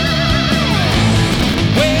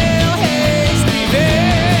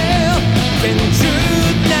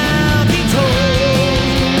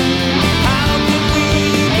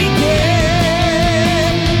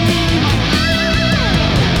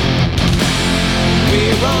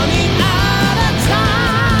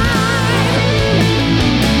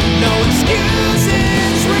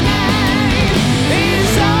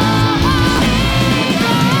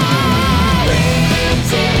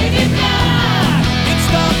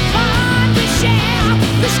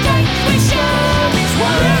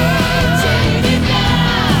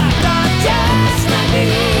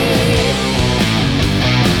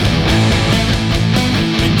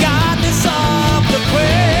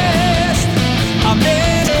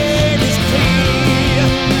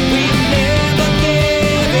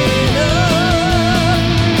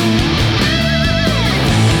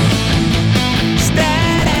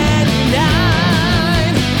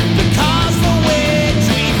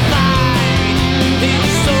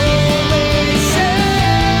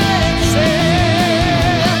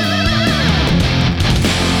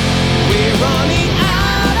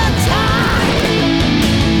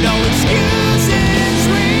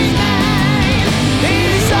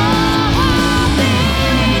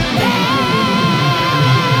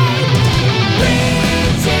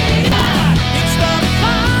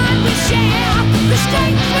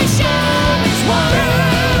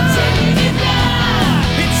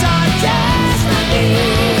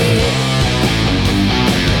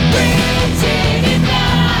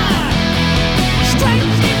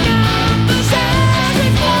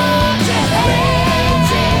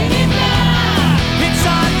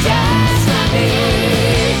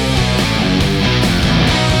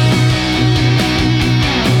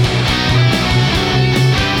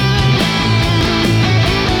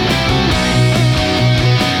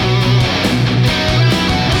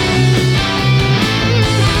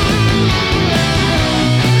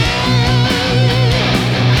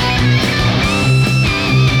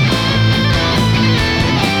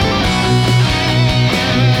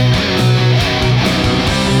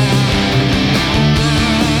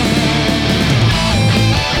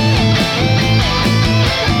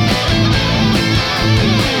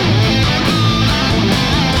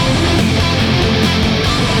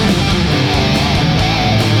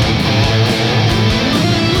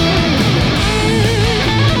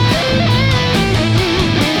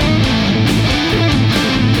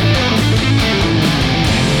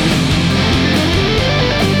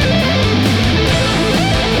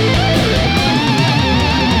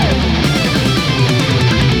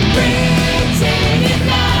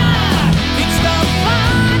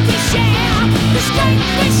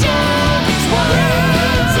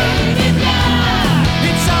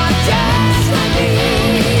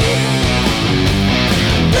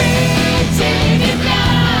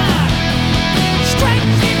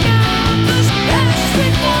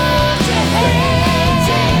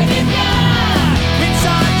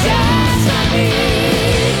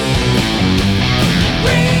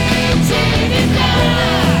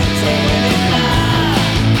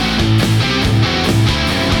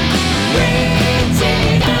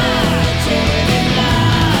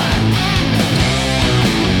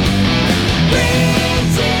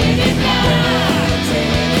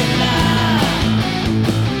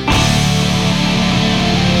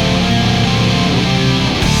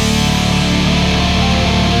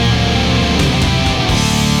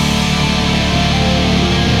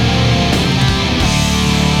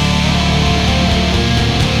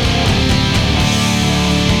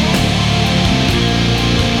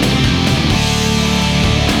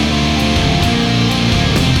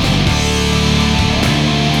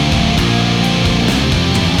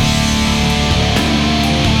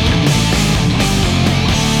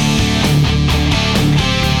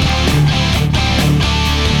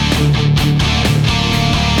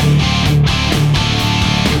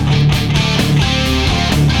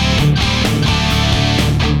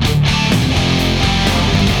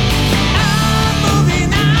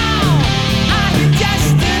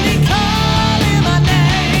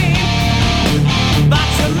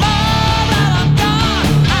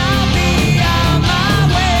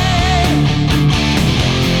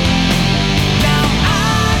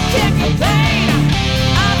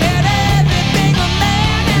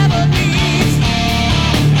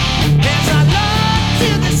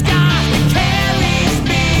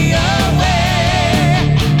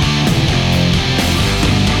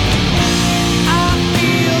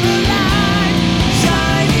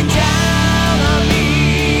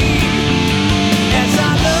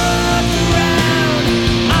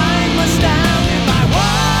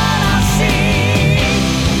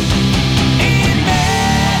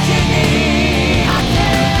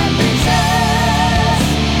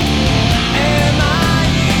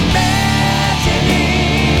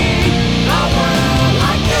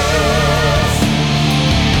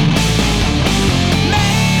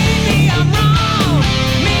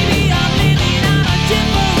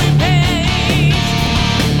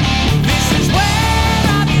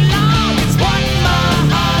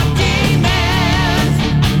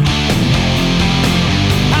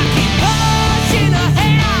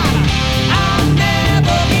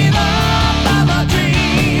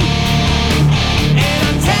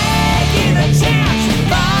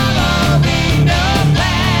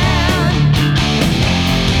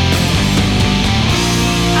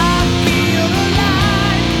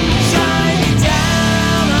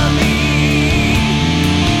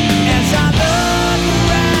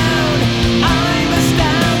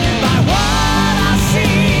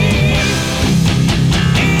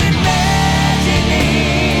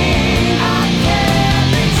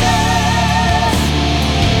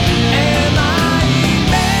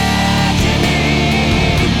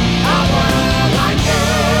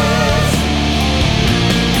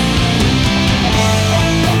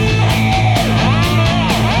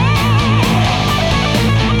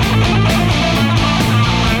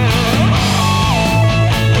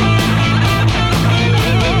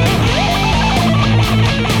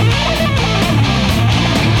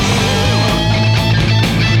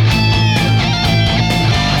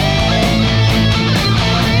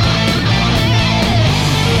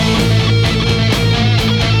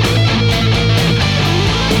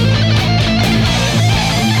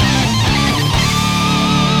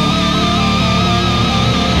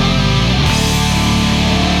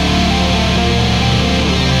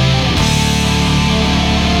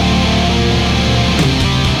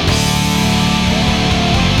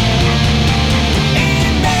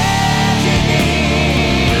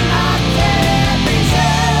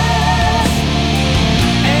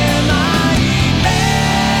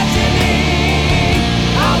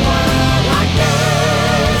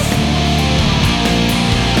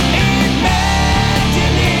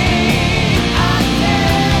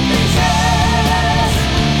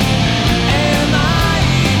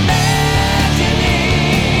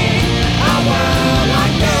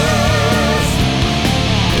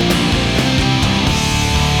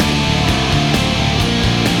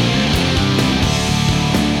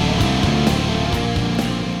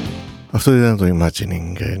 Αυτό ήταν το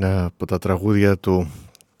Imagining, ένα από τα τραγούδια του,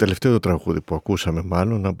 τελευταίο τραγούδι που ακούσαμε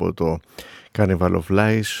μάλλον από το Carnival of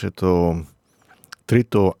Lies, το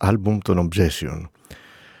τρίτο άλμπουμ των Obsession.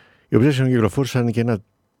 Οι Obsession κυκλοφόρησαν και ένα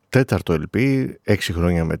τέταρτο LP 6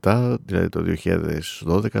 χρόνια μετά, δηλαδή το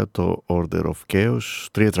 2012, το Order of Chaos.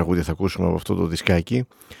 3 τραγούδια θα ακούσουμε από αυτό το δισκάκι,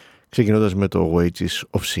 ξεκινώντας με το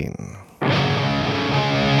Wages of Sin.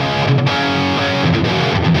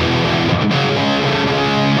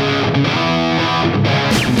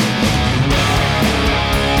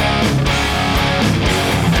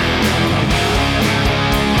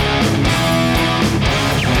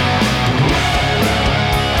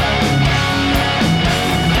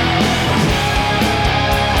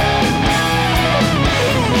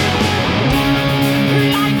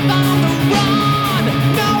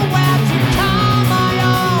 Nowhere to call my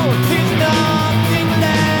own. There's nothing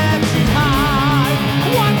left behind.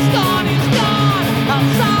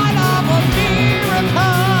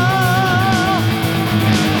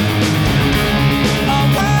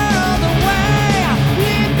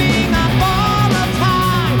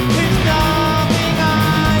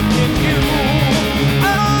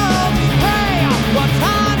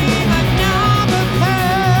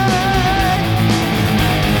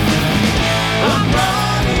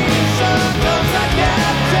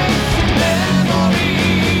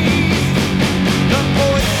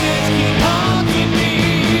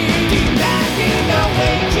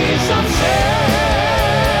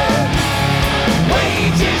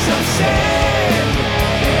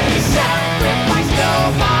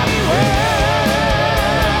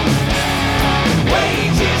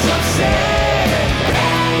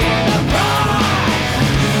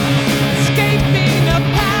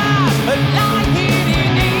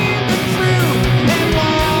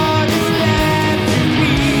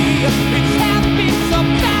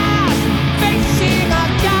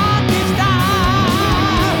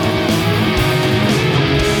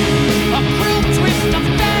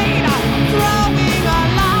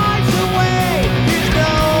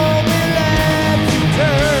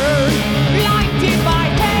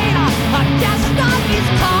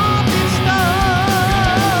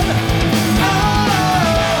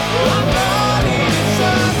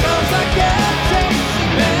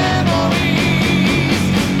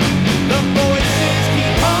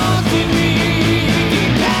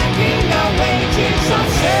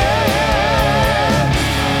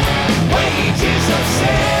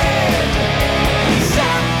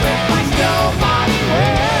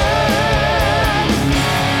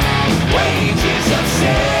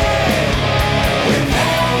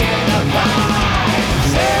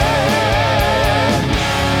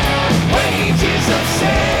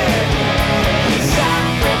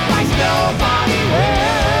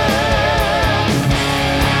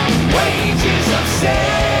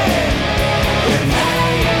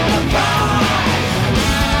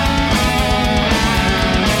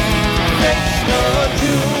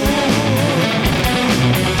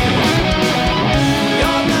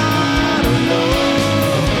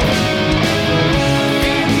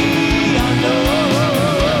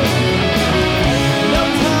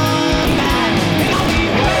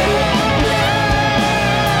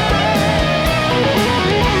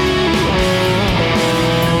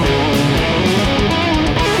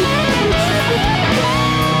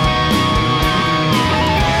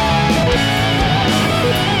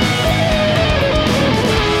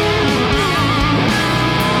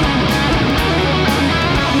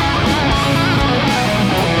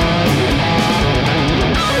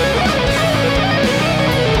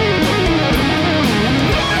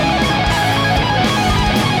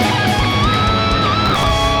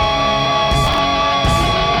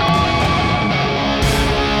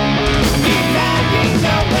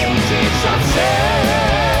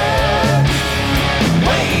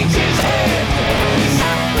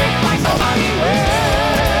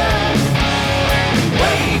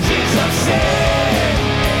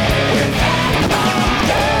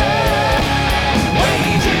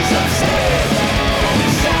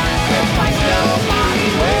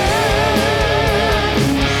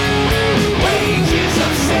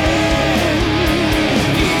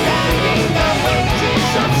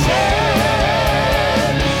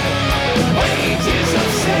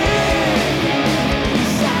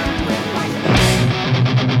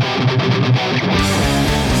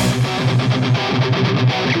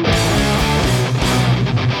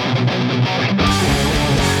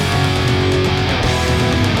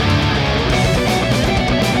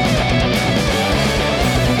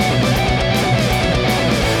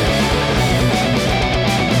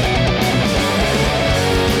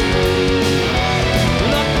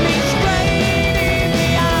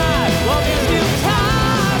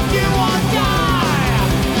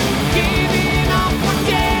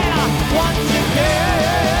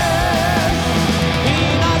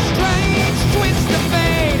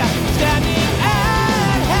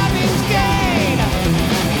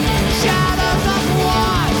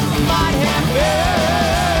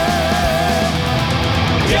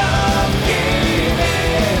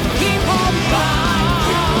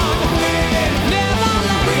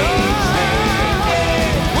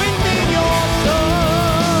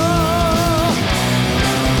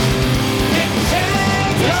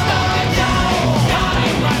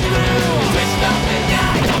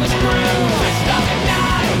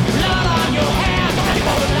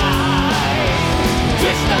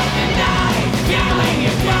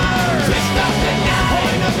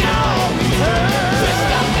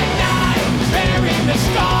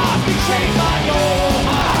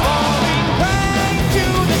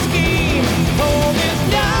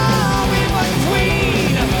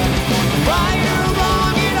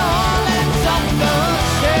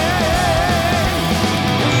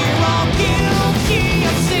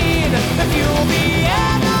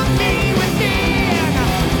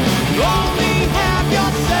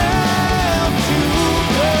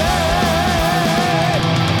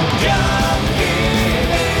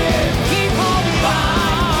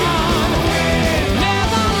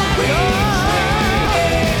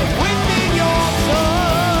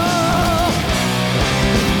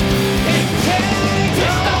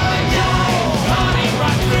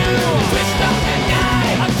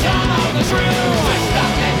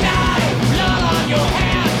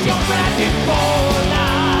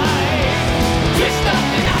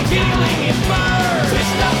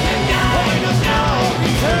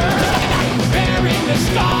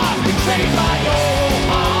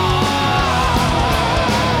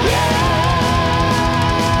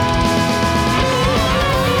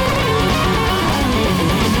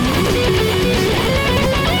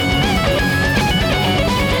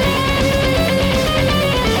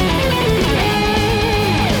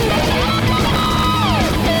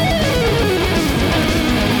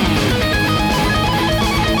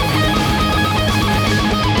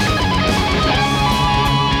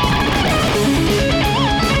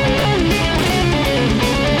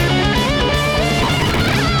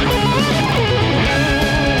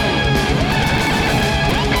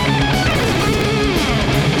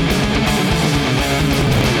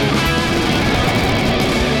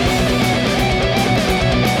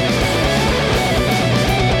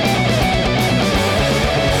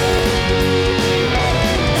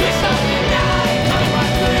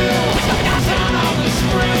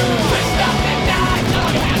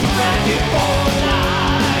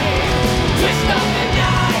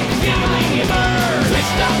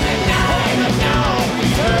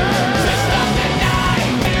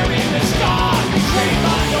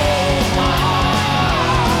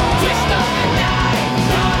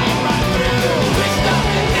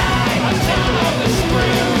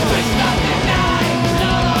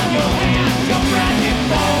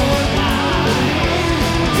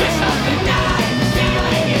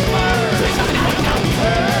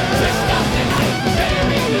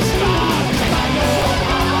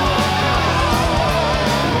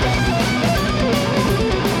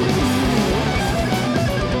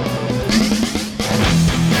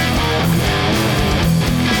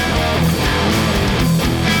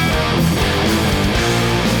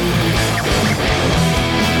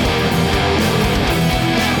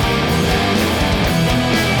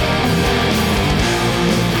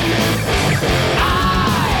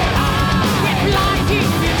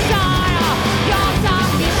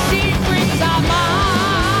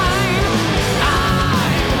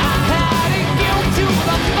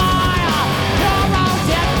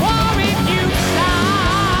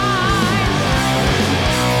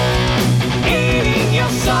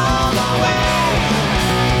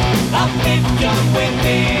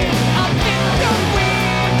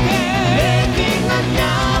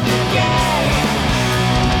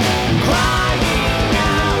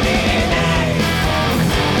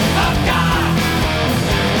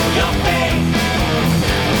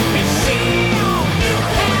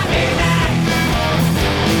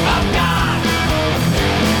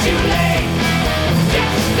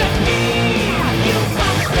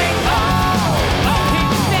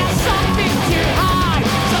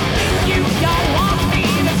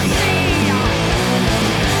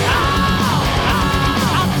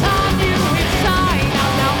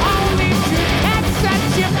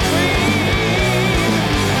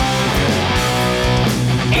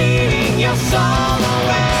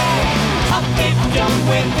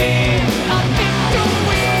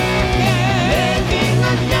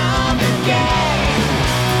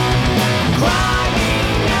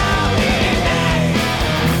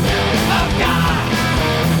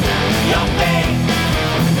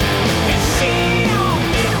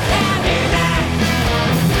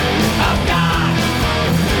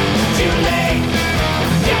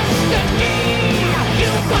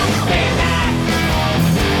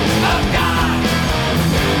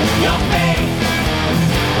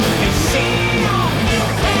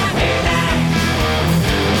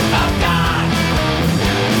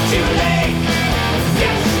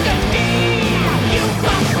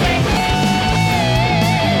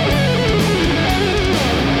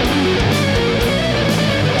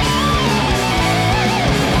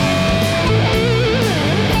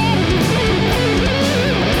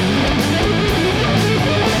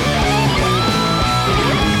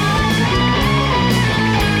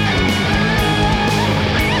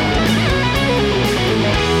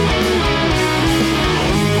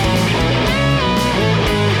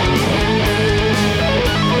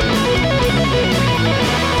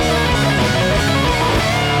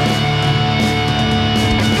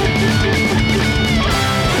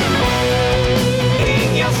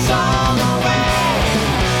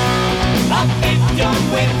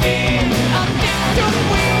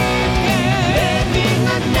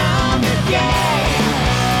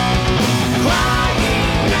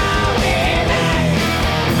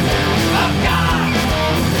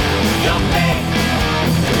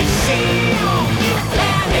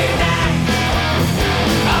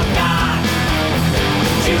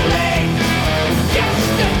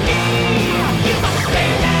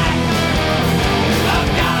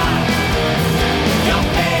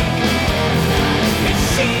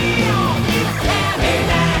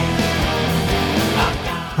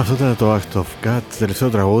 Αυτό ήταν το Act of God, τελευταίο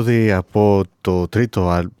τραγούδι από το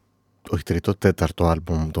τέταρτο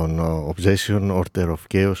άλμπουμ των Obsession, Order of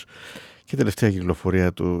Chaos, και τελευταία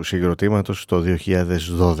κυκλοφορία του συγκροτήματος το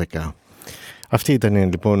 2012. Αυτή ήταν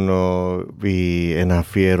λοιπόν ένα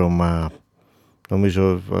αφιέρωμα,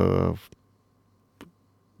 νομίζω,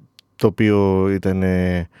 το οποίο ήταν,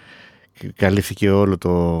 καλύφθηκε όλο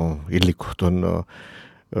το υλικό των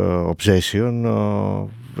Obsession,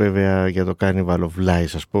 βέβαια για το Carnival of Lies,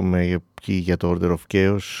 ας πούμε, και για το Order of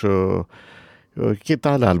Chaos και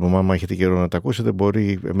τα άλλα άλμπουμ. Άμα έχετε καιρό να τα ακούσετε,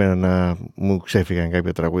 μπορεί εμένα να μου ξέφυγαν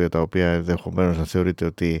κάποια τραγούδια τα οποία ενδεχομένως να θεωρείτε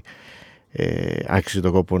ότι άξιζε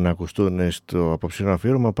τον κόπο να ακουστούν στο απόψινό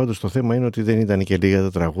αφιέρωμα. Πάντως το θέμα είναι ότι δεν ήταν και λίγα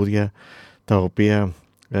τα τραγούδια τα οποία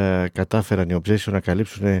κατάφεραν οι Obsession να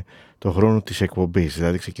καλύψουν το χρόνο της εκπομπής.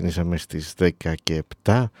 Δηλαδή ξεκινήσαμε στις 10 και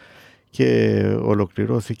 7 και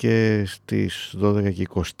ολοκληρώθηκε στις 12 και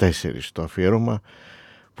 24 το αφιέρωμα,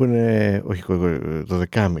 που είναι, όχι, το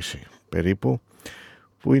 12.30 περίπου,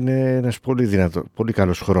 που είναι ένας πολύ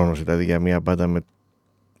καλός χρόνος, δηλαδή για μια μπάντα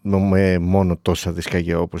με μόνο τόσα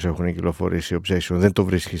δισκάγια όπως έχουν κυκλοφορήσει οι Obsession. Δεν το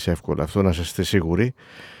βρίσκεις εύκολα αυτό, να είστε σίγουροι,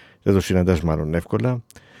 δεν το συναντάς μάλλον εύκολα.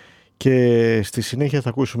 Και στη συνέχεια θα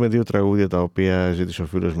ακούσουμε δύο τραγούδια τα οποία ζήτησε ο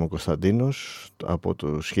φίλος μου ο Κωνσταντίνος από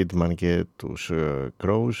τους Hitman και τους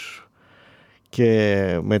Crows,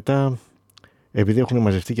 και μετά, επειδή έχουν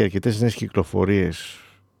μαζευτεί και αρκετές νέες κυκλοφορίες,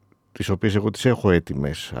 τις οποίες εγώ τις έχω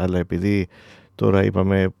έτοιμες, αλλά επειδή τώρα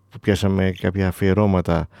είπαμε που πιάσαμε κάποια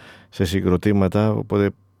αφιερώματα σε συγκροτήματα, οπότε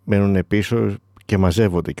μένουν πίσω και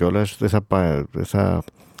μαζεύονται κιόλας, δεν θα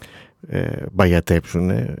μπαγιατέψουν,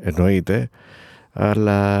 εννοείται,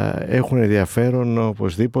 αλλά έχουν ενδιαφέρον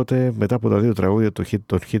οπωσδήποτε. Μετά από τα δύο τραγούδια,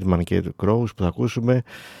 τον Hitman και τον Crows που θα ακούσουμε,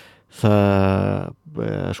 θα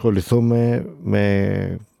ασχοληθούμε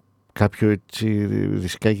με κάποιο έτσι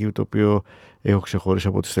δισκάκι το οποίο έχω ξεχωρίσει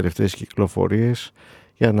από τις τελευταίες κυκλοφορίες,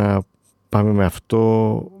 για να πάμε με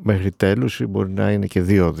αυτό μέχρι τέλους, ή μπορεί να είναι και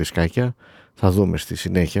δύο δισκάκια, θα δούμε στη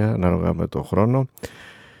συνέχεια ανάλογα με το χρόνο.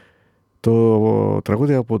 Το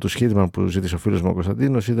τραγούδι από τους Hitman που ζήτησε ο φίλος μου ο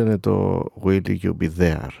Κωνσταντίνος ήταν το Will You Be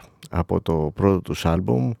There, από το πρώτο τους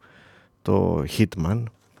άλμπουμ, το Hitman,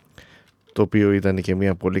 το οποίο ήταν και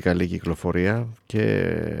μια πολύ καλή κυκλοφορία,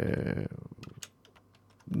 και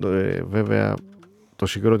βέβαια το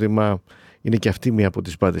συγκρότημα είναι και αυτή μία από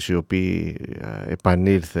τις μπάντες η οποία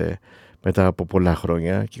επανήλθε μετά από πολλά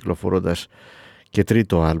χρόνια, κυκλοφορώντας και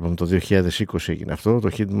τρίτο άλμπουμ. Το 2020 έγινε αυτό. Το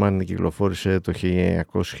Hitman κυκλοφόρησε το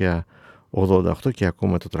 1988 και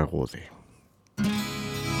ακούμε το τραγούδι.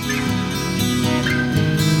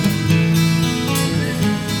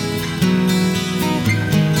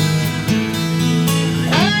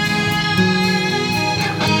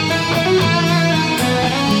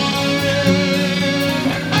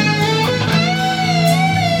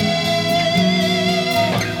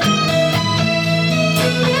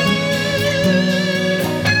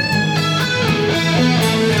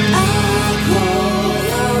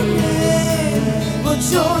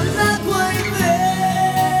 You're not quite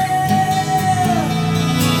there.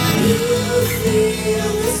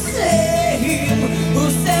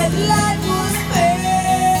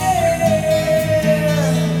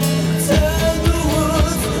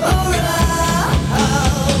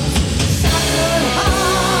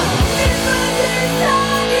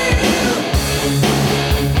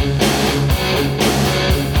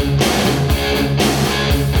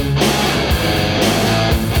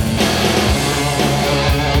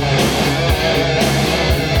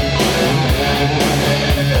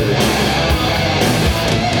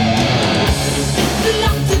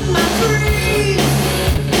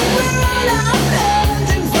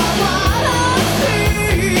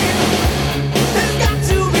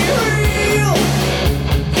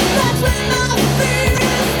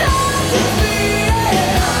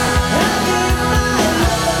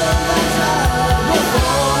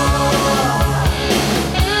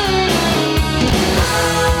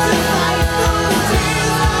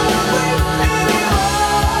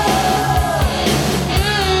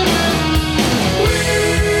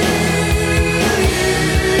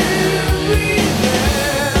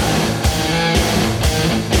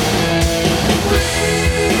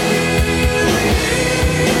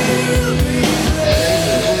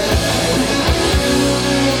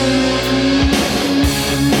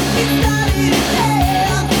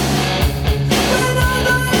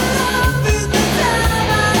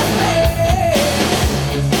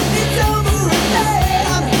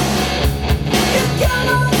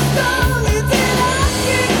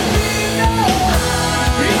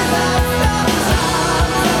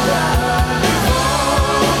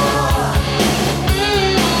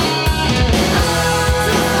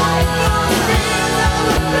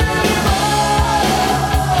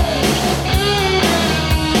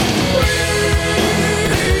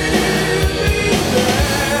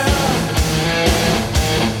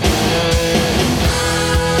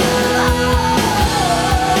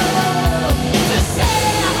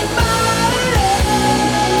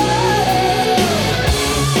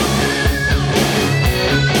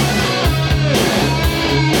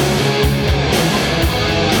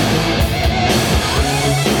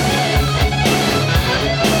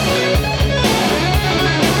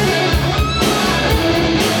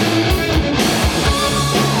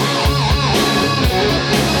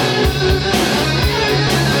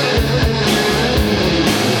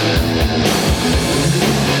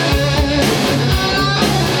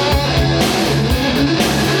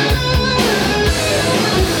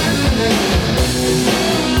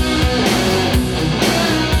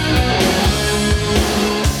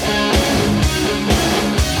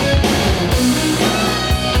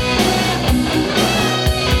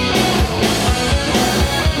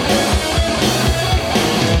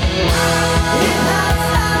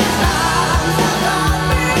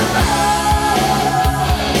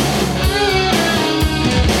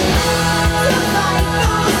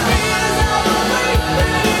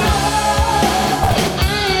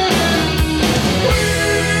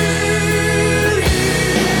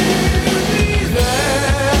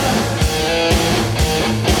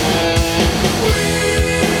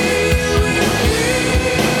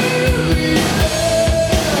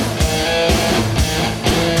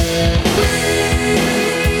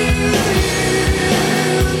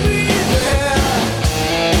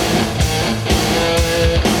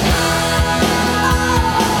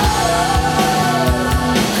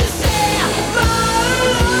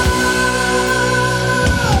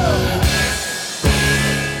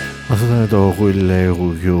 Will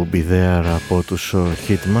You Be There από τους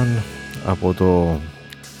Hitman, από το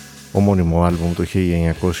ομώνυμο άλμπουμ του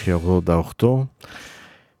 1988.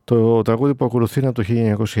 Το τραγούδι που ακολουθεί είναι από το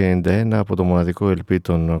 1991 από το μοναδικό LP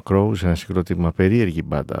των Crows, ένα συγκρότημα περίεργη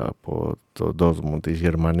μπάντα από το Dortmund της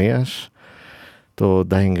Γερμανίας, το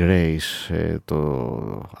Dying Race,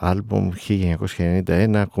 το άλμπουμ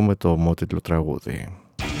 1991. Ακούμε το ομότιτλο τραγούδι.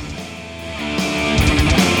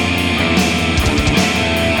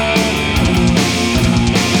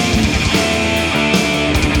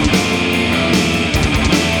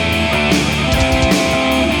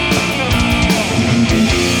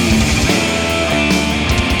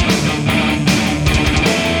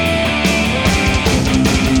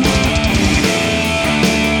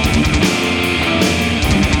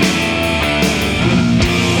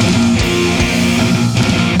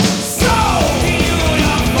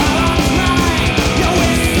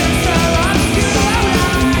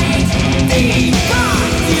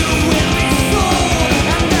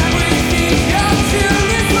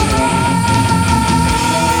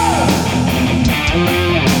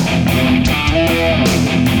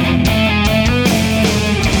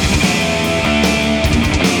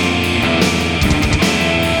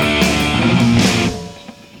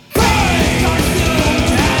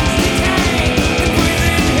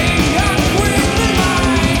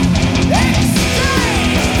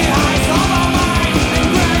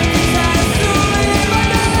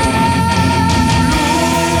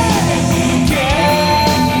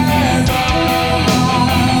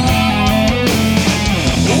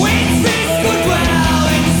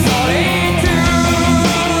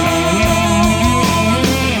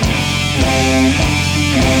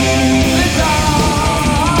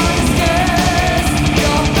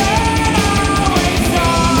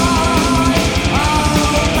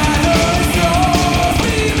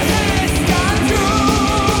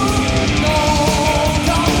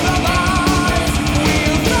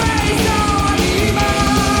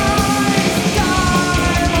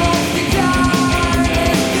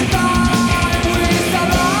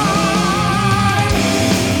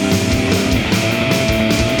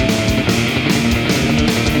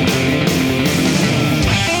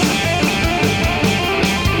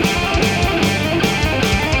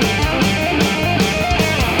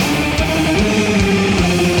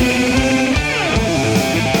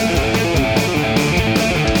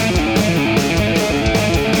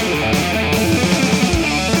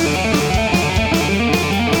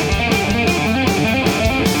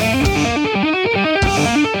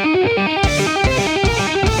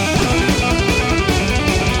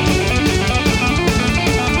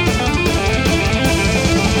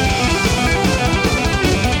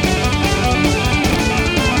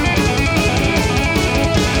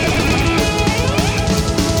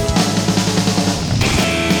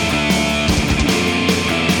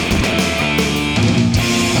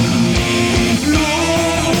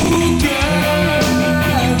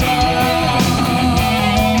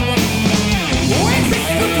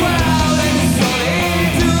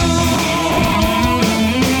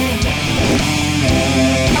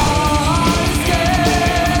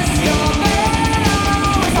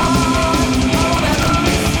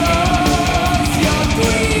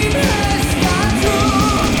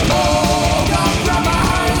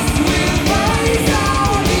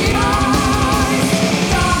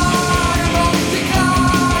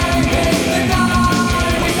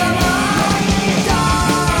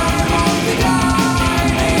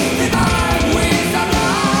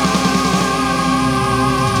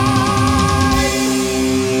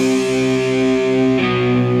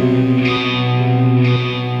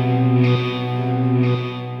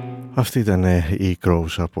 Αυτή ήταν οι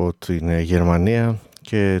Crows από την Γερμανία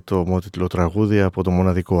και το ομότιτλο τραγούδι από το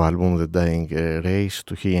μοναδικό άλμπουμ The Dying Race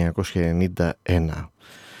του 1991.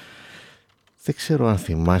 Δεν ξέρω αν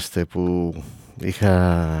θυμάστε που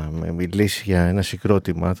είχα μιλήσει για ένα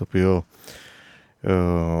συγκρότημα το οποίο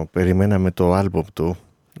περιμέναμε το άλμπουμ του,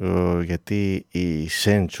 γιατί οι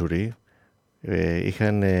Century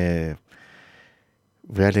είχαν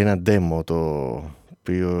βγάλει ένα demo το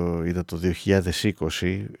οποίο ήταν το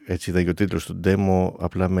 2020, έτσι ήταν και ο τίτλος του demo,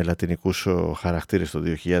 απλά με λατινικούς χαρακτήρες το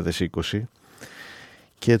 2020,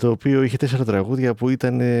 και το οποίο είχε 4 τραγούδια που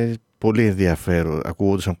ήταν πολύ ενδιαφέρον,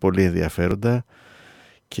 ακούγονταν πολύ ενδιαφέροντα,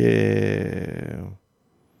 και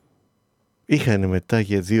είχαν μετά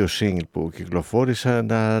και 2 single που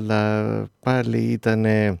κυκλοφόρησαν, αλλά πάλι ήταν,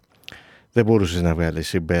 δεν μπορούσες να βγάλεις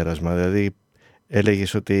συμπέρασμα, δηλαδή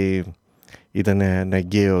έλεγες ότι ήταν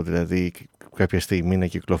αναγκαίο, δηλαδή κάποια στιγμή να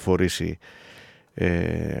κυκλοφορήσει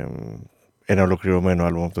ένα ολοκληρωμένο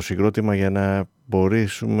άλμπουμ από το συγκρότημα για να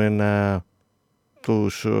μπορέσουμε να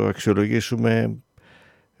τους αξιολογήσουμε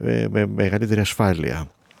με μεγαλύτερη ασφάλεια.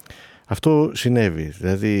 Αυτό συνέβη,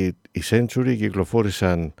 δηλαδή οι Century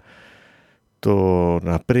κυκλοφόρησαν τον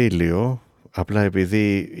Απρίλιο, απλά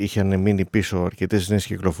επειδή είχαν μείνει πίσω αρκετές νέες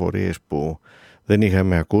κυκλοφορίες που δεν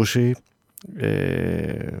είχαμε ακούσει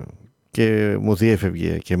και μου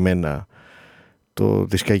διέφευγε και εμένα το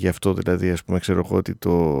δισκάκι αυτό, δηλαδή ας πούμε ξέρω εγώ ότι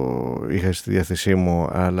το είχα στη διάθεσή μου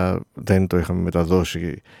αλλά δεν το είχαμε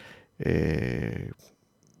μεταδώσει,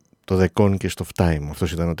 το The Conquest of Time,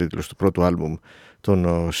 αυτός ήταν ο τίτλος του πρώτου άλμπουμ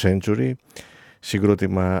των Century,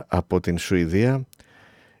 συγκρότημα από την Σουηδία.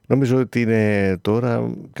 Νομίζω ότι είναι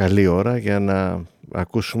τώρα καλή ώρα για να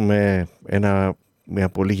ακούσουμε μια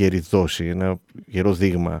πολύ γερή δόση, ένα γερό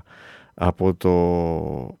δείγμα από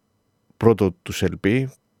το πρώτο τους LP,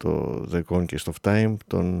 το The Conquest of Time,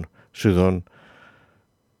 των Σουηδών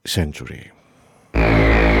Century.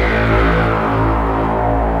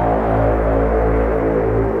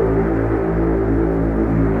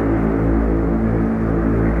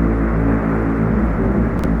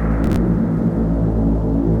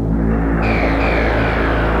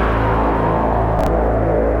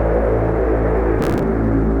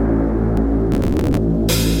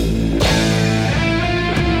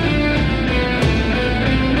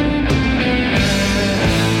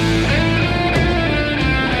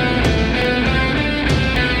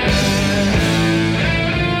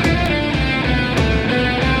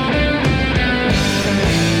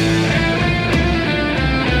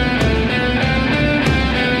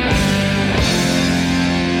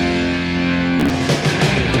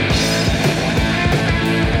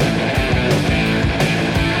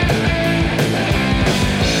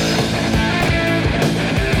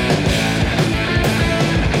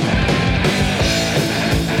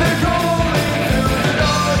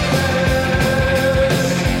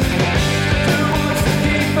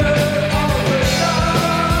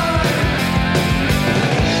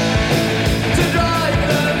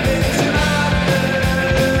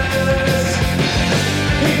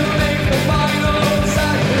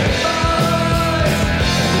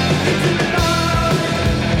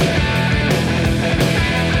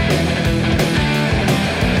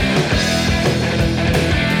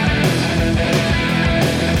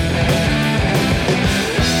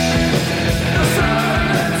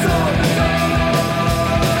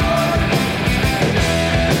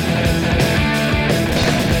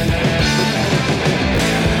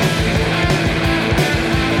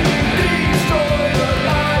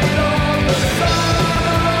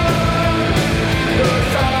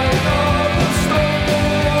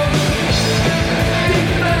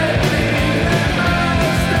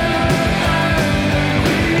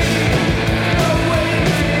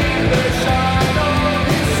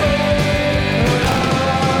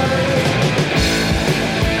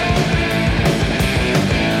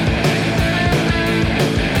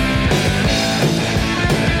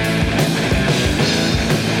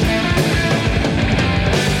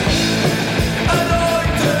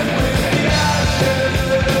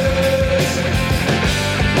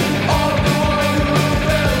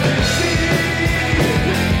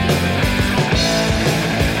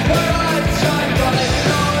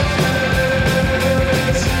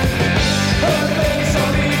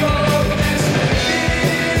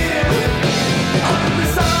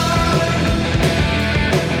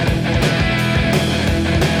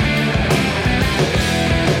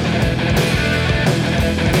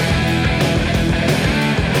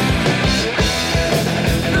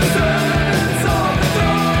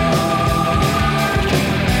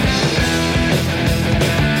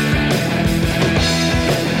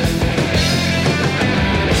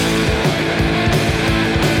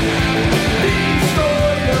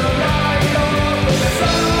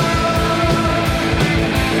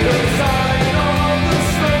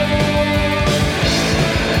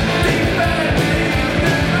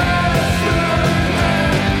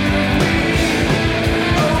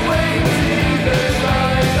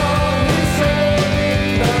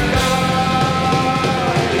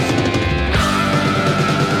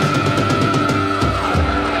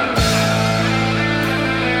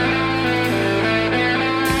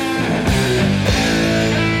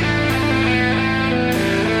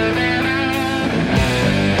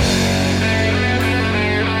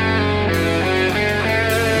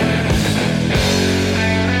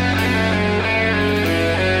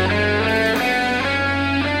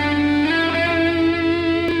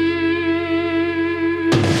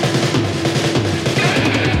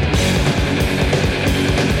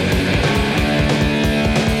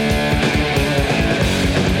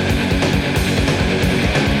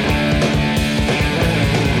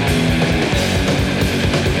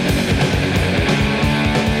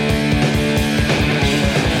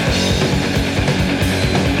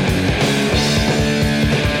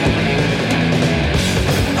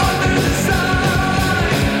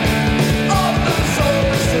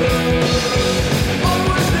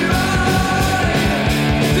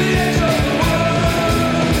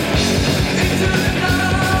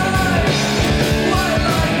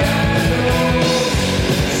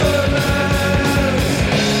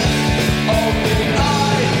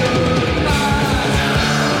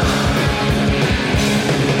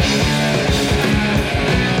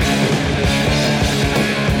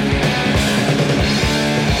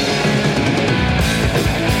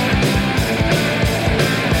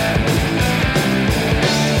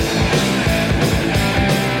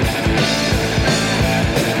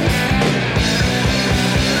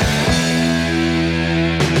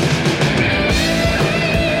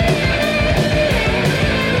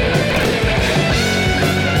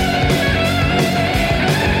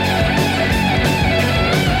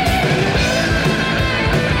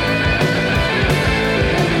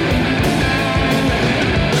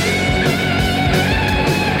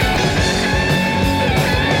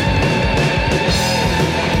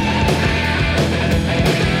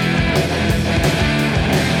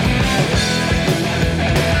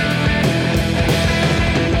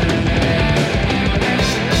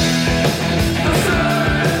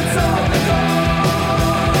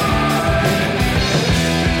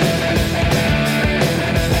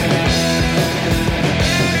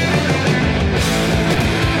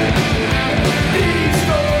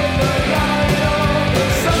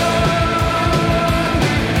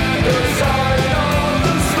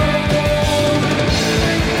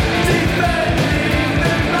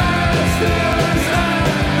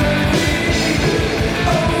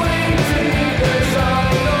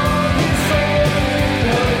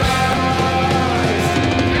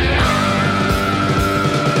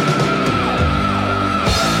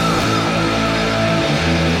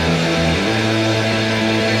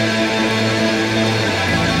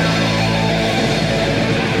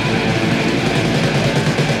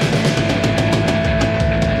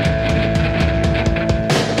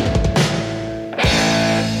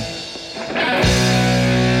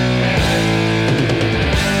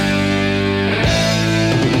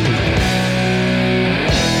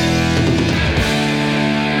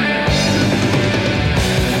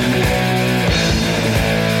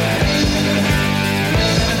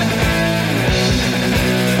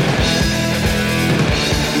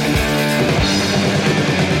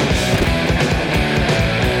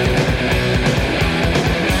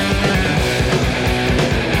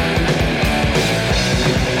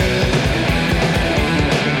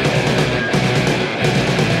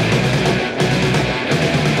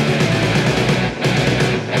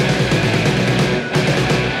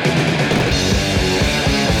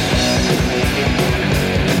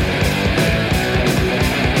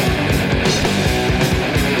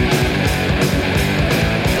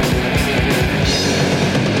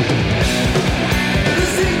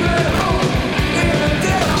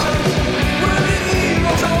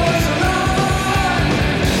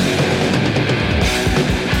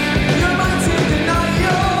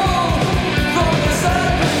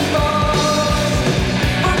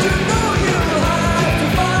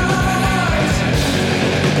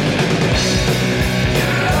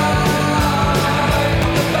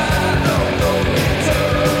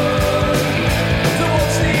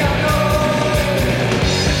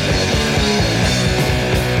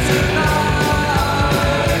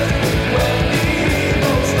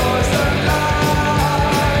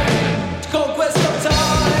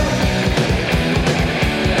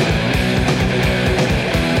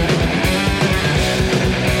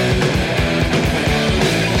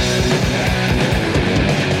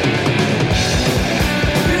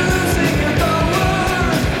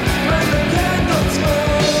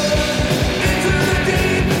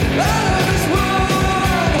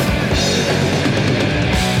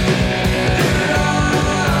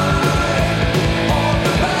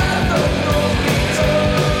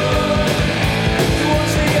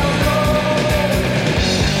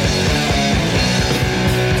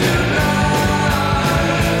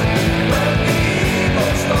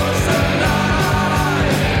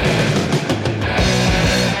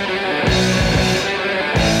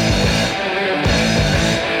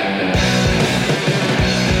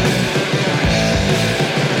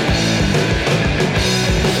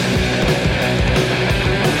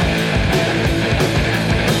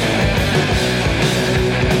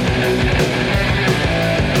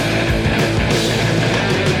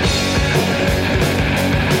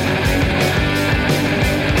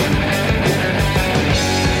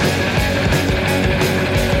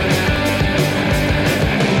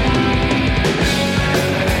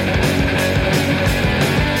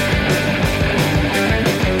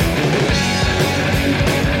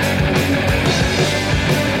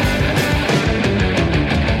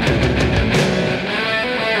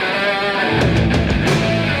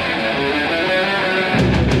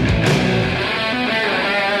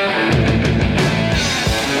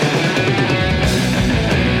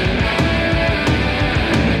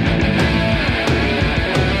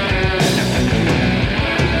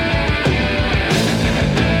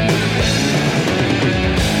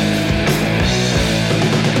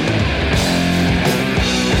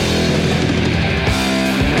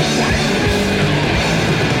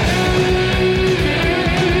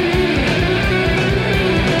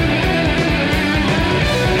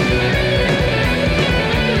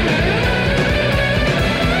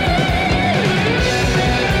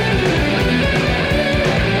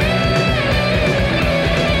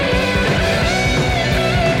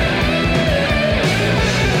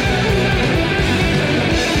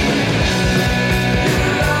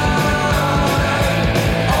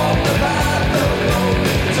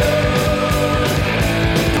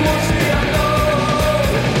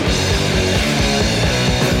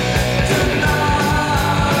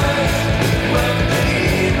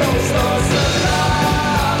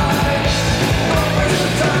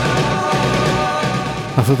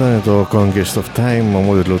 Αυτό ήταν το Conquest of Time,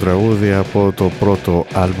 ομότιτλο τραγούδι από το πρώτο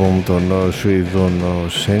άλμπουμ των Σουηδών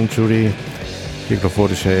Century.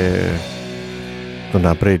 Κυκλοφόρησε τον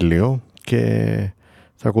Απρίλιο και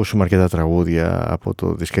θα ακούσουμε αρκετά τραγούδια από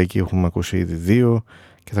το δισκάκι. Έχουμε ακούσει ήδη 2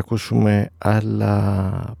 και θα ακούσουμε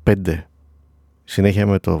άλλα 5. Συνέχεια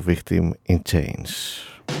με το Victim in Chains.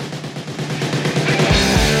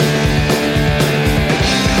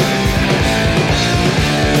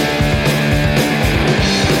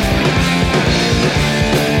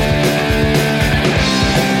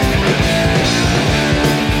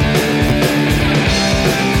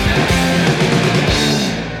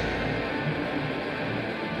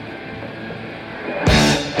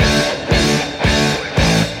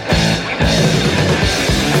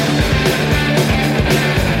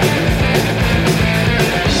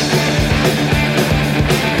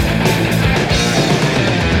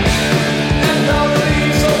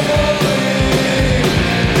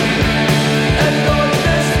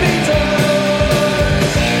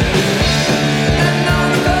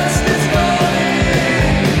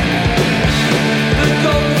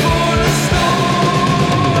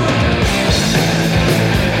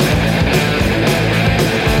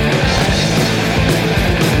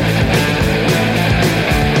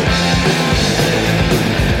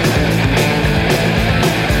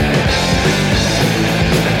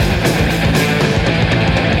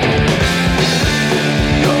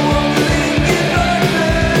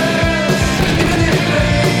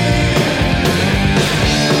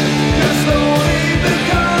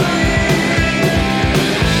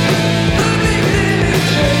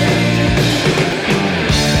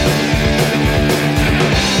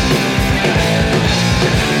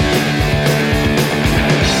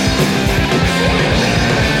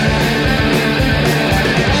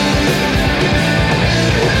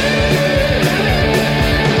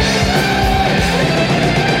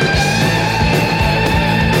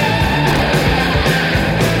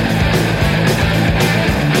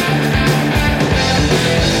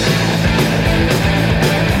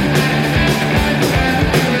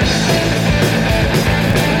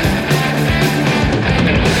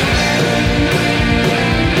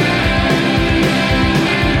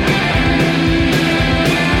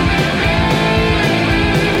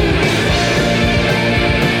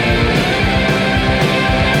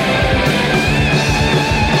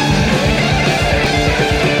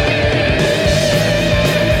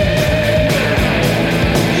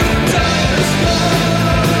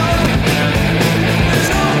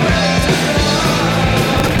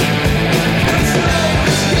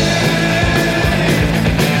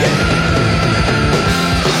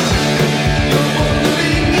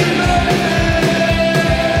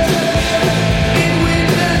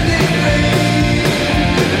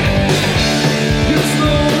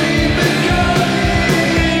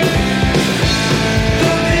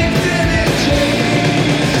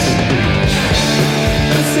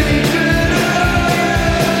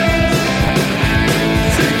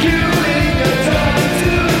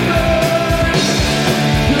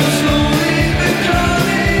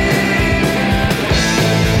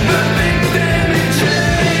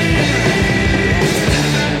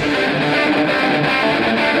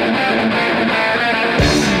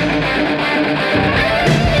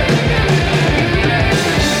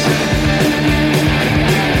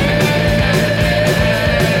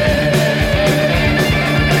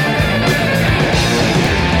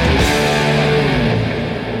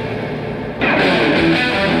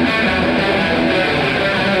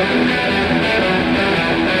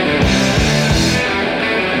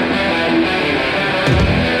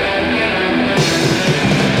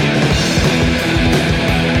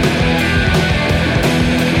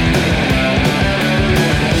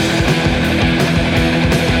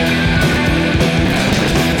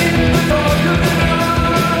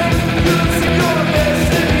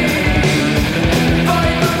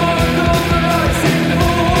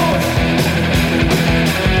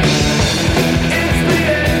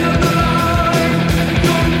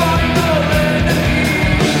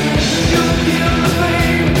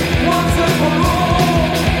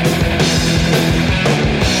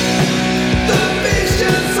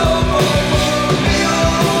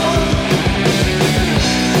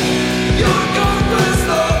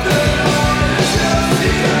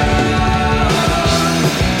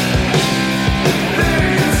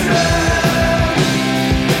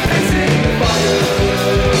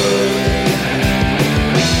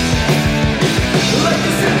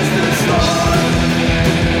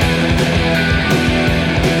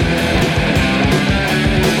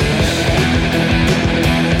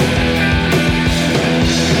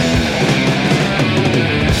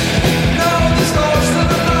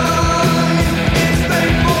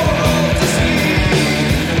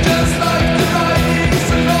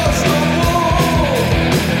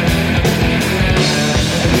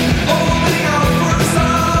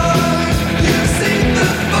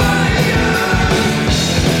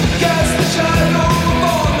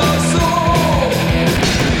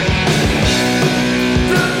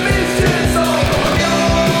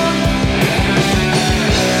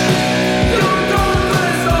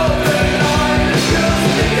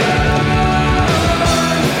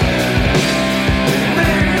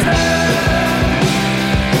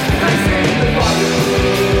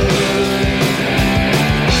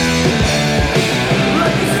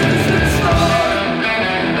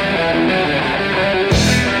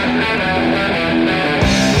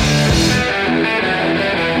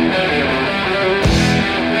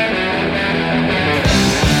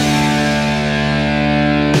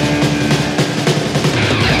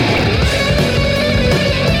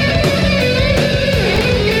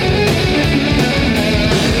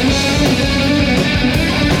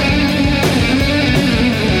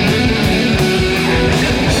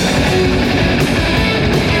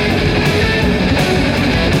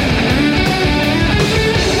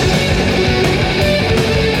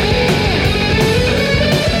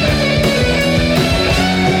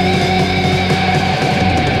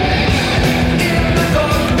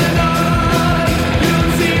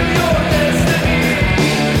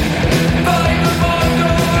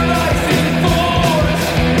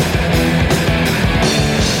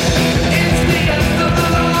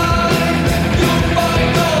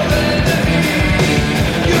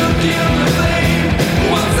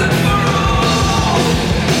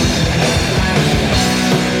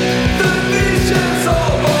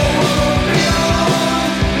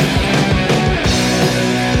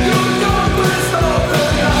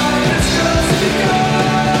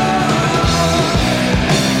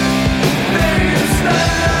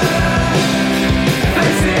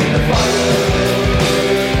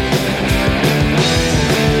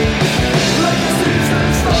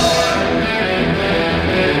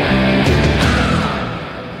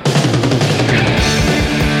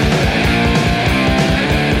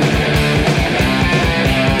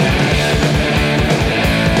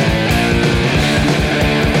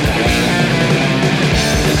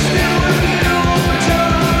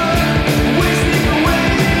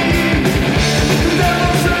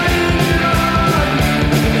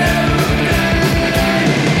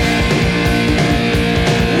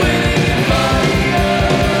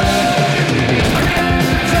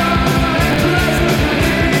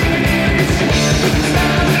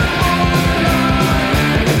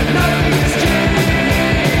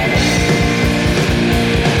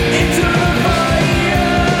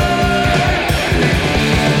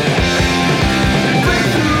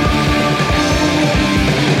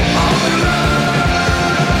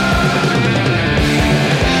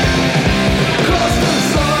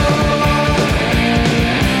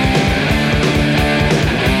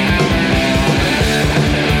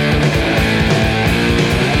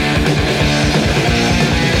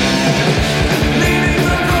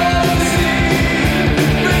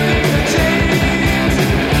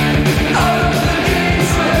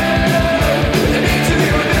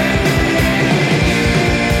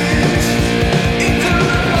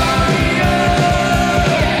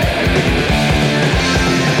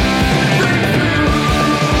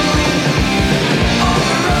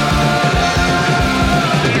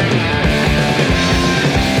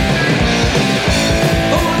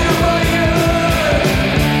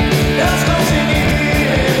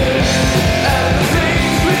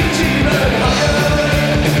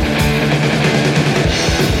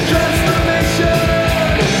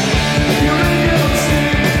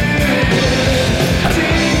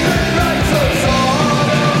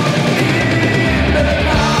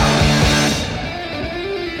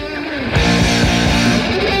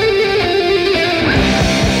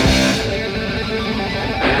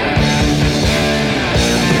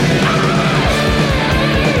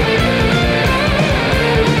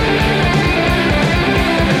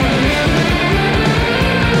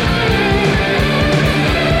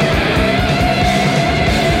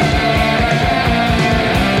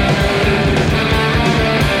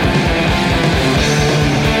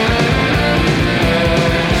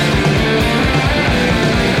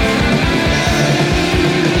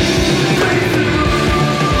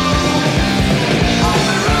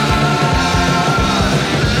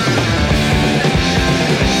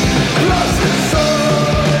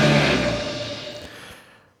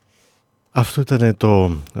 Αυτό ήταν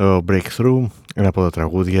το Breakthrough, ένα από τα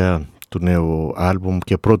τραγούδια του νέου άλμπουμ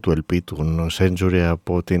και πρώτου LP του Century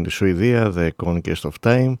από την Σουηδία, The Conquest of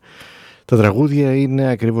Time. Τα τραγούδια είναι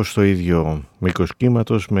ακριβώς στο ίδιο μήκος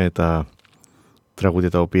κύματος με τα τραγούδια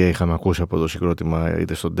τα οποία είχαμε ακούσει από το συγκρότημα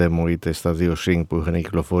είτε στο demo είτε στα δύο sync που είχαν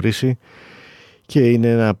κυκλοφορήσει, και είναι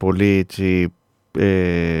ένα πολύ,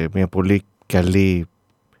 μια πολύ καλή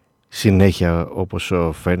συνέχεια όπως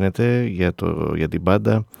φαίνεται για την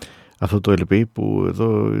μπάντα. Αυτό το LP που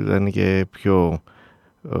εδώ ήταν και πιο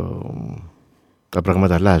τα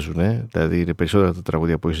πράγματα αλλάζουν, δηλαδή είναι περισσότερα τα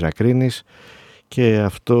τραγούδια που έχεις να κρίνεις, και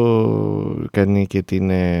αυτό κάνει και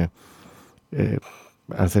την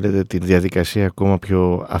αν θέλετε τη διαδικασία ακόμα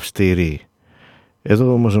πιο αυστηρή.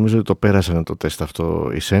 Εδώ όμως νομίζω ότι το πέρασαν το τεστ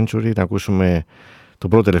αυτό η Century. Να ακούσουμε το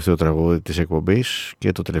πρώτο τελευταίο τραγούδι της εκπομπής,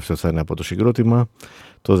 και το τελευταίο θα είναι από το συγκρότημα,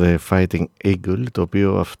 το The Fighting Eagle, το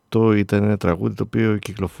οποίο αυτό ήταν ένα τραγούδι το οποίο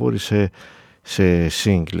κυκλοφόρησε σε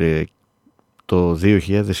single το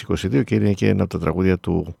 2022 και είναι και ένα από τα τραγούδια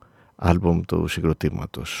του άλμπομ του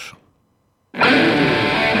συγκροτήματος.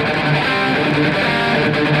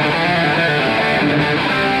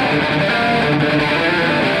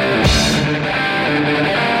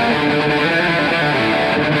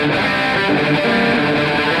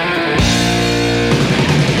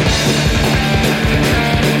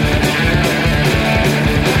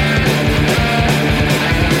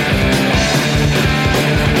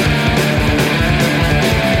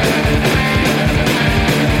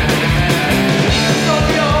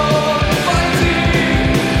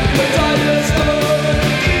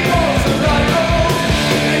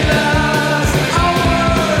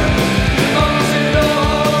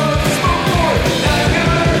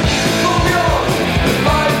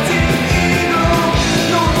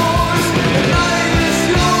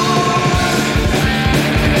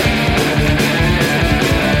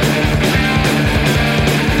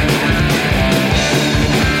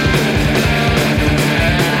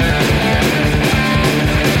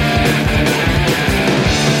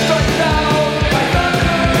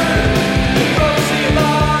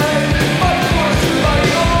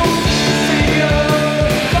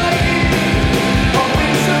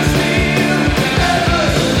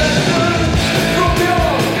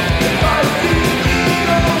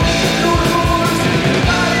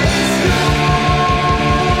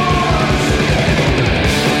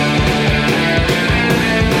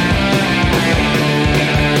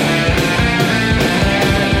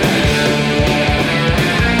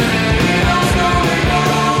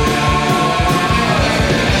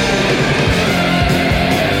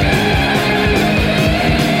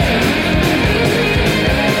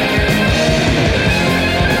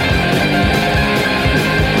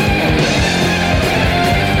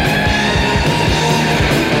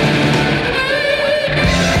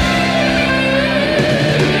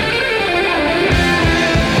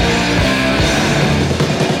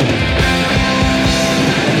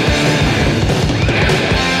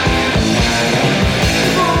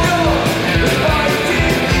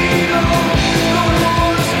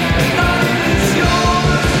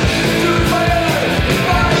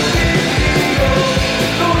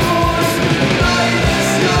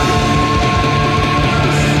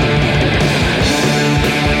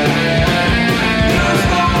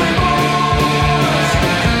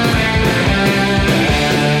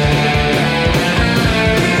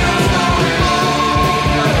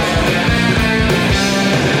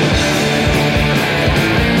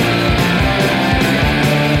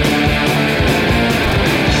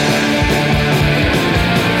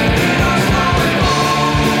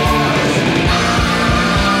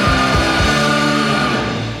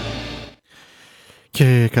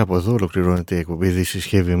 Και κάπου εδώ ολοκληρώνεται η εκπομπή This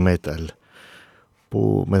is Heavy Metal,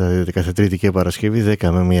 που μεταδίδεται κάθε Τρίτη και Παρασκευή 10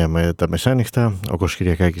 με 1 με τα μεσάνυχτα. Ο Κώστας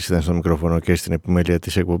Κυριακάκης ήταν στο μικρόφωνο και στην επιμέλεια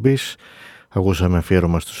της εκπομπής. Ακούσαμε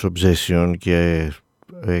αφιέρωμα στους Obsession και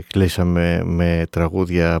κλείσαμε με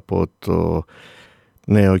τραγούδια από το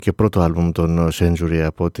νέο και πρώτο άλμπουμ των Century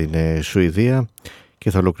από την Σουηδία,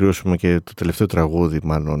 και θα ολοκληρώσουμε και το τελευταίο τραγούδι,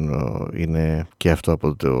 μάλλον είναι και αυτό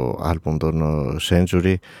από το άλμπουμ των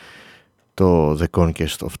Century, το The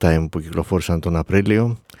Conquest of Time, που κυκλοφόρησαν τον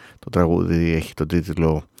Απρίλιο. Το τραγούδι έχει τον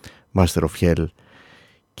τίτλο Master of Hell,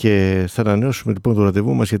 και θα ανανεώσουμε λοιπόν το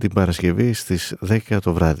ραντεβού μας για την Παρασκευή στις 10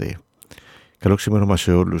 το βράδυ. Καλό ξημέρωμα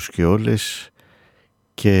σε όλους και όλες,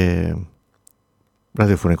 και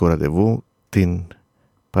ραδιοφωνικό ραντεβού την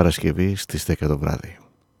Παρασκευή στις 10 το βράδυ.